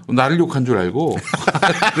윤석열? 나를 욕한 줄 알고.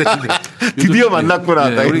 드디어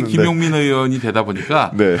만났구나. 우리 김용민 의원이 되다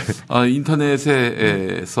보니까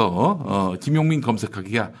인터넷에서 김용민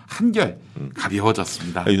검색하기가 한결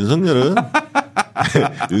가벼워졌습니다.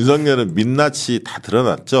 윤석열은 민낯이 다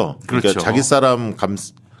드러났죠. 그러니까 자기 사람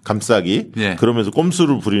감싸기 그러면서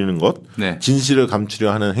꼼수를 부리는 것 진실을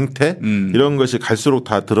감추려 하는 행태 이런 것이 갈수록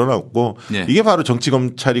다 드러났고 이게 바로 정치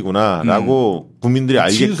검찰이구나라고 국민들이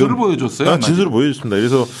알게끔 진술을 보여줬어요. 진술을 보여줬습니다.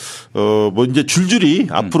 그래서 뭐 이제 줄줄이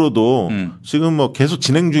앞으로도 지금 뭐 계속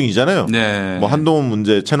진행 중이잖아요. 뭐 한동훈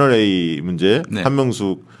문제, 채널 A 문제,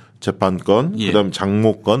 한명숙 재판건, 그다음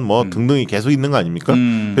장모건 뭐 등등이 계속 있는 거 아닙니까?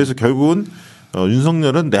 그래서 결국은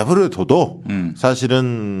윤석열은 내버려둬도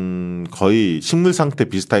사실은 거의 식물 상태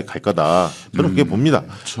비슷하게 갈 거다. 저는 그렇게 봅니다.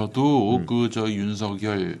 저도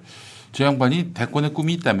윤석열 저 양반이 대권의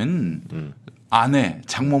꿈이 있다면 아내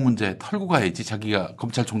장모 문제 털고 가야지 자기가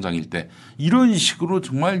검찰총장일 때 이런 식으로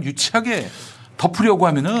정말 유치하게 덮으려고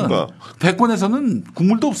하면은 대권에서는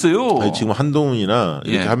국물도 없어요. 지금 한동훈이나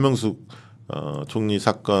이렇게 한명숙 총리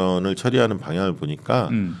사건을 처리하는 방향을 보니까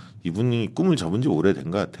이분이 꿈을 접은 지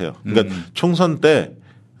오래된 것 같아요. 그러니까 총선 때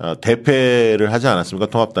대패를 하지 않았습니까?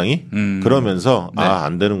 통합당이. 그러면서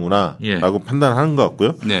안 되는구나 라고 판단하는 것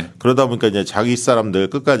같고요. 그러다 보니까 이제 자기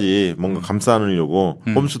사람들 끝까지 뭔가 감싸 안으려고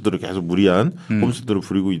꼼수들을 계속 무리한 꼼수들을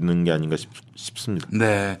부리고 있는 게 아닌가 싶습니다.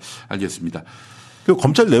 네, 알겠습니다. 그리고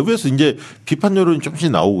검찰 내부에서 이제 비판 여론이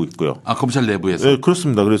조금씩 나오고 있고요. 검찰 내부에서? 네,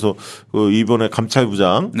 그렇습니다. 그래서 이번에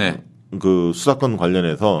감찰부장 그 수사권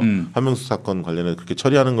관련해서 한명숙 사건 관련해서 그렇게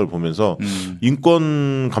처리하는 걸 보면서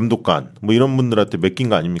인권 감독관 뭐 이런 분들한테 맡긴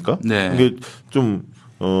거 아닙니까? 네. 이게 좀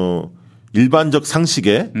일반적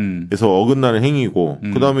상식에서 어긋나는 행위고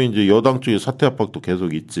그다음에 이제 여당 쪽에 사퇴 압박도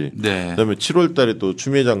계속 있지. 네. 그다음에 7월 달에 또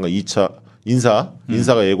추미애 장관 2차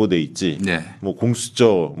인사가 예고돼 있지. 네. 뭐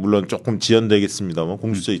공수처 물론 조금 지연되겠습니다만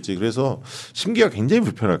공수처 있지. 그래서 심기가 굉장히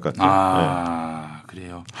불편할 것 같아요. 네.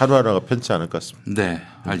 그래요. 하루하루가 편치 않을 것 같습니다. 네,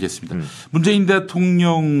 알겠습니다. 문재인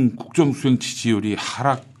대통령 국정수행 지지율이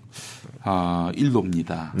하락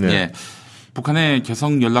 1도입니다. 네. 예. 북한의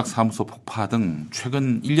개성연락사무소 폭파 등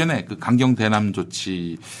최근 1년의 그 강경 대남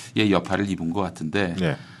조치의 여파를 입은 것 같은데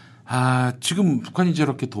네. 지금 북한이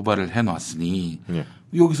저렇게 도발을 해놨으니 네.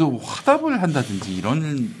 여기서 화답을 한다든지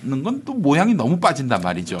이러는 건 또 모양이 너무 빠진단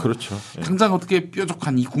말이죠. 그렇죠. 네. 당장 어떻게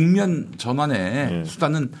뾰족한 이 국면 전환의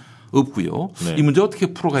수단은 없고요. 네. 이 문제 어떻게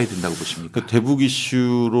풀어가야 된다고 보십니까? 그 대북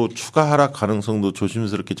이슈로 추가 하락 가능성도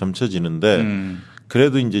조심스럽게 점쳐지는데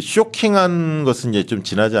그래도 이제 쇼킹한 것은 이제 좀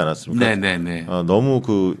지나지 않았습니까? 네네네. 너무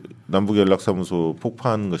그 남북 연락사무소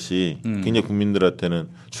폭파한 것이 굉장히 국민들한테는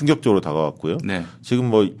충격적으로 다가왔고요. 네. 지금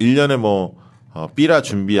뭐 1년에 뭐 삐라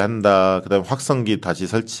준비한다, 그다음에 확성기 다시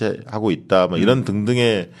설치하고 있다, 뭐 이런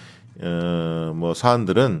등등의 뭐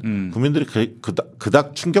사안들은 국민들이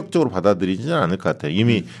그닥 충격적으로 받아들이지는 않을 것 같아요.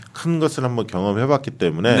 이미 큰 것을 한번 경험해봤기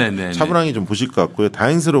때문에 네네네. 차분하게 좀 보실 것 같고요.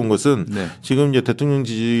 다행스러운 것은 지금 이제 대통령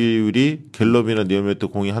지지율이 갤럽이나 리얼미터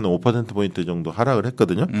공이 한 5%포인트 정도 하락을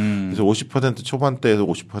했거든요. 그래서 50% 초반대에서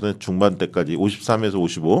 50% 중반대까지 53에서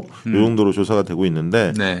 55 이 정도로 조사가 되고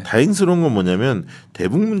있는데 다행스러운 건 뭐냐면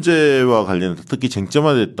대북 문제와 관련해서 특히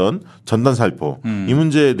쟁점화됐던 전단 살포 이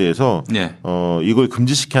문제에 대해서 이걸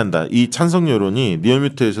금지시켜야 한다. 이 찬성 여론이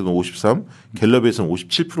리얼미터에서는 53, 갤럽에서는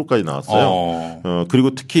 57%까지 나왔어요.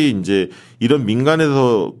 그리고 특히 이제 이런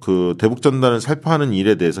민간에서 그 대북 전단을 살포하는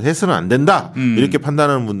일에 대해서 해서는 안 된다. 이렇게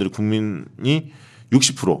판단하는 분들이 국민이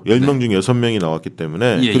 60%, 10명 중에 6명이 나왔기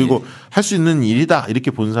때문에 그리고 할 수 있는 일이다. 이렇게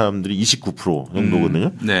본 사람들이 29%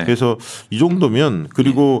 정도거든요. 그래서 이 정도면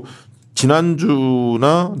그리고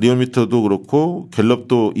지난주나 리얼미터도 그렇고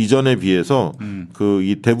갤럽도 이전에 비해서 그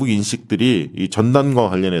이 대북 인식들이 이 전단과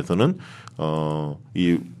관련해서는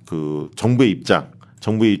이 그 정부의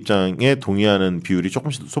입장에 동의하는 비율이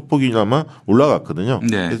조금씩 소폭이나마 올라갔거든요.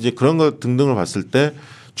 그래서 이제 그런 것 등등을 봤을 때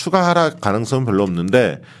추가 하락 가능성은 별로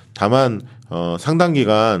없는데 다만 상당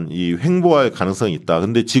기간 이 횡보할 가능성이 있다.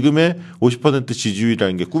 근데 지금의 50%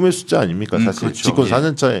 지지율이라는 게 꿈의 숫자 아닙니까? 사실 그렇죠. 집권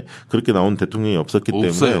 4년 차에 그렇게 나온 대통령이 없었기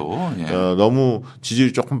때문에 너무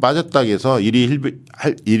지지율이 조금 빠졌다 해서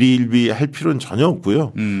일희일비 할 필요는 전혀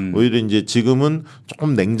없고요. 오히려 이제 지금은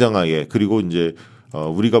조금 냉정하게 그리고 이제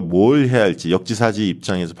우리가 뭘 해야 할지 역지사지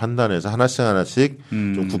입장에서 판단해서 하나씩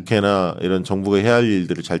좀 국회나 이런 정부가 해야 할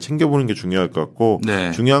일들을 잘 챙겨보는 게 중요할 것 같고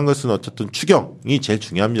중요한 것은 어쨌든 추경이 제일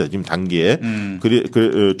중요합니다. 지금 단기에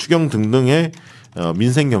추경 등등의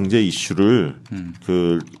민생 경제 이슈를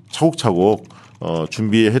그 차곡차곡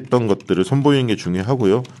준비했던 것들을 선보이는 게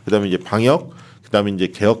중요하고요. 그다음에 이제 방역, 그다음에 이제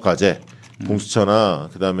개혁 과제, 공수처나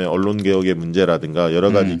그다음에 언론 개혁의 문제라든가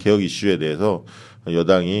여러 가지 개혁 이슈에 대해서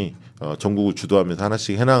여당이 전국을 주도하면서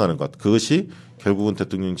하나씩 해나가는 것. 그것이 결국은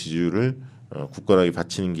대통령 지지율을 굳건하게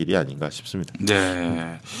받치는 길이 아닌가 싶습니다.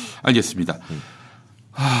 네, 알겠습니다.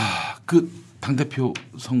 그 당대표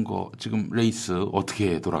선거 지금 레이스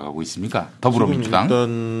어떻게 돌아가고 있습니까? 더불어민주당.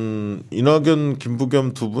 일단 이낙연,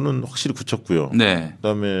 김부겸 두 분은 확실히 굳혔고요.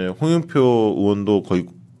 그다음에 홍영표 의원도 거의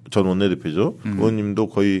전 원내대표죠. 의원님도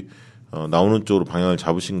거의 나오는 쪽으로 방향을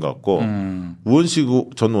잡으신 것 같고 우원식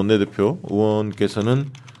전 원내대표 의원께서는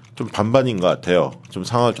좀 반반인 것 같아요. 좀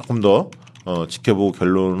상황을 조금 더 지켜보고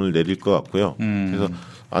결론을 내릴 것 같고요. 그래서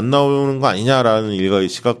안 나오는 거 아니냐라는 일각의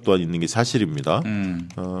시각 또한 있는 게 사실입니다.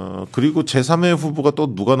 그리고 제3의 후보가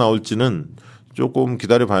또 누가 나올지는 조금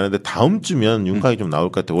기다려봐야 하는데 다음 주면 윤곽이 좀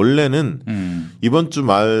나올 것 같아요. 원래는 이번 주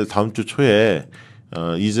말 다음 주 초에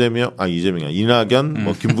이낙연,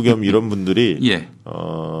 뭐 김부겸 이런 분들이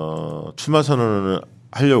출마 선언을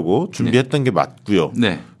하려고 준비했던 게 맞고요.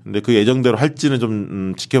 근데 그 예정대로 할지는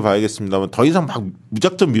좀 지켜봐야겠습니다만 더 이상 막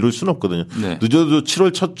무작정 미룰 수는 없거든요. 늦어도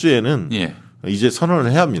 7월 첫 주에는 이제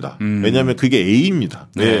선언을 해야 합니다. 왜냐하면 그게 A입니다.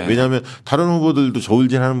 왜냐하면 다른 후보들도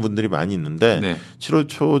저울질하는 분들이 많이 있는데 7월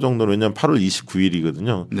초 정도는 왜냐하면 8월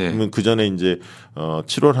 29일이거든요. 그러면 그 전에 이제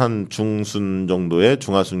 7월 한 중순 정도에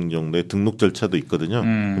중하순 정도의 등록 절차도 있거든요.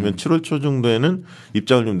 그러면 7월 초 정도에는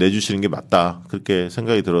입장을 좀 내주시는 게 맞다. 그렇게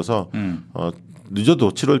생각이 들어서 늦어도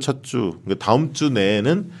 7월 첫 주, 다음 주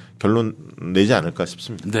내에는 결론 내지 않을까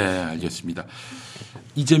싶습니다. 네, 알겠습니다.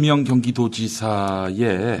 이재명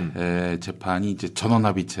경기도지사의 재판이 이제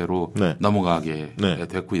전원합의체로 넘어가게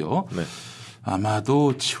됐고요.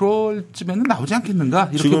 아마도 7월쯤에는 나오지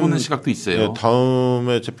않겠는가 이렇게 보는 시각도 있어요. 네,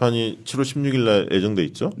 다음에 재판이 7월 16일 날 예정돼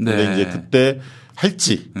있죠. 네. 근데 이제 그때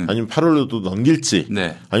할지 아니면 8월로도 넘길지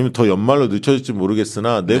아니면 더 연말로 늦춰질지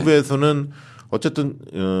모르겠으나 내부에서는 어쨌든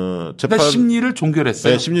재판 심리를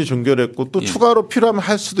종결했어요. 네, 심리 종결했고 또 추가로 필요하면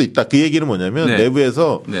할 수도 있다. 그 얘기는 뭐냐면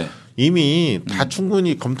내부에서 이미 다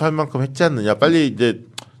충분히 검토할 만큼 했지 않느냐. 빨리 이제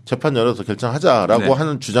재판 열어서 결정하자라고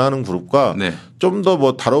하는 주장하는 그룹과 좀 더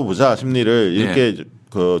뭐 다뤄보자 심리를 이렇게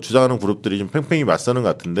그 주장하는 그룹들이 좀 팽팽히 맞서는 것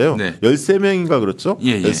같은데요. 13명인가 그렇죠?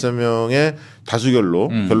 13명의 다수결로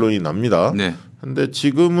결론이 납니다. 근데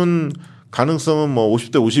지금은 가능성은 뭐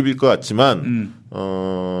 50대 50일 것 같지만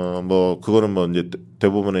뭐 그거는 뭐 이제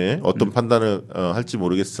대법원에 어떤 판단을 할지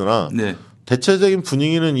모르겠으나 대체적인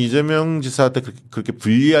분위기는 이재명 지사한테 그렇게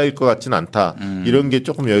불리할 것 같지는 않다. 이런 게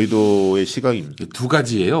조금 여의도의 시각입니다. 두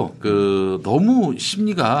가지예요. 너무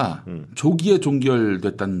심리가 조기에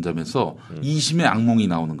종결됐다는 점에서 2심의 악몽이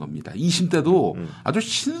나오는 겁니다. 2심 때도 아주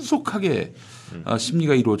신속하게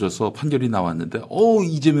심리가 이루어져서 판결이 나왔는데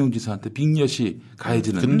이재명 지사한테 빅엿이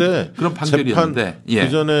가해지는 그런 판결이었는데 그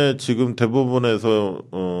전에 지금 대법원에서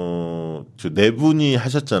네 분이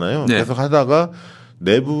하셨잖아요. 계속 하다가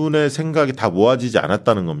네 분의 생각이 다 모아지지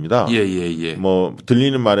않았다는 겁니다. 뭐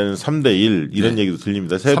들리는 말에는 3대1 이런 얘기도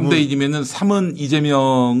들립니다. 3대1이면은 3은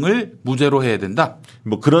이재명을 무죄로 해야 된다.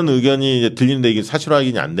 뭐 그런 의견이 이제 들리는데 이게 사실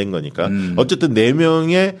확인이 안 된 거니까 어쨌든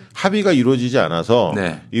 4명의 합의가 이루어지지 않아서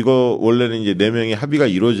이거 원래는 이제 4명의 합의가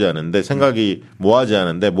이루어지지 않은데 생각이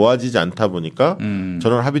모아지지 않다 보니까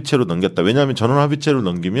전원 합의체로 넘겼다. 왜냐하면 전원 합의체로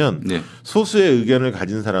넘기면 소수의 의견을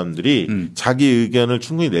가진 사람들이 자기 의견을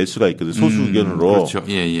충분히 낼 수가 있거든요. 소수 의견으로. 그렇죠.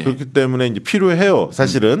 그렇기 때문에 이제 필요해요.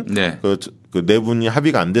 사실은 그 네 분이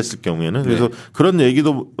합의가 안 됐을 경우에는 그래서 그런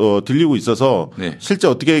얘기도 들리고 있어서 실제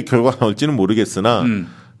어떻게 결과가 나올지는 모르겠으나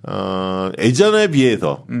이전에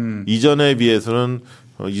비해서는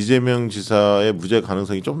이재명 지사의 무죄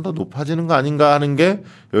가능성이 좀 더 높아지는 거 아닌가 하는 게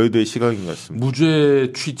여의도의 시각인 것 같습니다.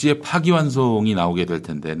 무죄 취지의 파기환송이 나오게 될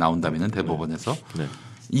텐데 나온다면은 대법원에서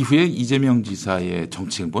이후에 이재명 지사의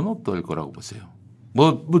정치 행보는 어떨 거라고 보세요?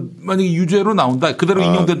 만약에 유죄로 나온다. 그대로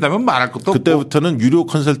인용된다면 말할 것도 없고. 그때부터는 유료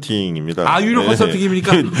컨설팅입니다. 유료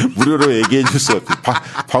컨설팅입니까? 무료로 얘기해 줄 수 없고.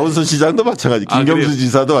 박원순 시장도 마찬가지. 김경수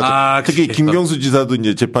지사도 마찬가지. 특히 김경수 지사도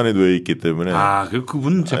이제 재판에 놓여 있기 때문에.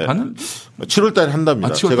 그분 재판은 7월 달에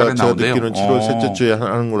한답니다. 7월 제가 나온대요. 듣기로는 7월 셋째 주에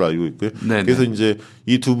하는 걸로 알고 있고요. 그래서 이제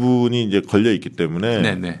이 두 분이 이제 걸려 있기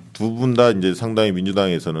때문에 두 분 다 이제 상당히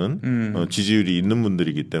민주당에서는 지지율이 있는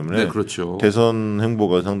분들이기 때문에 그렇죠. 대선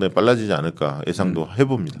행보가 상당히 빨라지지 않을까 예상도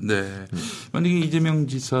해봅니다. 만약에 이재명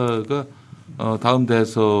지사가 다음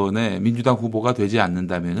대선에 민주당 후보가 되지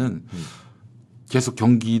않는다면은 계속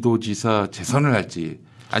경기도지사 재선을 할지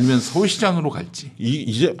아니면 서울시장으로 갈지.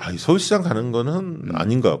 이제 서울시장 가는 거는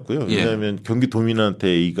아닌 것 같고요. 왜냐하면 경기도민한테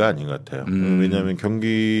A가 아닌 것 같아요. 왜냐하면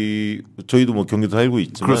저희도 뭐 경기도 살고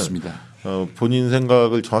있지만 그렇습니다. 본인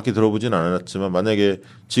생각을 정확히 들어보진 않았지만 만약에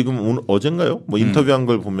지금 어젠가요? 뭐 인터뷰한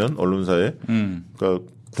걸 보면 언론사에 그러니까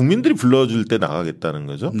국민들이 불러줄 때 나가겠다는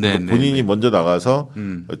거죠. 본인이 먼저 나가서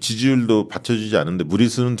지지율도 받쳐주지 않는데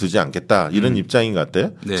무리수는 두지 않겠다 이런 입장인 것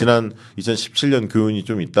같아요. 지난 2017년 교훈이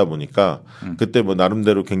좀 있다 보니까 그때 뭐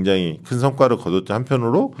나름대로 굉장히 큰 성과를 거뒀죠.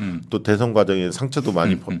 한편으로 또 대선 과정에 상처도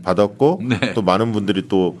많이 받았고 또 많은 분들을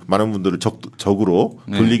적으로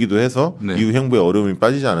돌리기도 해서 이후 행보에 어려움이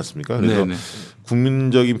빠지지 않았습니까? 그래서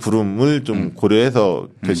국민적인 부름을 좀 고려해서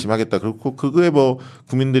결심하겠다. 그렇고 그거에 뭐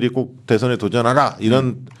국민들이 꼭 대선에 도전하라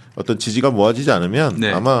이런 어떤 지지가 모아지지 않으면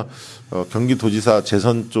아마 경기도지사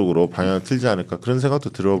재선 쪽으로 방향을 틀지 않을까 그런 생각도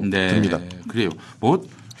듭니다. 그래요.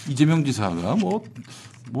 이재명 지사가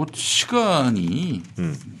시간이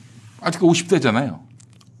아직 50대잖아요.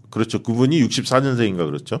 그렇죠. 그분이 64년생인가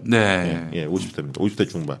그렇죠. 50대입니다. 50대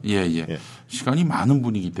중반. 시간이 많은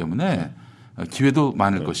분이기 때문에 기회도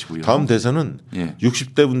많을 것이고요. 다음 대선은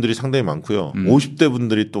 60대 분들이 상당히 많고요. 50대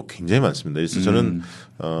분들이 또 굉장히 많습니다. 그래서 저는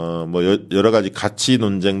뭐 여러 가지 가치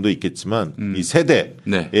논쟁도 있겠지만 이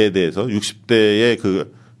세대에 대해서 60대의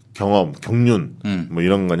그 경험, 경륜 뭐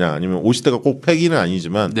이런 거냐 아니면 50대가 꼭 패기는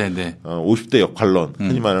아니지만 50대 역할론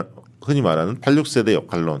흔히 말하는 86세대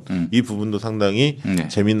역할론 이 부분도 상당히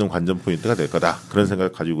재미있는 관전 포인트가 될 거다. 그런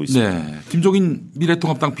생각을 가지고 있습니다. 김종인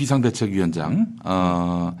미래통합당 비상대책위원장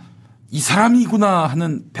이 사람이구나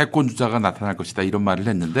하는 대권 주자가 나타날 것이다 이런 말을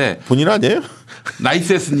했는데 본인 아니에요?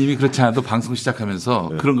 나이스에스 님이 그렇지 않아도 방송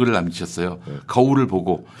시작하면서 그런 글을 남기셨어요. 거울을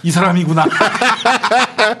보고 이 사람이구나.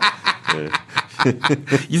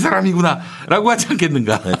 이 사람이구나 라고 하지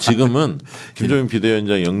않겠는가. 지금은 김종인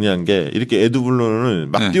비대위원장이 영리한 게 이렇게 에드블론을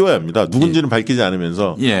막 띄워야 합니다. 누군지는 밝히지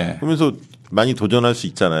않으면서 그러면서 많이 도전할 수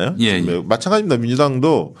있잖아요. 마찬가지입니다.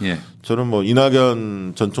 민주당도 저는 뭐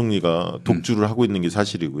이낙연 전 총리가 독주를 하고 있는 게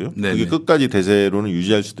사실이고요. 네네. 그게 끝까지 대세로는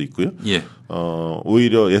유지할 수도 있고요. 예.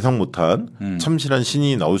 오히려 예상 못한 참신한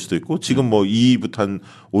신이 나올 수도 있고 지금 뭐 2위부터 한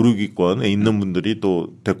 5, 6위권에 있는 분들이 또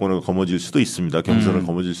대권을 거머쥘 수도 있습니다. 경선을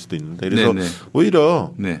거머쥘 수도 있는데 그래서 네네.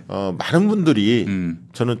 오히려 네. 많은 분들이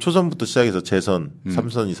저는 초선부터 시작해서 재선,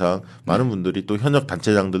 3선 이상 많은 분들이 또 현역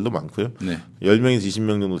단체장들도 많고요. 네. 10명에서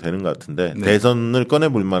 20명 정도 되는 것 같은데 네. 대선을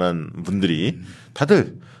꺼내볼 만한 분들이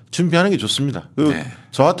다들 준비하는 게 좋습니다. 네.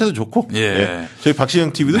 저한테도 좋고, 예. 예. 저희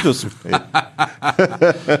박시영 TV도 좋습니다.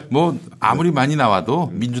 예. 뭐 아무리 많이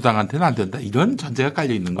나와도 민주당한테는 안 된다 이런 전제가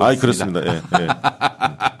깔려 있는 거 같습니다. 그렇습니다. 예. 예.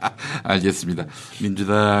 알겠습니다.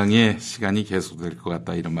 민주당의 시간이 계속될 것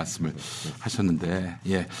같다 이런 말씀을 하셨는데,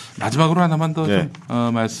 예. 마지막으로 하나만 더 좀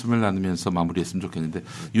말씀을 나누면서 마무리했으면 좋겠는데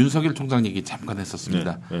윤석열 총장 얘기 잠깐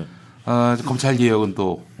했었습니다. 검찰 개혁은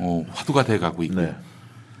또 화두가 돼가고 있고. 네.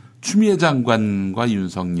 추미애 장관과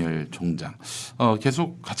윤석열 총장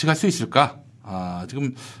계속 같이 갈 수 있을까?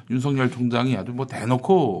 지금 윤석열 총장이 아주 뭐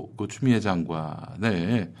대놓고 그 추미애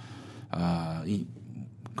장관을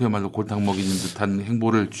그야말로 골탕 먹이는 듯한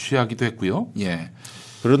행보를 취하기도 했고요. 예.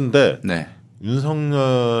 그런데 네.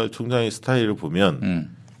 윤석열 총장의 스타일을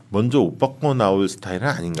보면 먼저 옷 벗고 나올 스타일은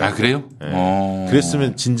아닌가요? 아 그래요? 네.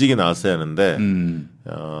 그랬으면 진즉에 나왔어야 하는데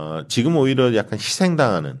지금 오히려 약간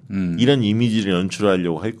희생당하는 이런 이미지를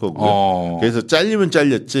연출하려고 할 거고요. 그래서 잘리면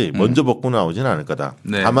잘렸지 먼저 벗고 나오지는 않을 거다.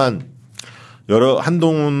 네. 다만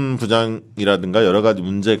한동훈 부장이라든가 여러 가지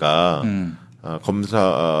문제가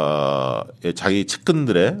검사의 자기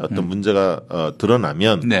측근들의 어떤 문제가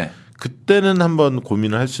드러나면 네. 그때는 한번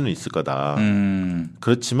고민을 할 수는 있을 거다.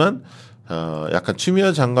 그렇지만 약간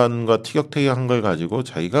추미애 장관과 티격태격한 걸 가지고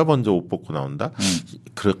자기가 먼저 옷 벗고 나온다?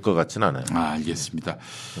 그럴 것 같진 않아요. 알겠습니다.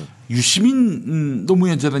 유시민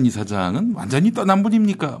노무현 재단 이사장은 완전히 떠난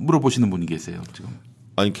분입니까? 물어보시는 분이 계세요, 지금.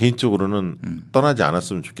 아니, 개인적으로는 떠나지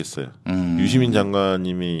않았으면 좋겠어요. 유시민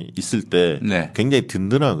장관님이 있을 때 네. 굉장히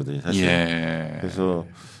든든하거든요, 사실. 예. 그래서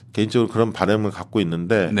개인적으로 그런 바람을 갖고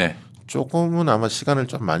있는데 네. 조금은 아마 시간을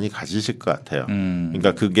좀 많이 가지실 것 같아요.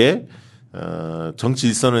 그러니까 그게 정치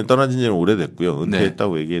일선을 떠나진 지는 오래됐고요.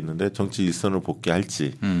 은퇴했다고 네. 얘기했는데 정치 일선을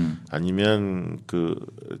복귀할지 아니면 그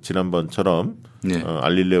지난번처럼 네.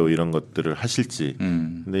 알릴레오 이런 것들을 하실지.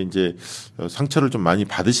 근데 이제 상처를 좀 많이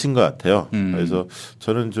받으신 것 같아요. 그래서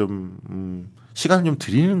저는 좀 시간을 좀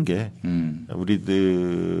드리는 게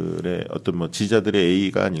우리들의 어떤 뭐 지지자들의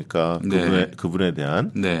A가 아닐까 그분에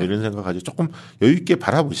대한 네. 이런 생각 가지고 조금 여유 있게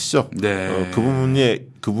바라보시죠. 네.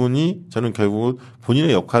 그분이 저는 결국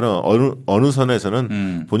본인의 역할은 어느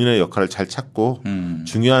선에서는 본인의 역할을 잘 찾고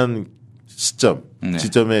중요한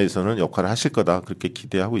지점에서는 역할을 하실 거다 그렇게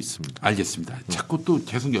기대하고 있습니다. 알겠습니다. 자꾸 또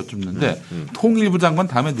계속 여쭙는데 통일부 장관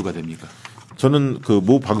다음에 누가 됩니까? 저는 그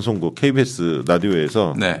모 방송국 KBS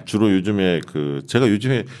라디오에서 네. 주로 요즘에 제가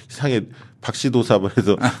요즘에 이상하게 박씨도사를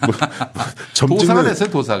해서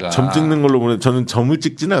점 찍는 걸로 보면 저는 점을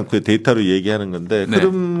찍지는 않고요. 데이터로 얘기하는 건데 네.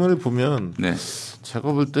 흐름을 보면 네.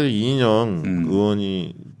 제가 볼 때 이인영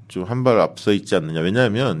의원이 좀 한 발 앞서 있지 않느냐.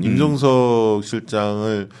 왜냐하면 임종석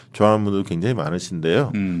실장을 좋아하는 분들 굉장히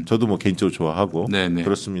많으신데요. 저도 뭐 개인적으로 좋아하고 네네.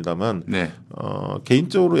 그렇습니다만 네.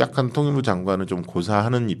 개인적으로 약간 통일부 장관은 좀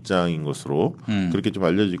고사하는 입장인 것으로 그렇게 좀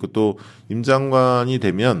알려져 있고 또 임 장관이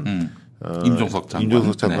되면 임종석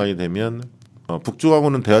장관이 네. 되면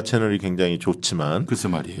북중하고는 대화 채널이 굉장히 좋지만 글쎄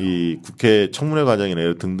말이에요. 이 국회 청문회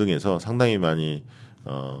과정이나 등등에서 상당히 많이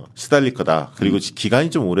시달릴 거다. 그리고 기간이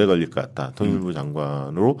좀 오래 걸릴 것 같다. 통일부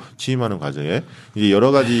장관으로 취임하는 과정에 이제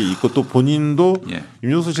여러 가지 있고 또 본인도 예.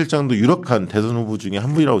 임종석 실장도 유력한 대선 후보 중에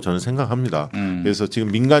한 분이라고 저는 생각합니다. 그래서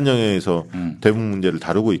지금 민간 영역에서 대북 문제를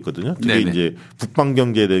다루고 있거든요. 특히 이제 북방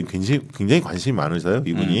경제에 대한 굉장히 관심이 많으세요.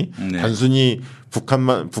 이분이 네. 단순히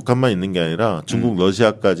북한만 있는 게 아니라 중국,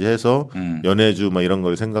 러시아까지 해서 연해주 막 이런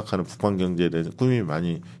걸 생각하는 북한 경제에 대해서 꿈이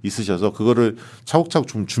많이 있으셔서 그거를 차곡차곡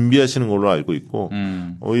좀 준비하시는 걸로 알고 있고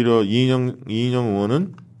오히려 이인영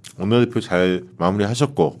의원은 원내대표 잘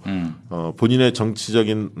마무리하셨고 본인의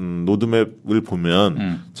정치적인 로드맵을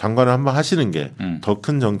보면 장관을 한번 하시는 게 더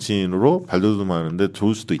큰 정치인으로 발돋움하는데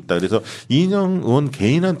좋을 수도 있다. 그래서 이인영 의원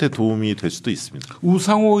개인한테 도움이 될 수도 있습니다.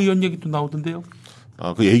 우상호 의원 얘기도 나오던데요.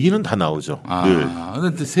 그 얘기는 다 나오죠.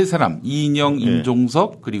 그런데 세 사람 이인영,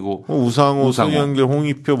 임종석 그리고 우상호, 송영길,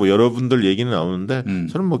 홍익표 뭐 여러분들 얘기는 나오는데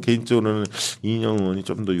저는 뭐 개인적으로는 이인영 의원이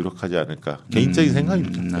좀 더 유력하지 않을까 개인적인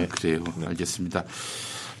생각입니다. 네. 그래요. 알겠습니다.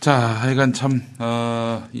 자, 하여간 참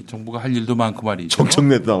이 정부가 할 일도 많고 말이죠.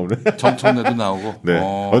 정청래도 나오네. 정청래도 나오고. 네.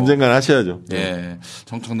 언젠간 하셔야죠. 네.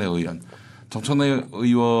 정청래 의원. 정청래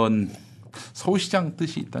의원 서울시장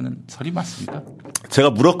뜻이 있다는 설이 맞습니까?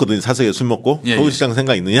 제가 물었거든요. 사석에 술 먹고 서울시장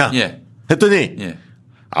생각 있느냐? 예. 했더니 예.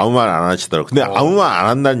 아무 말 안 하시더라고요. 근데 아무 말 안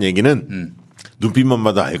한다는 얘기는 눈빛만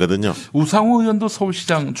봐도 알거든요. 우상호 의원도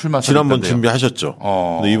서울시장 출마 지난번 준비하셨죠.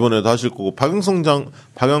 근데 이번에도 하실 거고 박영선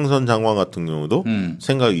장관 같은 경우도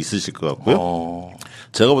생각이 있으실 것 같고요.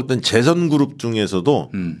 제가 볼 땐 재선 그룹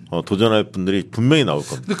중에서도 도전할 분들이 분명히 나올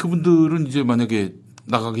겁니다. 근데 그분들은 이제 만약에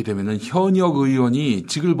나가게 되면은 현역 의원이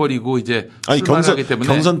직을 버리고 이제 출마하기 때문에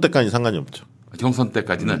경선 때까지 상관이 없죠. 경선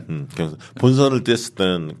때까지는 본선을 뗐을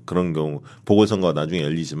때는 그런 경우 보궐선거가 나중에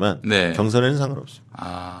열리지만 네. 경선에는 상관없어요.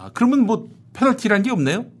 그러면 뭐 페널티란 게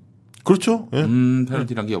없네요? 그렇죠. 예.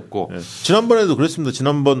 페널티란 게 없고. 예. 지난번에도 그랬습니다.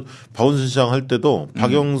 지난번 박원순 시장 할 때도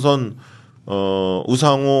박영선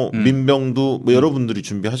우상호, 민병두 뭐 여러분들이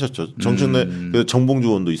준비하셨죠. 정청래, 정봉주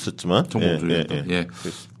의원도 있었지만. 정봉주 의원도. 예.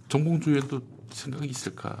 정봉주 의원도 생각이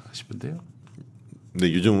있을까 싶은데요.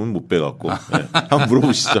 네, 요즘은 못 빼갖고. 예. 한번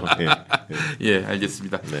물어보시죠. 예,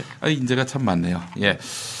 알겠습니다. 네. 인재가 참 많네요. 예.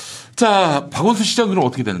 자, 박원순 시장은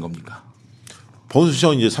어떻게 되는 겁니까? 박원순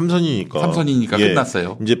시장은 이제 3선이니까. 예.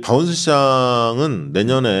 끝났어요. 이제 박원순 시장은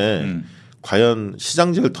내년에 과연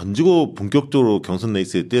시장직을 던지고 본격적으로 경선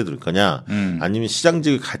레이스에 뛰어들 거냐, 아니면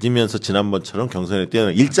시장직을 가지면서 지난번처럼 경선에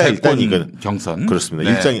뛰어들 일단이거든. 경선. 그렇습니다.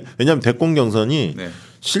 네. 일장이 왜냐하면 대권 경선이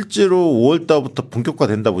실제로 5월 달부터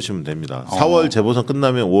본격화된다 보시면 됩니다. 4월 재보선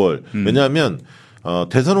끝나면 5월. 왜냐하면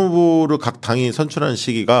대선 후보를 각 당이 선출하는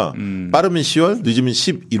시기가 빠르면 10월, 늦으면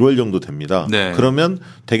 11월 정도 됩니다. 네. 그러면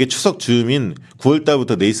대개 추석 즈음인 9월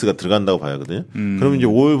달부터 레이스가 들어간다고 봐야 하거든요. 그러면 이제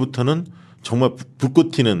 5월부터는 정말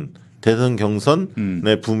불꽃 튀는 대선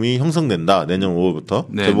경선의 붐이 형성된다. 내년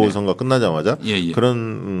 5월부터 재보선거 끝나자마자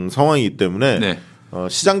그런 상황이기 때문에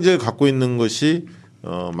시장직을 갖고 있는 것이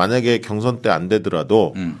만약에 경선 때 안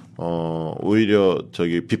되더라도 오히려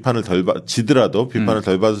비판을 지더라도 비판을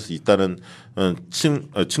덜 받을 수 있다는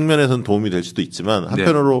측면에서는 도움이 될 수도 있지만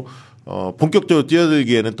한편으로 본격적으로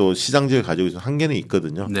뛰어들기에는 또 시장직을 가지고 있는 한계는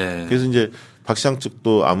있거든요. 그래서 이제 박 시장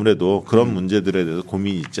측도 아무래도 그런 문제들에 대해서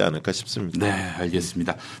고민이 있지 않을까 싶습니다. 네,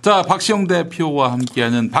 알겠습니다. 자, 박시영 대표와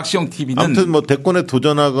함께하는 박시영 TV는 아무튼 뭐 대권에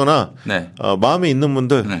도전하거나 마음에 있는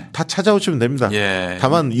분들 다 찾아오시면 됩니다.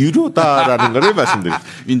 다만 유료다라는 걸 말씀드립니다.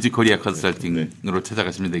 윈지코리아 컨설팅으로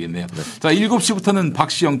찾아가시면 되겠네요. 자, 7시부터는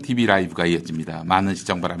박시영 TV 라이브가 이어집니다. 많은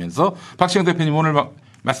시청 바라면서 박시영 대표님 오늘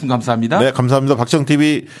말씀 감사합니다. 네, 감사합니다. 박시영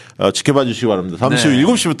TV 지켜봐 주시기 바랍니다. 잠시 후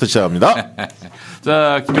 7시부터 시작합니다.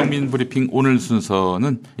 자, 김용민 브리핑 오늘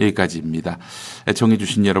순서는 여기까지입니다. 애청해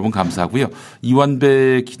주신 여러분 감사하고요.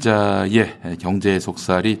 이완배 기자의 경제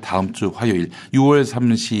속살이 다음 주 화요일 6월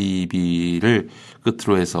 30일을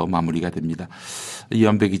끝으로 해서 마무리가 됩니다.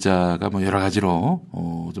 이완배 기자가 뭐 여러 가지로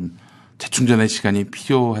좀 재충전의 시간이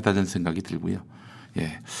필요하다는 생각이 들고요.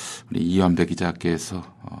 예, 우리 이완배 기자께서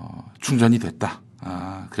충전이 됐다.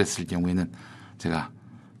 그랬을 경우에는 제가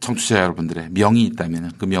청취자 여러분들의 명이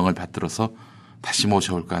있다면 그 명을 받들어서 다시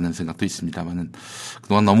모셔올까 하는 생각도 있습니다만은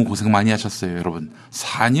그동안 너무 고생 많이 하셨어요, 여러분.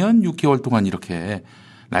 4년 6개월 동안 이렇게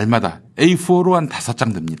날마다 A4로 한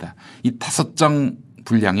 5장 됩니다. 이 5장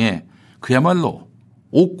분량에 그야말로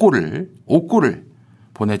옥고를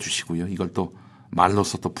보내주시고요. 이걸 또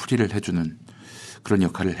말로서 또 풀이를 해주는 그런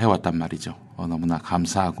역할을 해왔단 말이죠. 너무나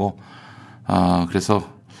감사하고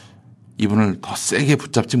그래서 이분을 더 세게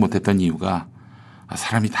붙잡지 못했던 이유가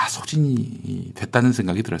사람이 다 소진이 됐다는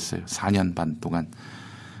생각이 들었어요. 4년 반 동안.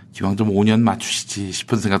 기왕 좀 5년 맞추시지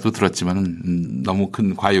싶은 생각도 들었지만 너무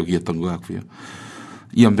큰 과욕이었던 것 같고요.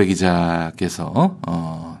 이연배 기자께서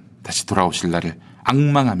다시 돌아오실 날을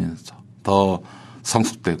앙망하면서 더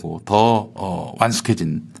성숙되고 더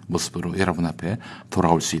완숙해진 모습으로 여러분 앞에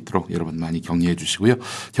돌아올 수 있도록 여러분 많이 격려해 주시고요.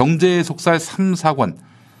 경제 속살 3, 4권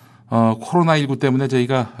코로나19 때문에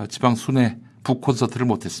저희가 지방 순회 북 콘서트를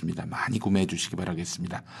못했습니다. 많이 구매해 주시기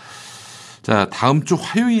바라겠습니다. 자, 다음 주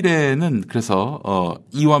화요일에는 그래서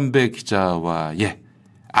이완배 기자와의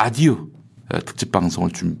아디오 특집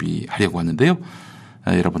방송을 준비하려고 하는데요.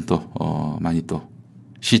 여러분 또 많이 또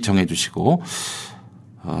시청해 주시고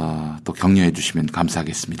또 격려해 주시면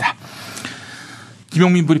감사하겠습니다.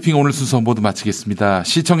 김용민 브리핑 오늘 순서 모두 마치겠습니다.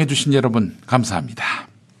 시청해 주신 여러분 감사합니다.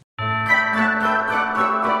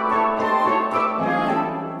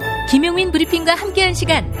 김용민 브리핑과 함께한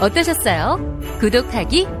시간 어떠셨어요?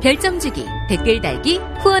 구독하기, 별점 주기, 댓글 달기,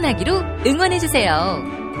 후원하기로 응원해주세요.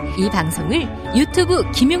 이 방송을 유튜브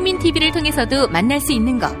김용민 TV를 통해서도 만날 수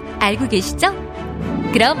있는 거 알고 계시죠?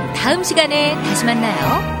 그럼 다음 시간에 다시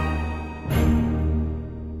만나요.